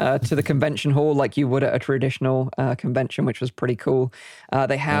steps to the convention hall like you would at a traditional convention, which was pretty cool.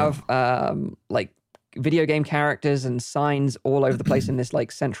 They have like video game characters and signs all over the place in this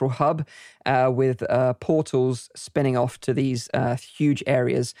like central hub with portals spinning off to these huge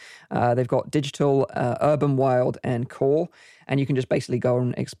areas. They've got digital, urban, wild, and core, and you can just basically go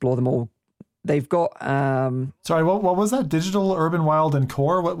and explore them all. They've got sorry, what was that? Digital, urban, wild, and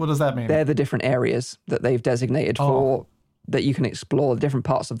core? What does that mean? They're the different areas that they've designated for that you can explore, the different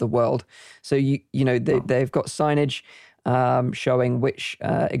parts of the world. So they've got signage showing which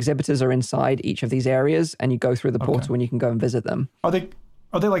exhibitors are inside each of these areas, and you go through the portal and you can go and visit them. Are they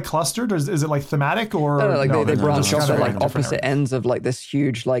like clustered, or is it like thematic, or no, they branch off at like opposite areas. ends of like this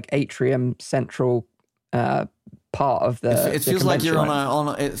huge like atrium central part of the. It feels like you're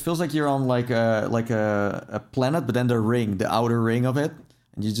on it feels like you're on like a planet, but then the outer ring of it,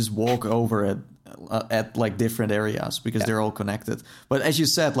 and you just walk over it at like different areas because they're all connected. But as you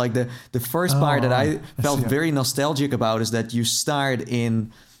said, like the first part that I felt very nostalgic about is that you start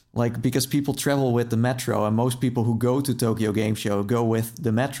in like, because people travel with the metro, and most people who go to Tokyo Game Show go with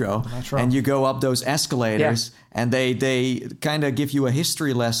the metro. And you go up those escalators and they kind of give you a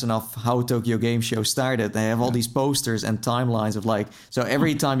history lesson of how Tokyo Game Show started. They have all these posters and timelines of like, so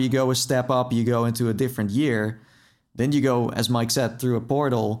every time you go a step up, you go into a different year. Then you go, as Mike said, through a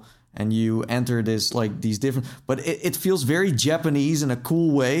portal, and you enter this like these different, but it feels very Japanese in a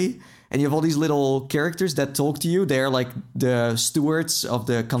cool way. And you have all these little characters that talk to you. They're like the stewards of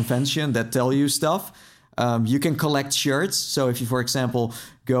the convention that tell you stuff. You can collect shirts. So if you, for example,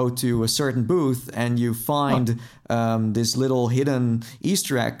 go to a certain booth and you find this little hidden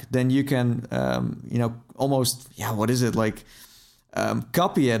Easter egg, then you can, almost, what is it like?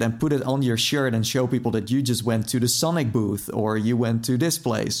 Copy it and put it on your shirt and show people that you just went to the Sonic booth or you went to this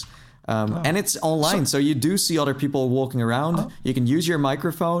place. And it's online, so you do see other people walking around. You can use your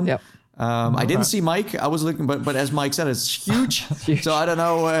microphone. Yep. I didn't see Mike. I was looking, but as Mike said, it's huge. So I don't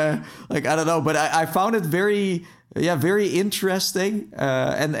know. I don't know. But I found it very interesting.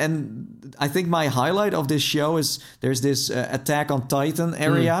 And I think my highlight of this show is there's this Attack on Titan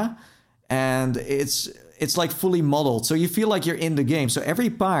area, and it's like fully modeled, so you feel like you're in the game. So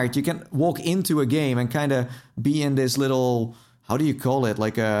every part you can walk into a game and kind of be in this little, how do you call it?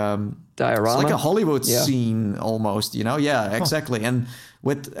 Like a diorama, it's like a Hollywood scene almost, Yeah, exactly. And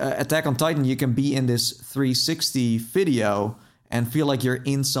with Attack on Titan, you can be in this 360 video and feel like you're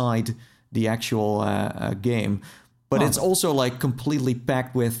inside the actual game. But it's also like completely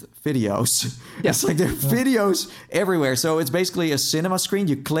packed with videos. It's like there are videos everywhere. So it's basically a cinema screen.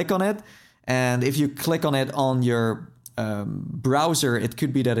 You click on it. And if you click on it on your browser, it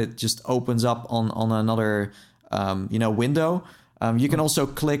could be that it just opens up on another window. You can also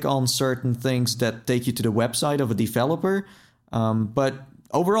click on certain things that take you to the website of a developer. But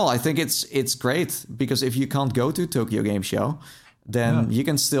overall, I think it's great, because if you can't go to Tokyo Game Show, then you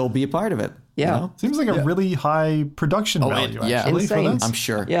can still be a part of it. Yeah. Seems like a really high production value, actually. Insane. For this. I'm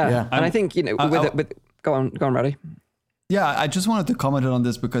sure. Yeah. And I think, go on, Roddy. Yeah, I just wanted to comment on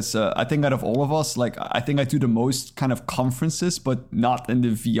this because I think out of all of us, like, I think I do the most kind of conferences, but not in the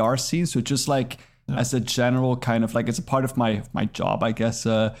VR scene. So just like as a general kind of like, it's a part of my job, I guess,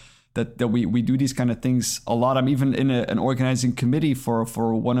 that we do these kind of things a lot. I'm even in an organizing committee for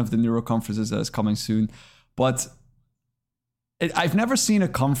one of the Neuro conferences that is coming soon. But I've never seen a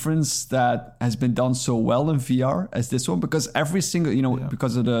conference that has been done so well in VR as this one, because every single,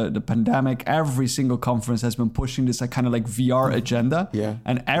 because of the pandemic, every single conference has been pushing this kind of like VR agenda. Yeah.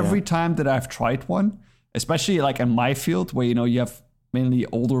 And every time that I've tried one, especially like in my field where, you have mainly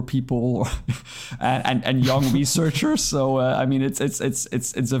older people and young researchers. So I mean,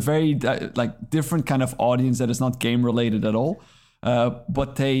 it's a very like different kind of audience that is not game related at all.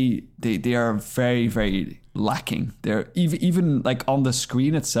 But they are very, very lacking. They're even like on the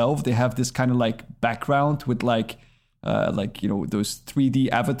screen itself, they have this kind of like background with like those 3D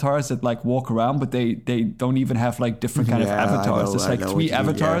avatars that like walk around, but they don't even have like different kind of avatars. There's like 3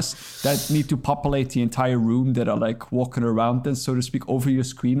 avatars that need to populate the entire room that are like walking around then, so to speak, over your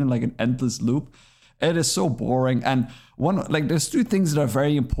screen in like an endless loop. It is so boring. And there's 2 things that are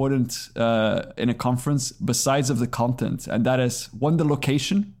very important in a conference besides of the content, and that is one, the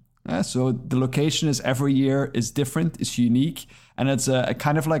location. So the location is every year is different, is unique, and it's a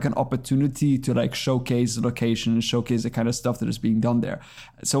kind of like an opportunity to like showcase the location and showcase the kind of stuff that is being done there.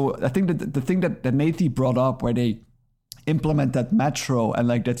 So I think that the thing that Nathie brought up, where they implement that metro and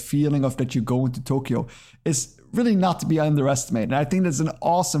like that feeling of that you go into Tokyo, is really not to be underestimated. And I think that's an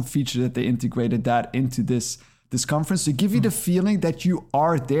awesome feature that they integrated that into this conference to give you the feeling that you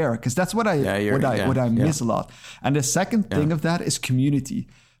are there, because that's what I miss a lot. And the second thing of that is community.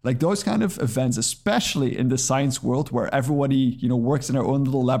 Like those kind of events, especially in the science world where everybody, works in their own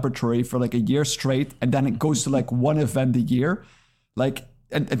little laboratory for like a year straight, and then it goes to like one event a year, like,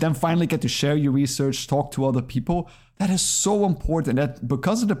 and then finally get to share your research, talk to other people. That is so important. That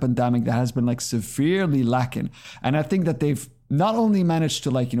because of the pandemic, that has been like severely lacking. And I think that they've not only managed to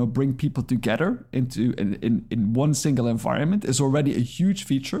like, bring people together in one single environment is already a huge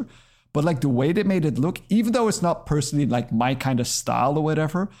feature. But like the way they made it look, even though it's not personally like my kind of style or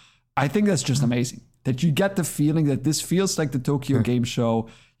whatever, I think that's just amazing. That you get the feeling that this feels like the Tokyo Game Show.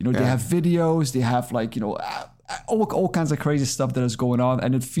 They have videos, they have like, all kinds of crazy stuff that is going on.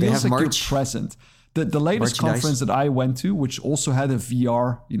 And it feels like you're present. The latest conference that I went to, which also had a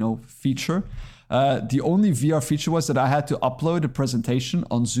VR, feature, the only VR feature was that I had to upload a presentation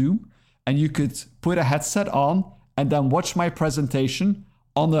on Zoom, and you could put a headset on and then watch my presentation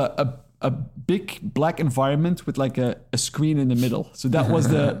on a big black environment with like a screen in the middle. So that was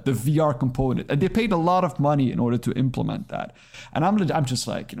the VR component. And they paid a lot of money in order to implement that. And I'm just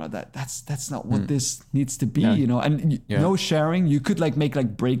like, that's not what this needs to be, and no sharing. You could like make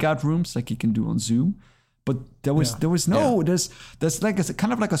like breakout rooms like you can do on Zoom. But there's like a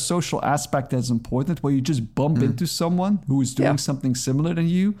kind of like a social aspect that's important, where you just bump into someone who is doing something similar than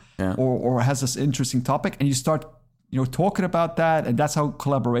you or has this interesting topic, and you start talking about that, and that's how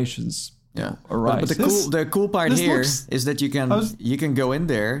collaborations arise. But the cool part here is that you can go in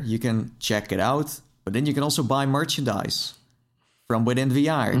there, you can check it out, but then you can also buy merchandise from within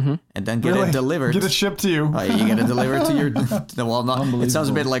VR and then get it delivered. Get it shipped to you. You get it delivered to your. Well, not. It sounds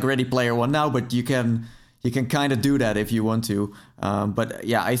a bit like Ready Player One now, but you can kind of do that if you want to. But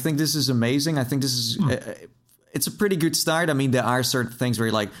yeah, I think this is amazing. I think this is. It's a pretty good start. I mean, there are certain things where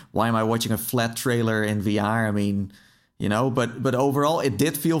you're like, why am I watching a flat trailer in VR? I mean, but overall it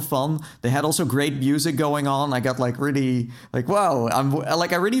did feel fun. They had also great music going on. I got like really like, wow,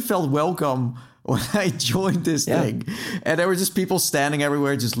 I really felt welcome when I joined this thing. And there were just people standing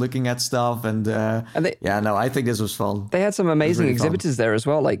everywhere just looking at stuff. And I think this was fun. They had some amazing exhibitors there as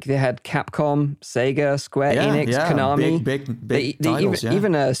well. Like they had Capcom, Sega, Square Enix, Konami. Big titles,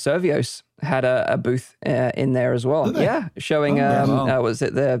 even Servios had a booth in there as well. Yeah, showing was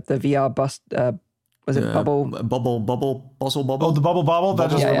it the VR bust? Was it Bubble? Puzzle Bubble? Oh, the Bubble Bobble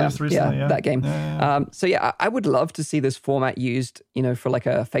that just released recently. Yeah, that game. So I would love to see this format used, for like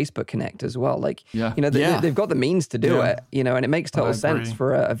a Facebook Connect as well. Like, they've got the means to do it, and it makes total sense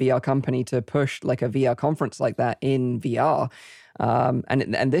for a VR company to push like a VR conference like that in VR.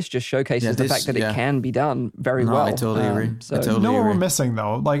 And this just showcases the fact that it can be done very well. I totally agree. What we're missing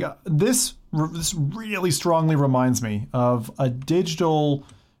though? Like this really strongly reminds me of a digital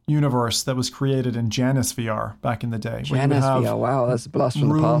universe that was created in Janus VR back in the day. Janus VR, wow, that's a blast from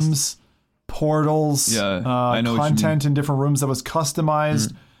the past. Rooms, portals, content in different rooms that was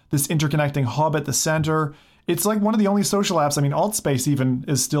customized. This interconnecting hub at the center. It's like one of the only social apps. I mean, Altspace even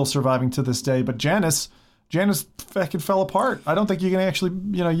is still surviving to this day, but Janus fucking fell apart. I don't think you can actually,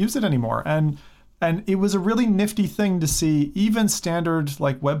 use it anymore. And it was a really nifty thing to see even standard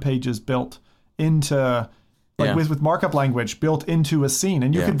like web pages built into like with markup language built into a scene.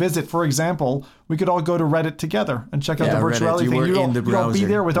 And you could visit, for example, we could all go to Reddit together and check out the virtuality thing. You'd all be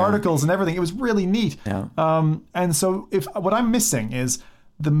there with articles and everything. It was really neat. Yeah. And so what I'm missing is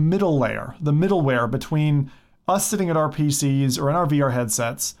the middle layer, the middleware between us sitting at our PCs or in our VR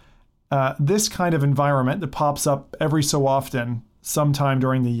headsets, this kind of environment that pops up every so often sometime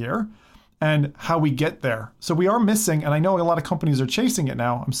during the year, and how we get there. So we are missing, and I know a lot of companies are chasing it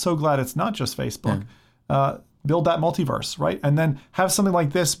now. I'm so glad it's not just Facebook. Build that multiverse, right? And then have something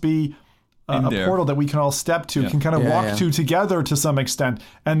like this be a portal that we can all step to, can kind of walk to together to some extent,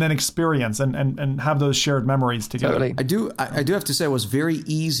 and then experience and have those shared memories together. Totally. I do have to say it was very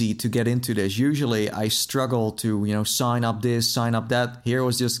easy to get into this. Usually I struggle to, sign up this, sign up that. Here it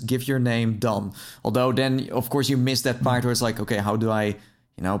was just give your name, done. Although then, of course, you miss that part where it's like, okay, how do I,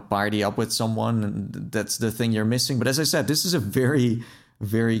 party up with someone? And that's the thing you're missing. But as I said, this is a very,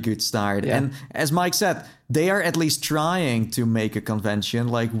 very good start. Yeah. And as Mike said, they are at least trying to make a convention.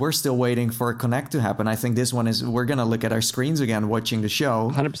 Like, we're still waiting for Connect to happen. I think this one is, we're going to look at our screens again watching the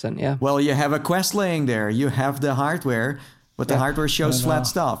show. 100%, yeah. Well, you have a Quest laying there. You have the hardware, but the hardware shows flat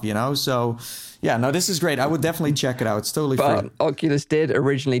stuff, So, yeah, no, this is great. I would definitely check it out. It's totally free. Oculus did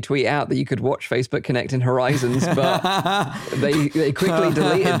originally tweet out that you could watch Facebook Connect in Horizons, but they quickly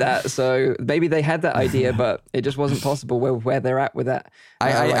deleted that. So maybe they had that idea, but it just wasn't possible where they're at with that.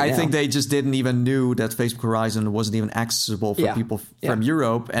 I think they just didn't even knew that Facebook Horizon wasn't even accessible for people from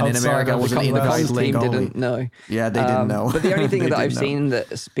Europe, and in America it was an invite link only. Didn't know. Yeah, they didn't know. But the only thing that I've seen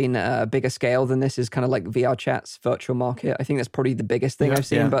that's been a bigger scale than this is kind of like VR Chat's virtual market. I think that's probably the biggest thing I've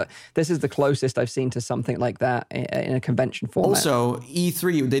seen, but this is the closest I've seen to something like that in a convention format. Also,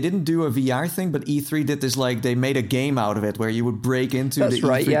 E3, they didn't do a VR thing, but E3 did this, like, they made a game out of it where you would break into the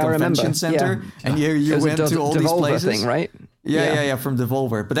E3 convention center, and you went to all these places. Thing, right? Yeah, from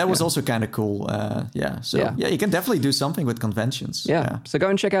Devolver. But that was also kind of cool. So you can definitely do something with conventions. Yeah. So go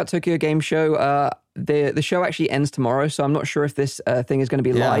and check out Tokyo Game Show. The show actually ends tomorrow, so I'm not sure if this thing is going to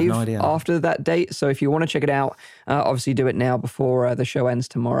be live after that date. So if you want to check it out, obviously do it now before the show ends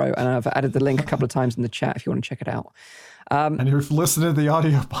tomorrow. And I've added the link a couple of times in the chat if you want to check it out. And if you're listening to the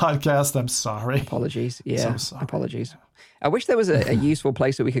audio podcast, I'm sorry. Apologies. Yeah, so sorry. Apologies. I wish there was a useful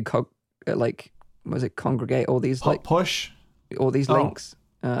place that we could congregate all these push all these links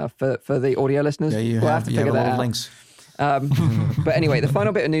for the audio listeners. Yeah, we'll have to figure that out. Links. But anyway, the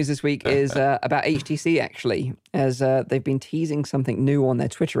final bit of news this week is about HTC, actually, as they've been teasing something new on their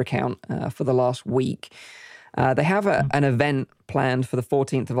Twitter account for the last week. They have an event planned for the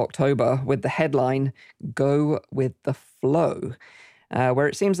 14th of October with the headline, Go with the Flow, where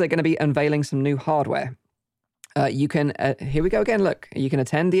it seems they're going to be unveiling some new hardware. You can, here we go again, look, you can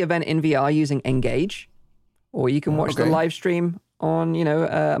attend the event in VR using Engage, or you can watch the live stream on,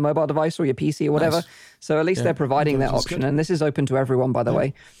 a mobile device or your PC or whatever. Nice. So at least they're providing that option. Good. And this is open to everyone, by the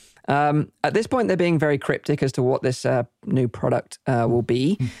way. At this point, they're being very cryptic as to what this new product will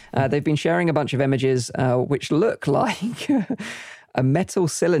be. They've been sharing a bunch of images which look like a metal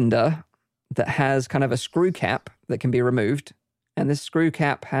cylinder that has kind of a screw cap that can be removed. And this screw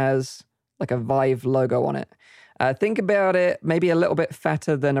cap has like a Vive logo on it. Think about it, maybe a little bit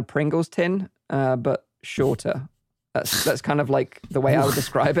fatter than a Pringles tin, but shorter. That's kind of like the way I would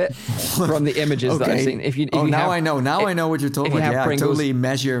describe it from the images that I've seen. I know what you're talking about. Yeah, Pringles, I totally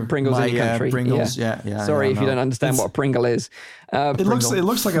measure Pringles my in your country. Pringles. Sorry if you don't understand what a Pringle is. It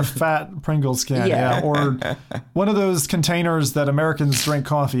looks like a fat Pringles can, or one of those containers that Americans drink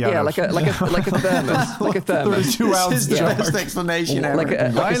coffee out of. Like a thermos, like a thermos. 32 ounce This is the best explanation ever. Like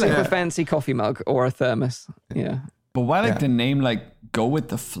a super fancy coffee mug or a thermos. Yeah. But why the name Go with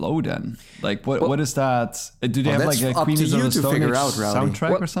the Flow then? Like what is that? Do they have like a Queens of the Stone Age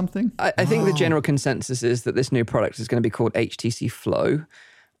soundtrack or something? I think the general consensus is that this new product is going to be called HTC Flow.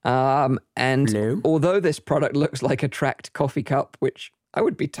 Although this product looks like a tracked coffee cup, which I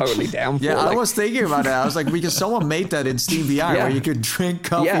would be totally down for. I was thinking about it. I was like, because someone made that in Steam VR where you could drink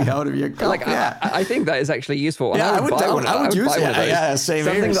coffee out of your cup. I think that is actually useful. I would use it. Yeah, same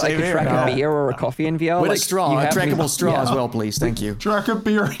Something here. That I could track a beer or a coffee in VR. With a straw, a trackable straw as well, please. Thank you. Track a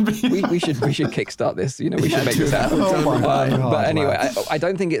beer in VR. We should kickstart this. We should make this happen. But anyway, I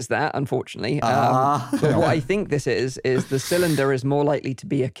don't think it's that, unfortunately. But what I think this is the cylinder is more likely to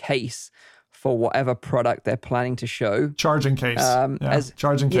be a case for whatever product they're planning to show. Charging case.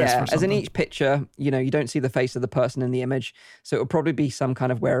 Charging case for something. As in each picture, you don't see the face of the person in the image. So it'll probably be some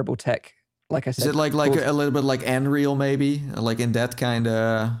kind of wearable tech, like I said. Is it like a little bit like Unreal maybe? Like in that kind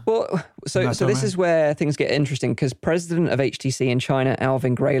of... Well, so this is where things get interesting, because President of HTC in China,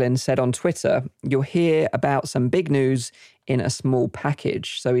 Alvin Graylin, said on Twitter, you'll hear about some big news in a small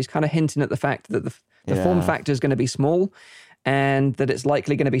package. So he's kind of hinting at the fact that the form factor is going to be small, and that it's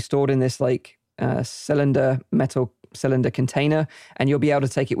likely going to be stored in this like metal cylinder container, and you'll be able to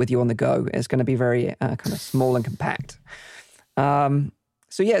take it with you on the go. It's going to be very kind of small and compact.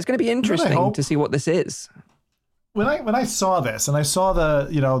 So yeah, it's going to be interesting to see what this is. When I saw this, and I saw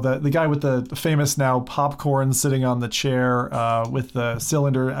the guy with the famous now popcorn sitting on the chair with the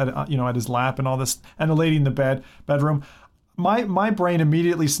cylinder at his lap and all this, and the lady in the bedroom, my brain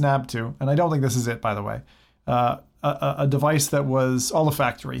immediately snapped to, and I don't think this is it, by the way, a device that was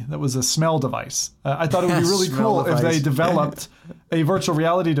olfactory, that was a smell device. I thought it would be really cool if they developed a virtual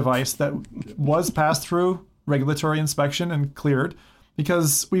reality device that was passed through regulatory inspection and cleared,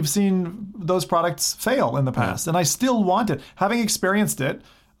 because we've seen those products fail in the past. And I still want it. Having experienced it,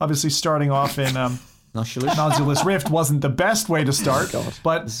 obviously starting off in Oculus Rift wasn't the best way to start,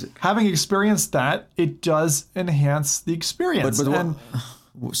 but having experienced that, it does enhance the experience.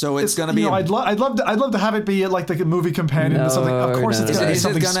 So it's going to be. I'd love to have it be like the movie companion to something. Of course, it's going to be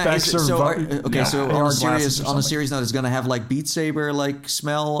something Specs or. So on a serious note, it's going to have like Beat Saber like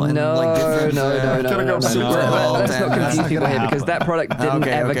smell and no, like different. No. Let's not confuse people here, because that product didn't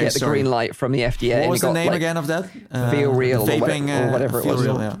ever get the green light from the FDA. What was the name again of that? Feel Real vaping, or whatever it was.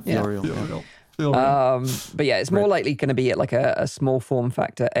 Feel Real. But yeah, it's more likely going to be like a small form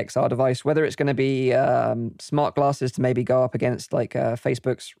factor XR device. Whether it's going to be smart glasses to maybe go up against like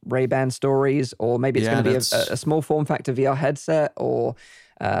Facebook's Ray-Ban stories, or maybe it's going to be a small form factor VR headset, or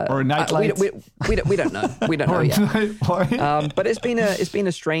a nightlight. We don't know. We don't know yet. But it's been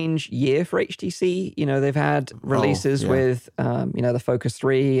a strange year for HTC. You know, they've had releases with the Focus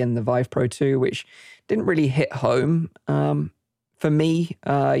 3 and the Vive Pro 2, which didn't really hit home. For me,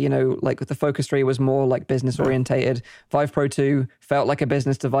 like the Focus 3 was more like business orientated. Vive Pro 2 felt like a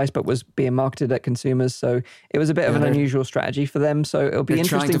business device, but was being marketed at consumers. So it was a bit of an unusual strategy for them. So it'll be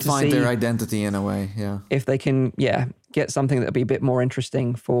interesting to find see their identity in a way. Yeah, if they can, get something that'll be a bit more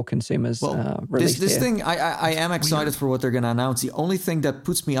interesting for consumers. Well, this thing, I am excited for what they're going to announce. The only thing that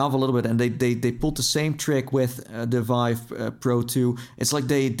puts me off a little bit, and they pulled the same trick with the Vive Pro 2. It's like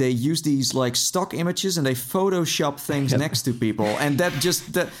they use these like stock images and they Photoshop things next to people, and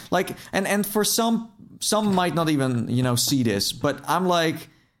and for some might not even see this, but I'm like,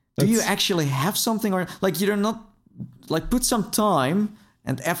 do you actually have something, or like you're not like put some time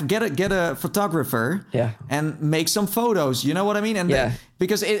and get a photographer and make some photos, you know what I mean? And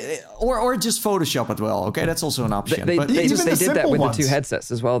because or just Photoshop it well, okay? That's also an option. They did that with the two headsets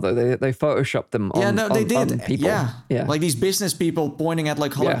as well, though. They Photoshopped them on, they did. On people. Yeah. Like these business people pointing at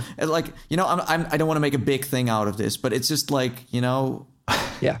like, I don't want to make a big thing out of this, but it's just like,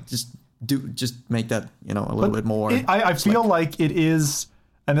 just make that, a little bit more. I feel like it is,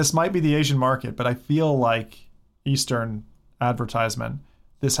 and this might be the Asian market, but I feel like Eastern advertisement,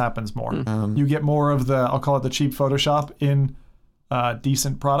 this happens more. You get more of I'll call it the cheap Photoshop in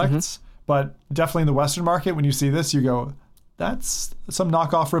decent products, but definitely in the Western market, when you see this, you go, that's some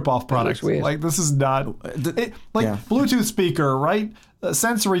knockoff ripoff product. Like this is not Bluetooth speaker, right? A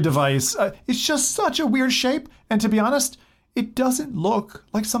sensory device. It's just such a weird shape, and to be honest, it doesn't look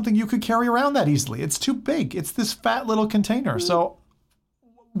like something you could carry around that easily. It's too big. It's this fat little container. So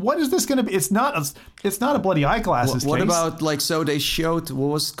what is this going to be? It's not a bloody eyeglasses. What case. about so they showed, what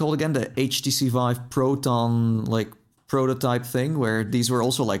was it called again? The HTC Vive Proton prototype thing, where these were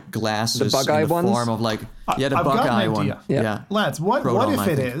also like glasses, the bug eye ones, form of the bug eye one. Yeah, lads, what if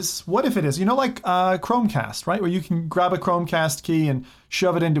it is? What if it is? Like Chromecast, right? Where you can grab a Chromecast key and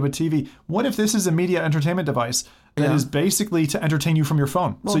shove it into a TV. What if this is a media entertainment device that is basically to entertain you from your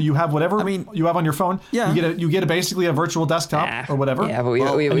phone? Well, so you have whatever you have on your phone. Yeah. You get basically a virtual desktop or whatever. Yeah, but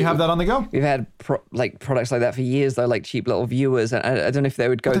you have that on the go. We've had products like that for years, though, like cheap little viewers. And I don't know if they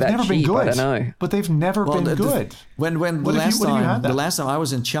would go that cheap. I don't know. But they've never been good. When the last time I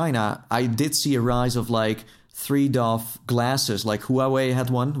was in China, I did see a rise of like 3DoF glasses. Like Huawei had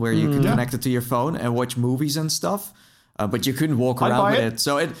one where you could connect it to your phone and watch movies and stuff, but you couldn't walk around with it.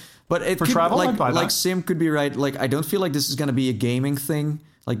 So it. But it for could, travel, like Sim could be right. Like I don't feel like this is going to be a gaming thing.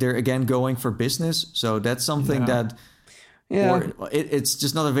 Like they're again going for business, so that's something that. Or it's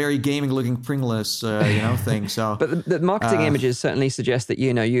just not a very gaming-looking Pringles, thing. So, but the marketing images certainly suggest that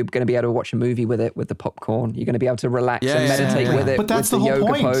you're going to be able to watch a movie with it, with the popcorn. You're going to be able to relax and meditate with it. But that's the whole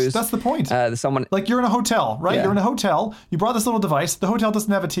point. Pose. That's the point. Like you're in a hotel, right? Yeah. You're in a hotel. You brought this little device. The hotel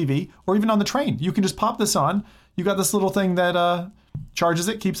doesn't have a TV, or even on the train, you can just pop this on. You got this little thing that charges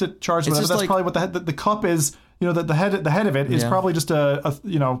it, keeps it charged. Whatever. That's probably what the cup is. The head of it is probably just a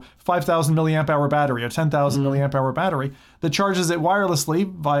 5,000 milliamp hour battery, a 10,000 milliamp hour battery that charges it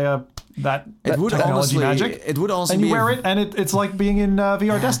wirelessly via that It would technology honestly, magic. it would also And you be wear it, and it's like being in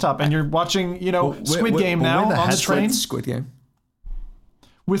VR desktop, and you're watching, Squid Game now on the train Squid Game.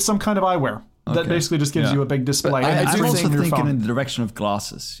 with some kind of eyewear that basically just gives you a big display. I'm and also your thinking phone. in the direction of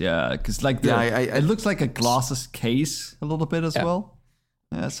glasses. Yeah, because like it looks like a glasses case a little bit as well.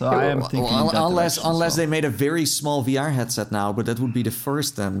 Yeah, so I am thinking in that unless direction as well. they made a very small VR headset now, but that would be the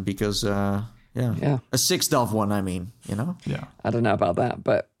first then, because a $6 one. I mean, Yeah. I don't know about that,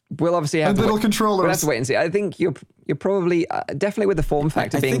 but we'll obviously have And to little wait. controllers. We'll have to wait and see. I think you're probably definitely with the form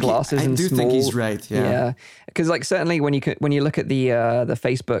factor I being think glasses I and do small. think he's right, yeah. Because like certainly when you look at the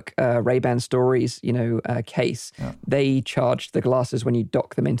Facebook Ray-Ban Stories case, they charge the glasses when you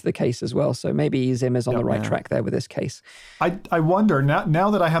dock them into the case as well. So maybe Zim is on the right track there with this case. I wonder,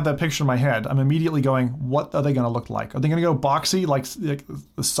 now that I have that picture in my head, I'm immediately going, what are they going to look like? Are they going to go boxy, like the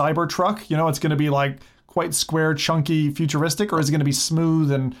Cybertruck? It's going to be like quite square, chunky, futuristic, or is it going to be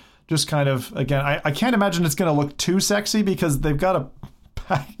smooth and just kind of, again, I can't imagine it's going to look too sexy because it's got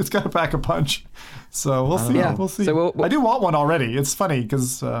to pack a punch. So we'll see. Yeah. We'll see. So I do want one already. It's funny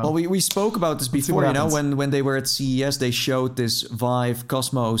because well, we spoke about this before. When they were at CES, they showed this Vive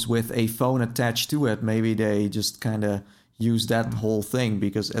Cosmos with a phone attached to it. Maybe they just kind of used that whole thing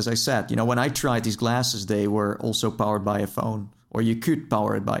because, as I said, when I tried these glasses, they were also powered by a phone. Or you could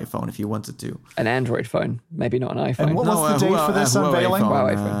power it by a phone if you wanted to. An Android phone, maybe not an iPhone. And what was the date for this unveiling?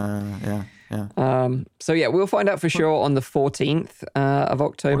 Huawei phone. So we'll find out for sure on the 14th of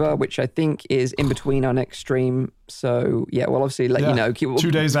October, which I think is in between our next stream. So we'll obviously let you know.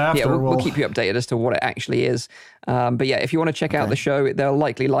 2 days after. Yeah, we'll keep you updated as to what it actually is. But if you want to check out the show, they'll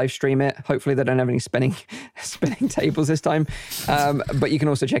likely live stream it. Hopefully they don't have any spinning tables this time. But you can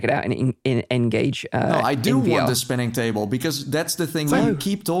also check it out in Engage. No, I do in VR. want the spinning table because that's the thing you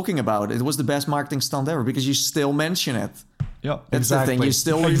keep talking about. It was the best marketing stunt ever because you still mention it. Yeah, that's the thing. You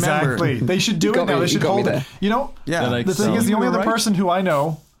still remember. Exactly. They should do it now. They should hold it. Like, the thing is, the only other person who I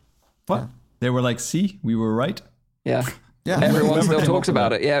know. What? They were like, "See, we were right." Yeah. Yeah. Everyone still talks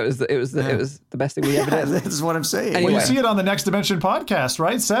about it. Yeah, it was the best thing we ever did. That's what I'm saying. Anyway. Well, you see it on the Next Dimension podcast,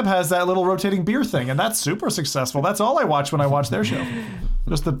 right? Seb has that little rotating beer thing, and that's super successful. That's all I watch when I watch their show.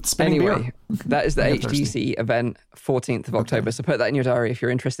 Just the spinning beer. That is the HTC event, 14th of October. So put that in your diary if you're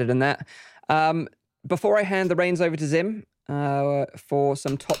interested in that. Before I hand the reins over to Zim for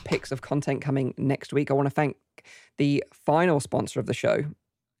some top picks of content coming next week, I want to thank the final sponsor of the show,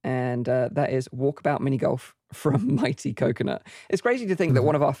 and that is Walkabout Mini Golf from Mighty Coconut. It's crazy to think that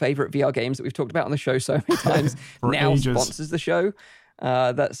one of our favorite VR games that we've talked about on the show so many times now sponsors the show.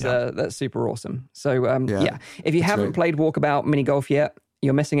 That's super awesome. So if you haven't played Walkabout Mini Golf yet,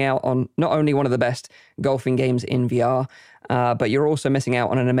 you're missing out on not only one of the best golfing games in VR, but you're also missing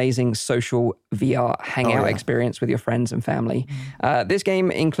out on an amazing social VR hangout experience with your friends and family. This game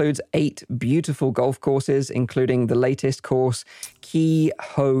includes 8 beautiful golf courses, including the latest course,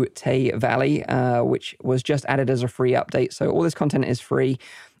 Quixote Valley, which was just added as a free update. So all this content is free.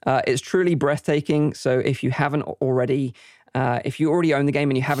 It's truly breathtaking. So if you haven't already... if you already own the game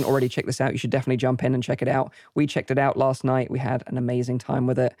and you haven't already checked this out, you should definitely jump in and check it out. We checked it out last night. We had an amazing time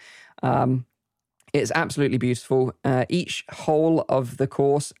with it. It's absolutely beautiful. Each hole of the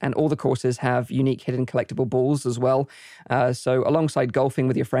course and all the courses have unique hidden collectible balls as well. So alongside golfing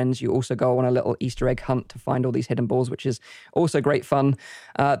with your friends, you also go on a little Easter egg hunt to find all these hidden balls, which is also great fun.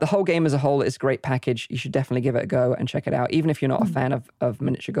 The whole game as a whole is a great package. You should definitely give it a go and check it out. Even if you're not a fan of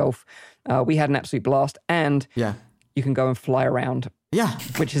miniature golf, we had an absolute blast. And you can go and fly around. Yeah.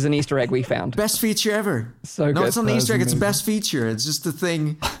 Which is an Easter egg we found. Best feature ever. So good. No, it's not an Easter egg. It's the best feature. It's just the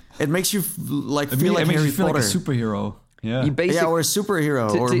thing. It makes you feel like It Harry makes you feel Potter. like a superhero. Yeah. Or a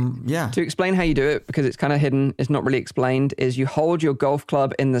superhero. To explain how you do it, because it's kind of hidden, it's not really explained, is you hold your golf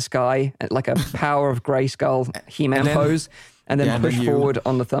club in the sky like a Power of Grayskull He-Man pose, and then push forward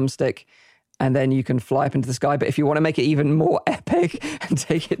on the thumbstick. And then you can fly up into the sky. But if you want to make it even more epic and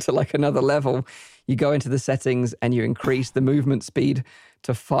take it to like another level, you go into the settings and you increase the movement speed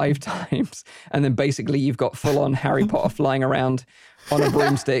to 5 times. And then basically you've got full-on Harry Potter flying around on a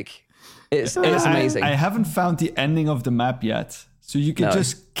broomstick. It's amazing. I haven't found the ending of the map yet. So you can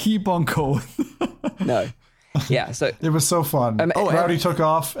just keep on going. No. Yeah, so it was so fun. Rowdy took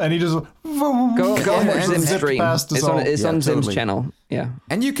off, and he just go and watch Zim's stream. It's on Zim's channel. Yeah,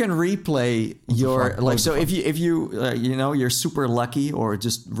 and you can replay your So if you you're super lucky or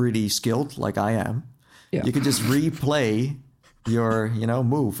just really skilled, like I am, you can just replay your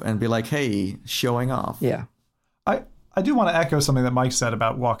move and be like, hey, showing off. Yeah, I do want to echo something that Mike said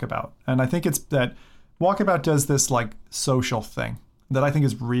about Walkabout, and I think it's that Walkabout does this like social thing that I think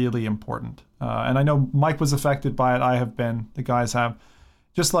is really important. And I know Mike was affected by it. I have been. The guys have.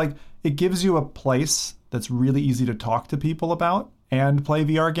 Just like it gives you a place that's really easy to talk to people about and play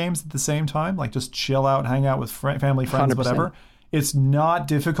VR games at the same time. Like just chill out, hang out with family, friends, 100%. whatever. It's not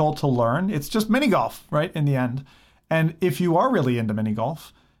difficult to learn. It's just mini golf, right, in the end. And if you are really into mini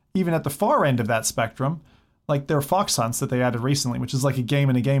golf, even at the far end of that spectrum, like their Fox Hunts that they added recently, which is like a game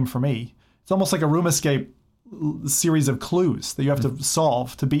in a game for me. It's almost like a room escape series of clues that you have to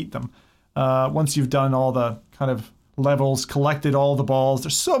solve to beat them. Once you've done all the kind of levels, collected all the balls.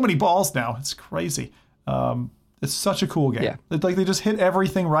 There's so many balls now. It's crazy. It's such a cool game. Yeah. Like they just hit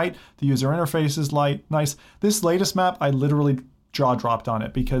everything right. The user interface is nice. This latest map, I literally jaw dropped on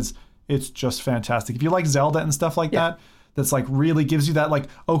it because it's just fantastic. If you like Zelda and stuff like that, that's like really gives you that like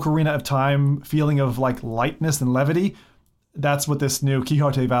Ocarina of Time feeling of like lightness and levity. That's what this new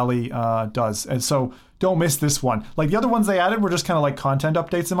Quixote Valley does. And so don't miss this one. Like the other ones they added were just kind of like content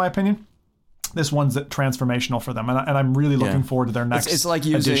updates in my opinion. This one's transformational for them, and I'm really looking forward to their next It's like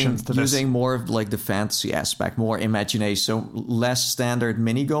additions to this. using more of like the fantasy aspect, more imagination, so less standard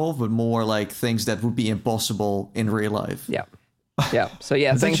mini golf, but more like things that would be impossible in real life. Yeah. So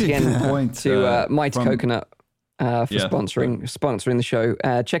yeah, That's thanks actually a again good point, to Mighty from- Coconut for sponsoring the show.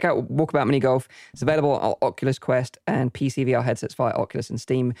 Check out Walkabout Mini Golf. It's available on Oculus Quest and PC VR headsets via Oculus and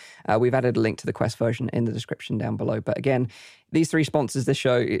Steam. We've added a link to the Quest version in the description down below. But again, these three sponsors this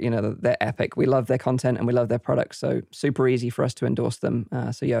show, they're epic. We love their content and we love their products. So super easy for us to endorse them.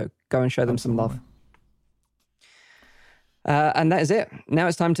 Go and show them some love. And that is it. Now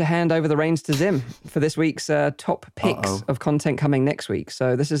it's time to hand over the reins to Zim for this week's top picks of content coming next week.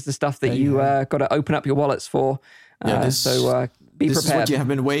 So this is the stuff that you got to open up your wallets for. Be This prepared. is what you have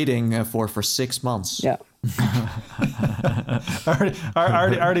been waiting for 6 months. Yeah.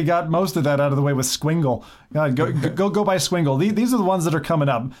 I already got most of that out of the way with Squingle. Go buy Squingle. These are the ones that are coming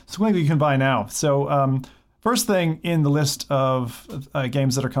up. Squingle you can buy now. So first thing in the list of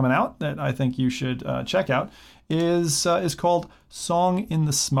games that are coming out that I think you should check out is called Song in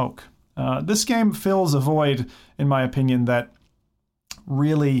the Smoke. This game fills a void, in my opinion, that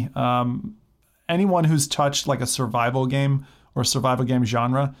really anyone who's touched like a survival game or survival game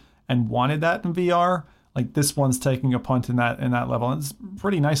genre and wanted that in VR, like this one's taking a punt in that level. And it's a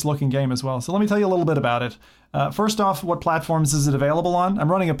pretty nice looking game as well. So let me tell you a little bit about it. First off, what platforms is it available on? I'm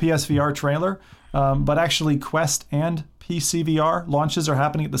running a PSVR trailer, but actually Quest and PC VR launches are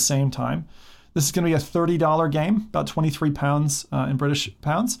happening at the same time. This is going to be a $30 game, about 23 pounds in British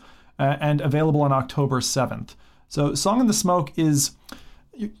pounds, and available on October 7th. So Song in the Smoke is,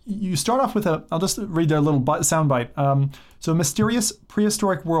 you start off with I'll just read their little soundbite. So a mysterious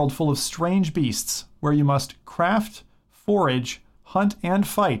prehistoric world full of strange beasts where you must craft, forage, hunt, and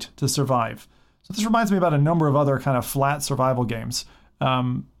fight to survive. So this reminds me about a number of other kind of flat survival games.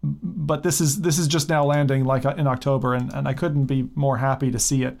 But this is just now landing like in October, and I couldn't be more happy to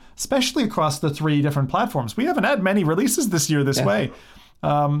see it, especially across the 3 different platforms. We haven't had many releases this year this way.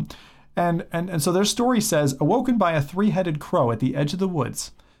 And so their story says, awoken by a 3-headed crow at the edge of the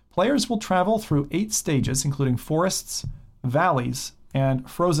woods, players will travel through 8 stages, including forests, valleys, and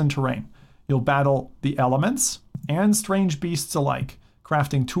frozen terrain. You'll battle the elements and strange beasts alike,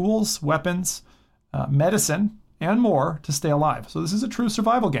 crafting tools, weapons, medicine, and more to stay alive. So this is a true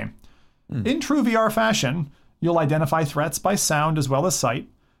survival game. In true VR fashion, you'll identify threats by sound as well as sight.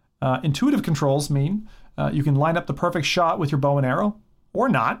 Intuitive controls mean you can line up the perfect shot with your bow and arrow, or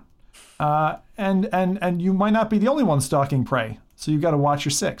not. And you might not be the only one stalking prey, so you've got to watch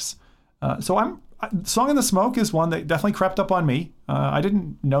your 6. Song in the Smoke is one that definitely crept up on me. I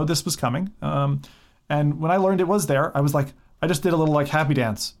didn't know this was coming. And when I learned it was there, I was like, I just did a little like happy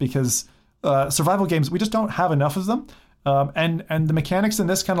dance because survival games, we just don't have enough of them. And the mechanics in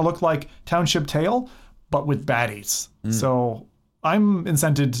this kind of look like Township Tale, but with baddies. So I'm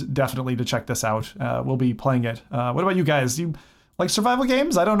incented definitely to check this out. We'll be playing it. What about you guys? You like survival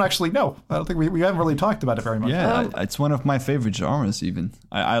games? I don't actually know. I don't think we haven't really talked about it very much. Yeah, it's one of my favorite genres. Even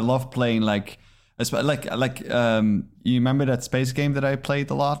I love playing like you remember that space game that I played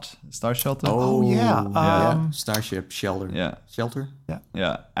a lot, Star Shelter? Oh yeah. Starship Shelter. Yeah. Shelter.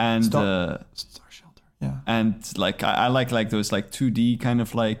 Yeah, and Star Shelter. Yeah. and like I like those like 2D kind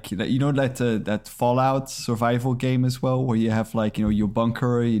of like that Fallout survival game as well, where you have like your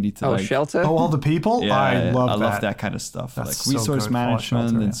bunker, you need to Shelter. Oh, all the people. Yeah, I love that kind of stuff. That's like so resource good. Fallout management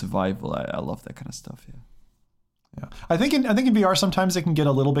Shelter, and survival. I love that kind of stuff. Yeah. Yeah. I think in VR sometimes it can get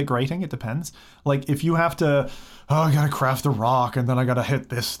a little bit grating. It depends. Like if you have to, I gotta craft the rock and then I gotta hit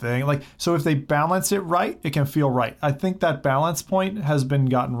this thing. Like so, if they balance it right, it can feel right. I think that balance point has been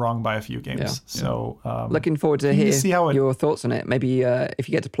gotten wrong by a few games. Yeah. So Looking forward to see how your thoughts on it. Maybe if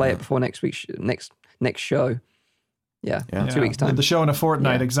you get to play it before next week's next show, Yeah, Yeah. 2 weeks time. The show in a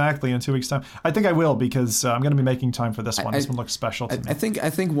fortnight, Yeah. exactly, in 2 weeks time. I think I will, because I'm going to be making time for this one. This one looks special to me. I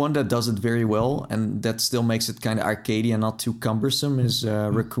think one that does it very well and that still makes it kind of arcadey and not too cumbersome is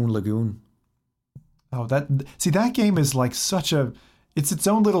Raccoon Lagoon. Oh, that game is like it's its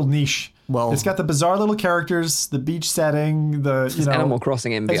own little niche. Well, it's got the bizarre little characters, the beach setting, Animal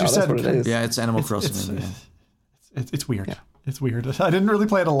Crossing in VR, that's what it is. Yeah, it's Animal Crossing. It's weird. Yeah. It's weird. I didn't really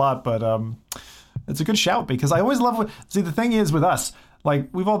play it a lot, but it's a good shout, because I always love the thing is with us, like,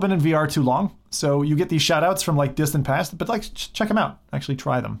 we've all been in VR too long, so you get these shout outs from like distant past, but like, check them out. Actually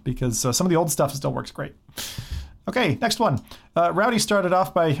try them, because some of the old stuff still works great. Okay, next one. Rowdy started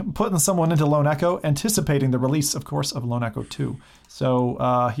off by putting someone into Lone Echo, anticipating the release, of course, of Lone Echo 2.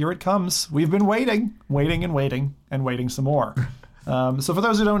 So here it comes. We've been waiting some more. So for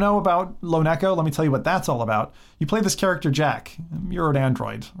those who don't know about Lone Echo, let me tell you what that's all about. You play this character, Jack. You're an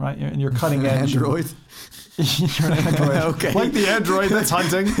android, right? And you're cutting edge. Android? You're an android. Okay. Like the android that's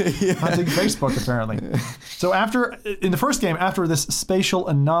hunting Facebook, apparently. So in the first game, after this spatial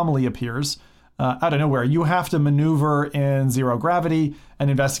anomaly appears, out of nowhere, you have to maneuver in zero gravity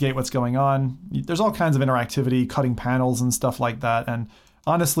and investigate what's going on. There's all kinds of interactivity, cutting panels and stuff like that. And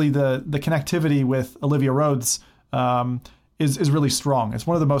honestly, the connectivity with Olivia Rhodes is really strong. It's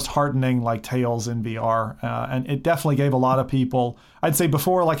one of the most heartening like tales in VR, and it definitely gave a lot of people. I'd say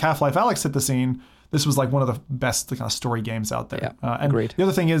before like Half-Life Alyx hit the scene, this was like one of the best kind of story games out there. Yeah, and agreed. The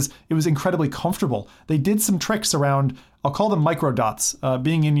other thing is, it was incredibly comfortable. They did some tricks around, I'll call them microdots,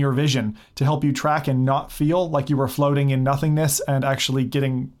 being in your vision to help you track and not feel like you were floating in nothingness and actually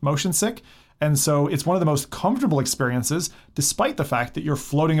getting motion sick. And so it's one of the most comfortable experiences, despite the fact that you're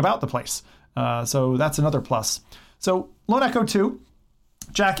floating about the place. So that's another plus. So Lone Echo 2,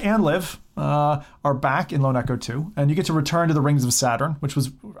 Jack and Liv are back in Lone Echo 2, and you get to return to the Rings of Saturn, which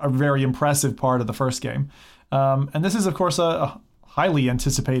was a very impressive part of the first game. And this is, of course, a highly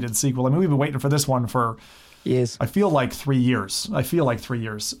anticipated sequel. I mean, we've been waiting for this one for years. I feel like 3 years.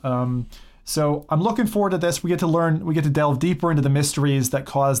 So I'm looking forward to this. We get to delve deeper into the mysteries that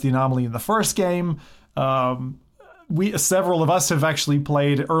caused the anomaly in the first game. Several of us have actually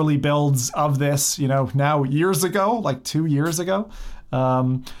played early builds of this, now years ago, like 2 years ago.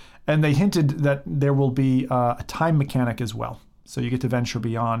 And they hinted that there will be a time mechanic as well. So you get to venture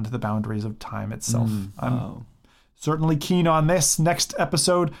beyond the boundaries of time itself. I'm certainly keen on this next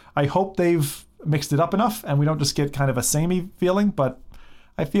episode. I hope they've mixed it up enough and we don't just get kind of a samey feeling, but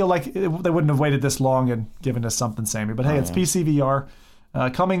I feel like they wouldn't have waited this long and given us something samey. But hey, it's PC VR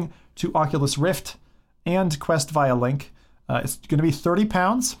coming to Oculus Rift and Quest via Link. It's going to be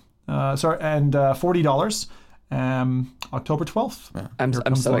 £30, and $40. October 12th. Yeah.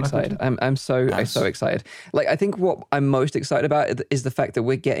 I'm so excited. I'm so excited. Like, I think what I'm most excited about is the fact that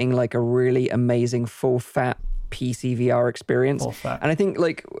we're getting like a really amazing full fat PC VR experience. And I think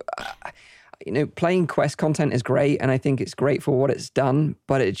like, playing Quest content is great, and I think it's great for what it's done,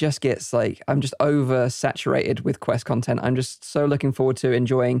 but it just gets like, I'm just oversaturated with Quest content. I'm just so looking forward to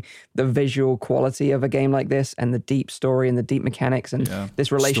enjoying the visual quality of a game like this and the deep story and the deep mechanics and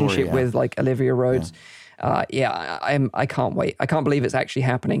this relationship with like Olivia Rhodes. I can't wait. I can't believe it's actually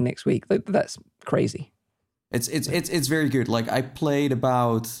happening next week. That's crazy. It's very good. Like, I played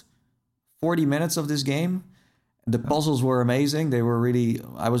about 40 minutes of this game. The puzzles were amazing. They were really,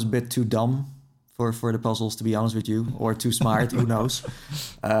 I was a bit too dumb for the puzzles, to be honest with you, or too smart, who knows.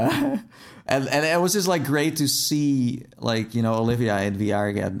 And it was just like great to see like, Olivia in VR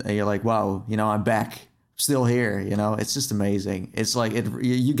again. And you're like, wow, I'm back. Still here, it's just amazing. It's like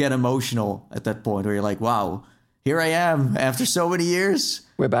you get emotional at that point where you're like, wow, here I am after so many years.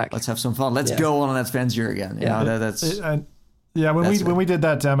 We're back. Let's have some fun. Let's go on an adventure again. When we did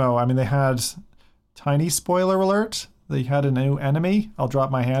that demo, I mean, they had tiny spoiler alert. They had a new enemy. I'll drop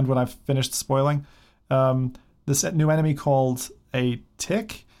my hand when I've finished spoiling. This new enemy called a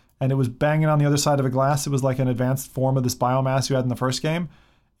tick, and it was banging on the other side of a glass. It was like an advanced form of this biomass you had in the first game.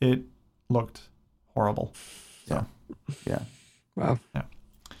 It looked horrible. So, wow. Yeah.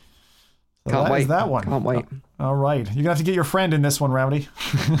 So Can't wait. That one. Can't wait. All right. You're going to have to get your friend in this one, Rowdy.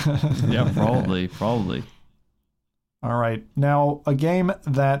 Yeah, probably. All right. Now, a game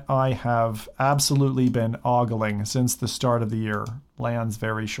that I have absolutely been ogling since the start of the year lands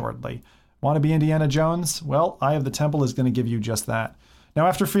very shortly. Want to be Indiana Jones? Well, Eye of the Temple is going to give you just that. Now,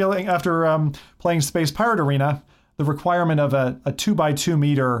 after playing Space Pirate Arena, the requirement of a 2x2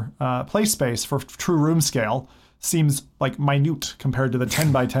 meter play space for true room scale seems like minute compared to the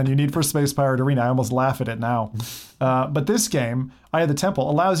 10x10 you need for Space Pirate Arena. I almost laugh at it now. But this game, Eye of the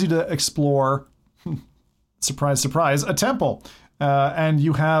Temple, allows you to explore, surprise, surprise, a temple. And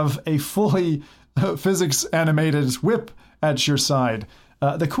you have a fully physics animated whip at your side.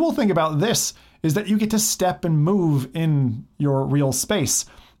 The cool thing about this is that you get to step and move in your real space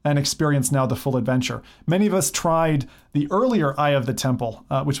and experience now the full adventure. Many of us tried the earlier Eye of the Temple,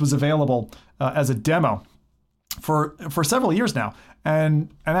 which was available as a demo for several years now. And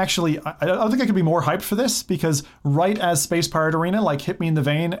actually, I don't think I could be more hyped for this, because right as Space Pirate Arena hit me in the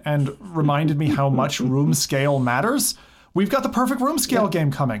vein and reminded me how much room scale matters, we've got the perfect room scale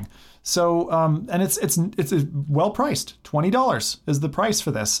game coming. So, and it's well priced. $20 is the price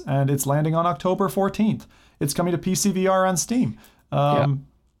for this, and it's landing on October 14th. It's coming to PC VR on Steam.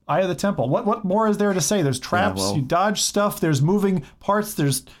 Eye of the Temple. What more is there to say? There's traps. You dodge stuff. There's moving parts.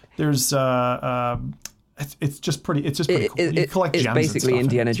 There's it's just pretty cool. You collect gems. It's basically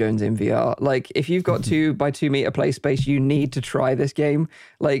Indiana Jones in VR. If you've got 2 by 2 meter play space, you need to try this game.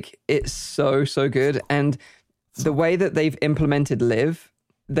 It's so good. And the way that they've implemented Live,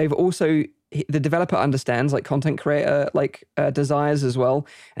 they've also, the developer understands content creator desires as well,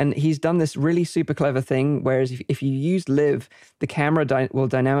 and he's done this really super clever thing. Whereas if you use Live, the camera will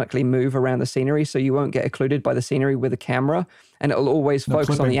dynamically move around the scenery, so you won't get occluded by the scenery with the camera, and it'll always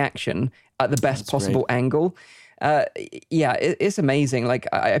focus on the action at the best possible angle. It's amazing.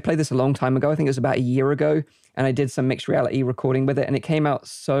 I played this a long time ago. I think it was about a year ago, and I did some mixed reality recording with it, and it came out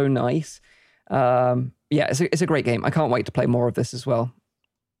so nice. It's a great game. I can't wait to play more of this as well.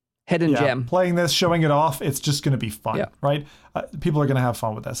 Hidden gem. Playing this, showing it off, it's just going to be fun, right? People are going to have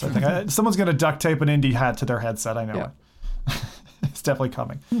fun with this, I think. Someone's going to duct tape an indie hat to their headset, I know it. It's definitely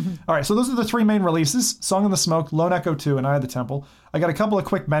coming. All right, so those are the 3 main releases: Song in the Smoke, Lone Echo 2, and Eye of the Temple. I got a couple of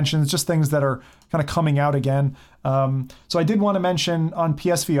quick mentions, just things that are kind of coming out again. So I did want to mention on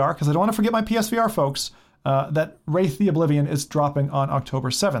PSVR, because I don't want to forget my PSVR folks, that Wraith the Oblivion is dropping on October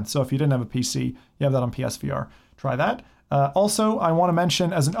 7th. So if you didn't have a PC, you have that on PSVR. Try that. Also, I want to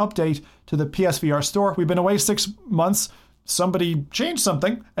mention as an update to the PSVR store, we've been away 6 months. Somebody changed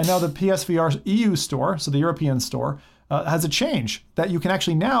something, and now the PSVR EU store, so the European store, has a change that you can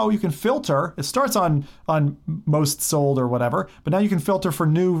actually now you can filter. It starts on most sold or whatever, but now you can filter for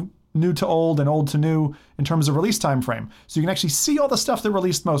new to old and old to new in terms of release time frame. So you can actually see all the stuff that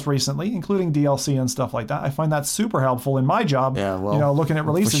released most recently, including DLC and stuff like that. I find that super helpful in my job, looking at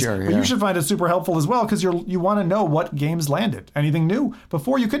releases. Sure, but you should find it super helpful as well, because you want to know what games landed, anything new.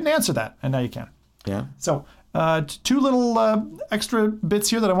 Before you couldn't answer that, and now you can. Yeah. So 2 little extra bits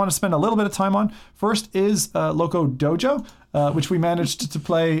here that I want to spend a little bit of time on. First is Loco Dojo, which we managed to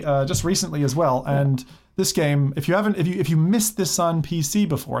play just recently as well. And this game, if you missed this on PC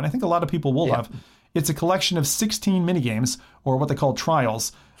before, and I think a lot of people will have, it's a collection of 16 minigames, or what they call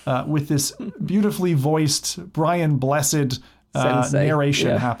trials, with this beautifully voiced Brian Blessed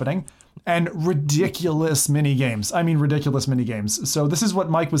narration happening. And ridiculous mini games. I mean, ridiculous mini games. So this is what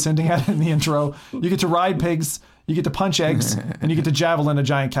Mike was hinting at in the intro. You get to ride pigs, you get to punch eggs, and you get to javelin a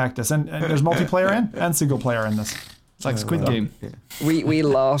giant cactus. And there's multiplayer and single player in this. It's like Squid Game. We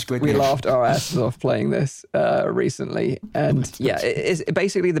laughed our asses off playing this recently, and it's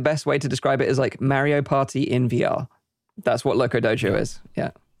basically the best way to describe it is like Mario Party in VR. That's what Loco Dojo is. Yeah.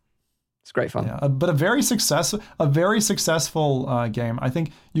 It's great fun. Yeah, but a very successful game. I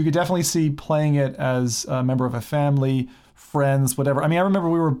think you could definitely see playing it as a member of a family, friends, whatever. I mean, I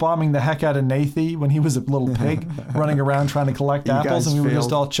remember we were bombing the heck out of Nathy when he was a little pig running around trying to collect apples, and we were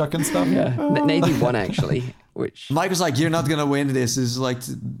just all chucking stuff. Yeah, Nathy won actually. Which Mike was like, "You're not gonna win this." Is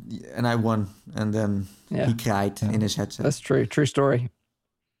and I won, and then he cried in his headset. That's true. True story.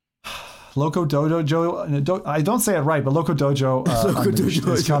 Loco Dojo, I don't say it right, but Loco Dojo,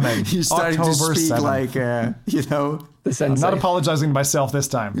 is coming. He's starting October to speak 7th. The sensei. I'm not apologizing to myself this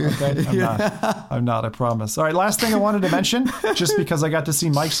time. Okay, I'm not. I promise. All right, last thing I wanted to mention, just because I got to see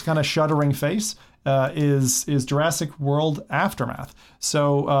Mike's kind of shuddering face, is Jurassic World Aftermath.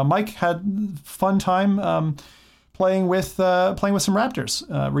 So Mike had fun time playing with some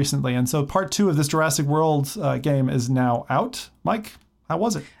raptors recently, and so part 2 of this Jurassic World game is now out. Mike, how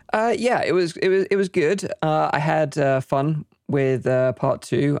was it? It was good. I had fun with part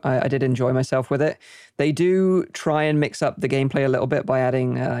 2. I did enjoy myself with it. They do try and mix up the gameplay a little bit by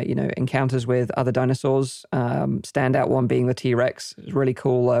adding, encounters with other dinosaurs. Standout one being the T-Rex. It's a really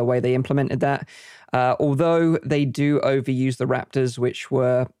cool way they implemented that. Although they do overuse the raptors, which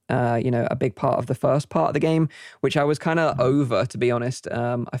were, a big part of the first part of the game, which I was kind of over, to be honest.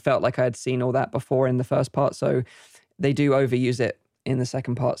 I felt like I had seen all that before in the first part, so they do overuse it in the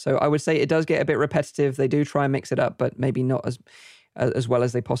second part. So I would say it does get a bit repetitive. They do try and mix it up, but maybe not as well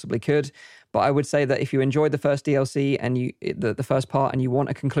as they possibly could. But I would say that if you enjoyed the first DLC and the first part and you want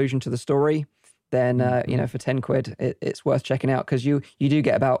a conclusion to the story, then for 10 quid, it's worth checking out, because you do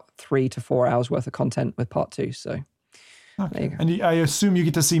get about 3 to 4 hours worth of content with part 2. So there you go. And I assume you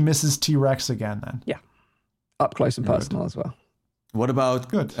get to see Mrs. T-Rex again then. Yeah, up close and personal as well. What about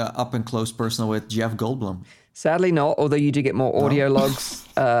Good. up and close personal with Jeff Goldblum? Sadly not, although you do get more audio logs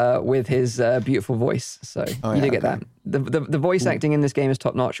with his beautiful voice. So you do get that. The voice acting in this game is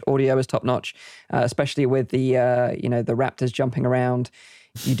top notch. Audio is top notch, especially with the the raptors jumping around.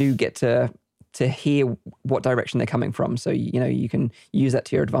 You do get to hear what direction they're coming from. So you can use that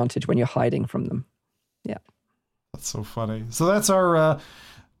to your advantage when you're hiding from them. Yeah. That's so funny. So that's our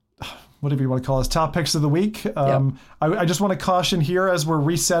whatever you want to call us, top picks of the week. I just want to caution here as we're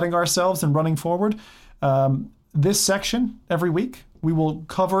resetting ourselves and running forward. This section, every week, we will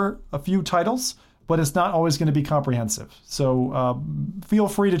cover a few titles, but it's not always going to be comprehensive. So feel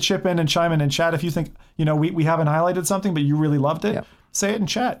free to chip in and chime in and chat. If you think, we haven't highlighted something, but you really loved it, say it in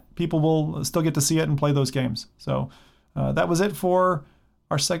chat. People will still get to see it and play those games. So that was it for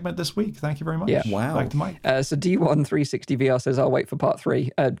our segment this week. Thank you very much. Yeah. Wow. Back to Mike. So D1 360 VR says, I'll wait for part 3.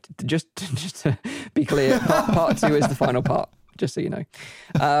 Just to be clear, part 2 is the final part, just so you know.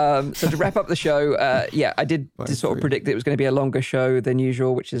 So to wrap up the show, I did sort of predict that it was going to be a longer show than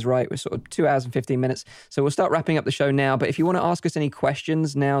usual, which is right. We're sort of 2 hours and 15 minutes. So we'll start wrapping up the show now. But if you want to ask us any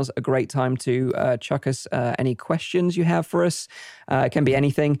questions, now's a great time to chuck us any questions you have for us. It can be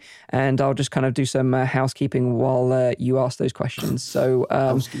anything. And I'll just kind of do some housekeeping while you ask those questions. So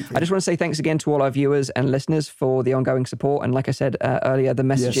I just want to say thanks again to all our viewers and listeners for the ongoing support. And like I said earlier, the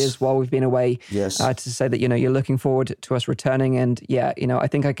messages while we've been away to say that, you're looking forward to us returning. And I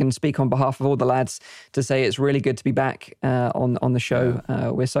think I can speak on behalf of all the lads to say it's really good to be back on the show.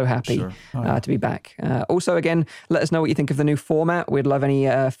 We're so happy to be back. Also, again, let us know what you think of the new format. We'd love any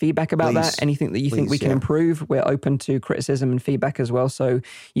feedback about that. Anything that you think we can improve. We're open to criticism and feedback as well. So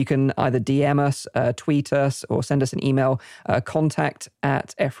you can either DM us, tweet us, or send us an email.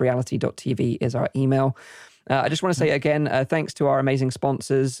 contact@freality.tv is our email. I just want to say again, thanks to our amazing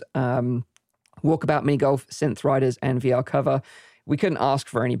sponsors, Walkabout Mini Golf, Synth Riders, and VR Cover. We couldn't ask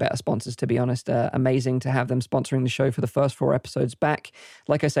for any better sponsors, to be honest. Amazing to have them sponsoring the show for the first 4 episodes back.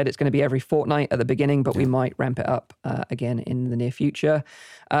 Like I said, it's going to be every fortnight at the beginning, but we might ramp it up again in the near future.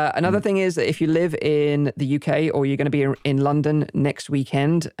 Another thing is that if you live in the UK or you're going to be in London next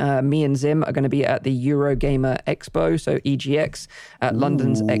weekend, me and Zim are going to be at the Eurogamer Expo, so EGX, at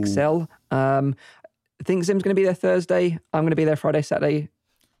London's XL. I think Zim's going to be there Thursday. I'm going to be there Friday, Saturday.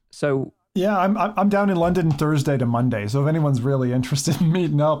 So... Yeah, I'm down in London Thursday to Monday. So if anyone's really interested in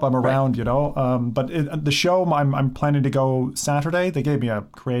meeting up, I'm around, But the show, I'm planning to go Saturday. They gave me a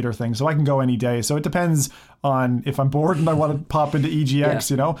creator thing, so I can go any day. So it depends on if I'm bored and I want to pop into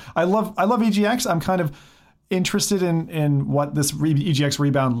EGX, I love EGX. I'm kind of interested in what this EGX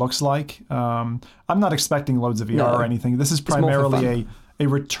Rebound looks like. I'm not expecting loads of VR or anything. This is primarily a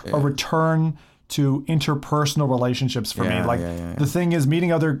return to interpersonal relationships for me. The thing is,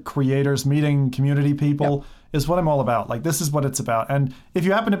 meeting other creators, meeting community people is what I'm all about. This is what it's about. And if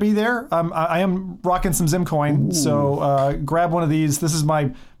you happen to be there, I am rocking some Zimcoin. So grab one of these. This is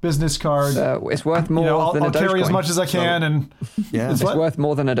my business card. It's worth more than a Dogecoin. I'll carry as much as I can. And it's worth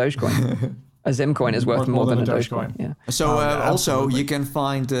more than a Dogecoin. A Zimcoin is worth more than a Dogecoin. Yeah. So also you can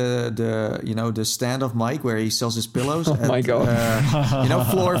find the stand of Mike where he sells his pillows. My God.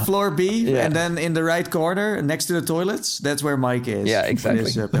 Floor B, and then in the right corner next to the toilets, that's where Mike is. Yeah, exactly.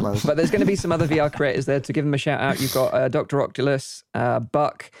 His, pillows. But there's going to be some other VR creators there to give them a shout out. You've got Dr. Oculus,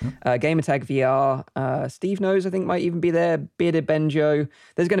 Buck, Gamertag VR, Steve Knows I think might even be there. Bearded Benjo.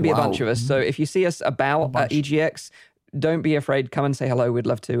 There's going to be a bunch of us. So if you see us about at EGX. Don't be afraid. Come and say hello. We'd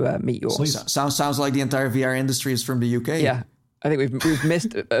love to meet you all. Sounds like the entire VR industry is from the UK. Yeah. I think we've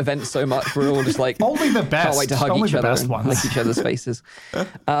missed events so much. We're all just like only the best. Can't wait to hug each other and lick each other's faces.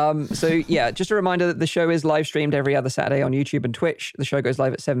 Just a reminder that the show is live streamed every other Saturday on YouTube and Twitch. The show goes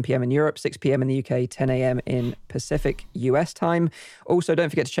live at 7 p.m. in Europe, 6 p.m. in the UK, 10 a.m. in Pacific US time. Also,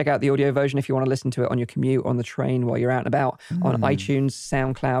 don't forget to check out the audio version if you want to listen to it on your commute, on the train, while you're out and about, on iTunes,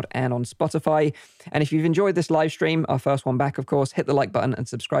 SoundCloud, and on Spotify. And if you've enjoyed this live stream, our first one back, of course, hit the like button and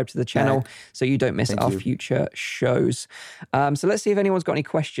subscribe to the channel so you don't miss our future shows. So let's see if anyone's got any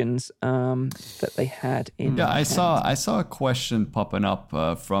questions that they had in. Yeah, I saw a question popping up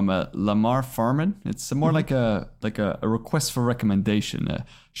from Lamar Farman. It's more like a request for recommendation.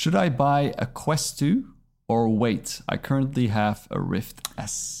 Should I buy a Quest 2 or wait? I currently have a Rift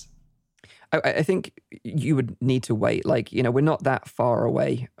S. I think you would need to wait. We're not that far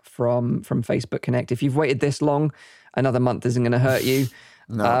away from Facebook Connect. If you've waited this long, another month isn't going to hurt you.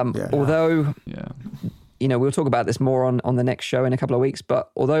 Although, we'll talk about this more on the next show in a couple of weeks.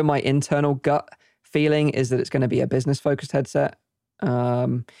 But although my internal gut feeling is that it's going to be a business-focused headset.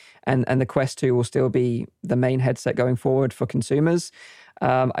 And the Quest 2 will still be the main headset going forward for consumers.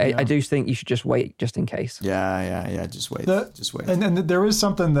 I do think you should just wait just in case. Yeah. Just wait. Just wait. And there is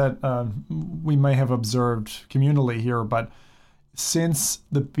something that we may have observed communally here, but since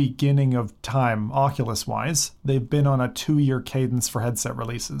the beginning of time, Oculus-wise, they've been on a 2-year cadence for headset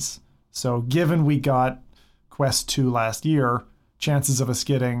releases. So given we got Quest 2 last year, chances of us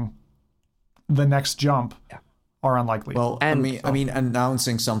getting the next jump are unlikely. Well, I mean,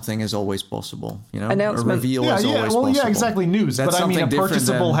 announcing something is always possible. You know, a reveal is always possible. Yeah, exactly. News, That's but I mean, a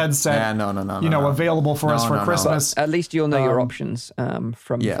purchasable headset. Yeah, no. Available for us for Christmas. But at least you'll know your options from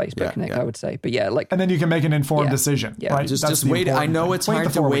Facebook Connect. I would say, but and then you can make an informed decision. Yeah. Right? Just wait. I know it's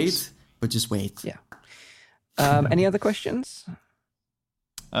hard to wait, but just wait. Yeah. Any other questions?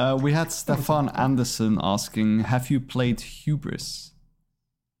 We had Stefan Anderson asking, "Have you played Hubris?"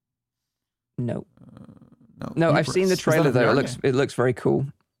 No. No, I've seen the trailer though. It looks very cool.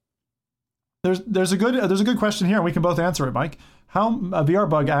 There's a good question here. We can both answer it, Mike. VR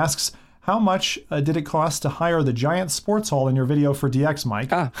Bug asks, how much did it cost to hire the giant sports hall in your video for DX, Mike?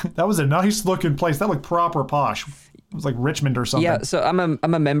 That was a nice looking place. That looked proper posh. It was like Richmond or something. Yeah, so I'm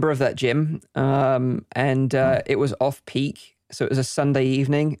a member of that gym, and it was off peak, so it was a Sunday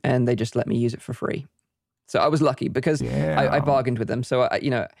evening, and they just let me use it for free. So I was lucky because I bargained with them. So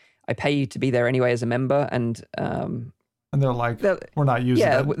I pay you to be there anyway as a member, and they're like, we're not using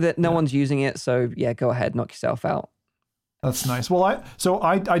it. Yeah, no one's using it, so yeah, go ahead, knock yourself out. That's nice. Well,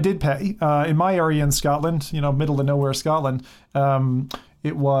 I did pay in my area in Scotland, middle of nowhere Scotland.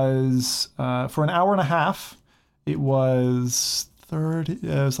 It was for an hour and a half. It was 30. It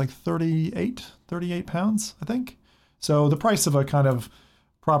was like 38 pounds, I think. So the price of a kind of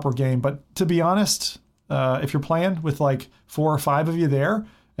proper game. But to be honest, if you're playing with like 4 or 5 of you there,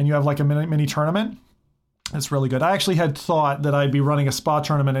 and you have like a mini tournament, it's really good. I actually had thought that I'd be running a spa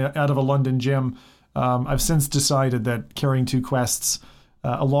tournament out of a London gym. I've since decided that carrying 2 quests,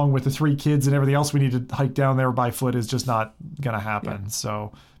 along with the 3 kids and everything else we need to hike down there by foot, is just not going to happen. Yeah.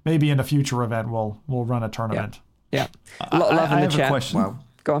 So maybe in a future event we'll run a tournament. Yeah. Love in the have chat. A question. Wow.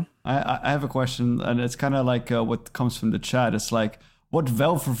 Go on. I have a question, and it's kind of like what comes from the chat. It's like, what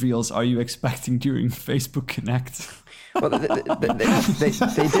Valve reveals are you expecting during Facebook Connect? Well, they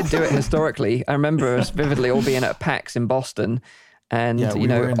did do it historically. I remember us vividly all being at PAX in Boston, and we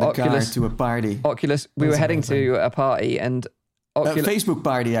were in the Oculus car to a party. Oculus, we were heading to a party, and Oculus, Facebook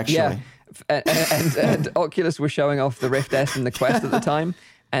party actually. Yeah, and Oculus was showing off the Rift S and the Quest at the time.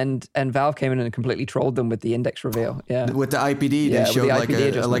 And Valve came in and completely trolled them with the index reveal. Yeah, with the IPD, they showed like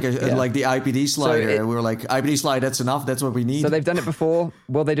the IPD slider. So we were like, IPD slide, that's enough. That's what we need. So they've done it before.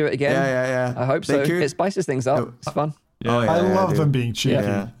 Will they do it again? Yeah. I hope so. It spices things up. It's fun. I love them being cheeky.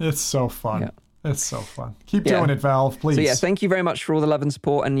 Yeah. It's so fun. Yeah. It's so fun. Keep doing it, Valve, please. So thank you very much for all the love and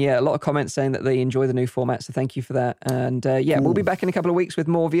support. And a lot of comments saying that they enjoy the new format. So thank you for that. And we'll be back in a couple of weeks with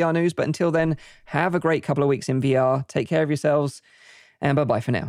more VR news. But until then, have a great couple of weeks in VR. Take care of yourselves. And bye-bye for now.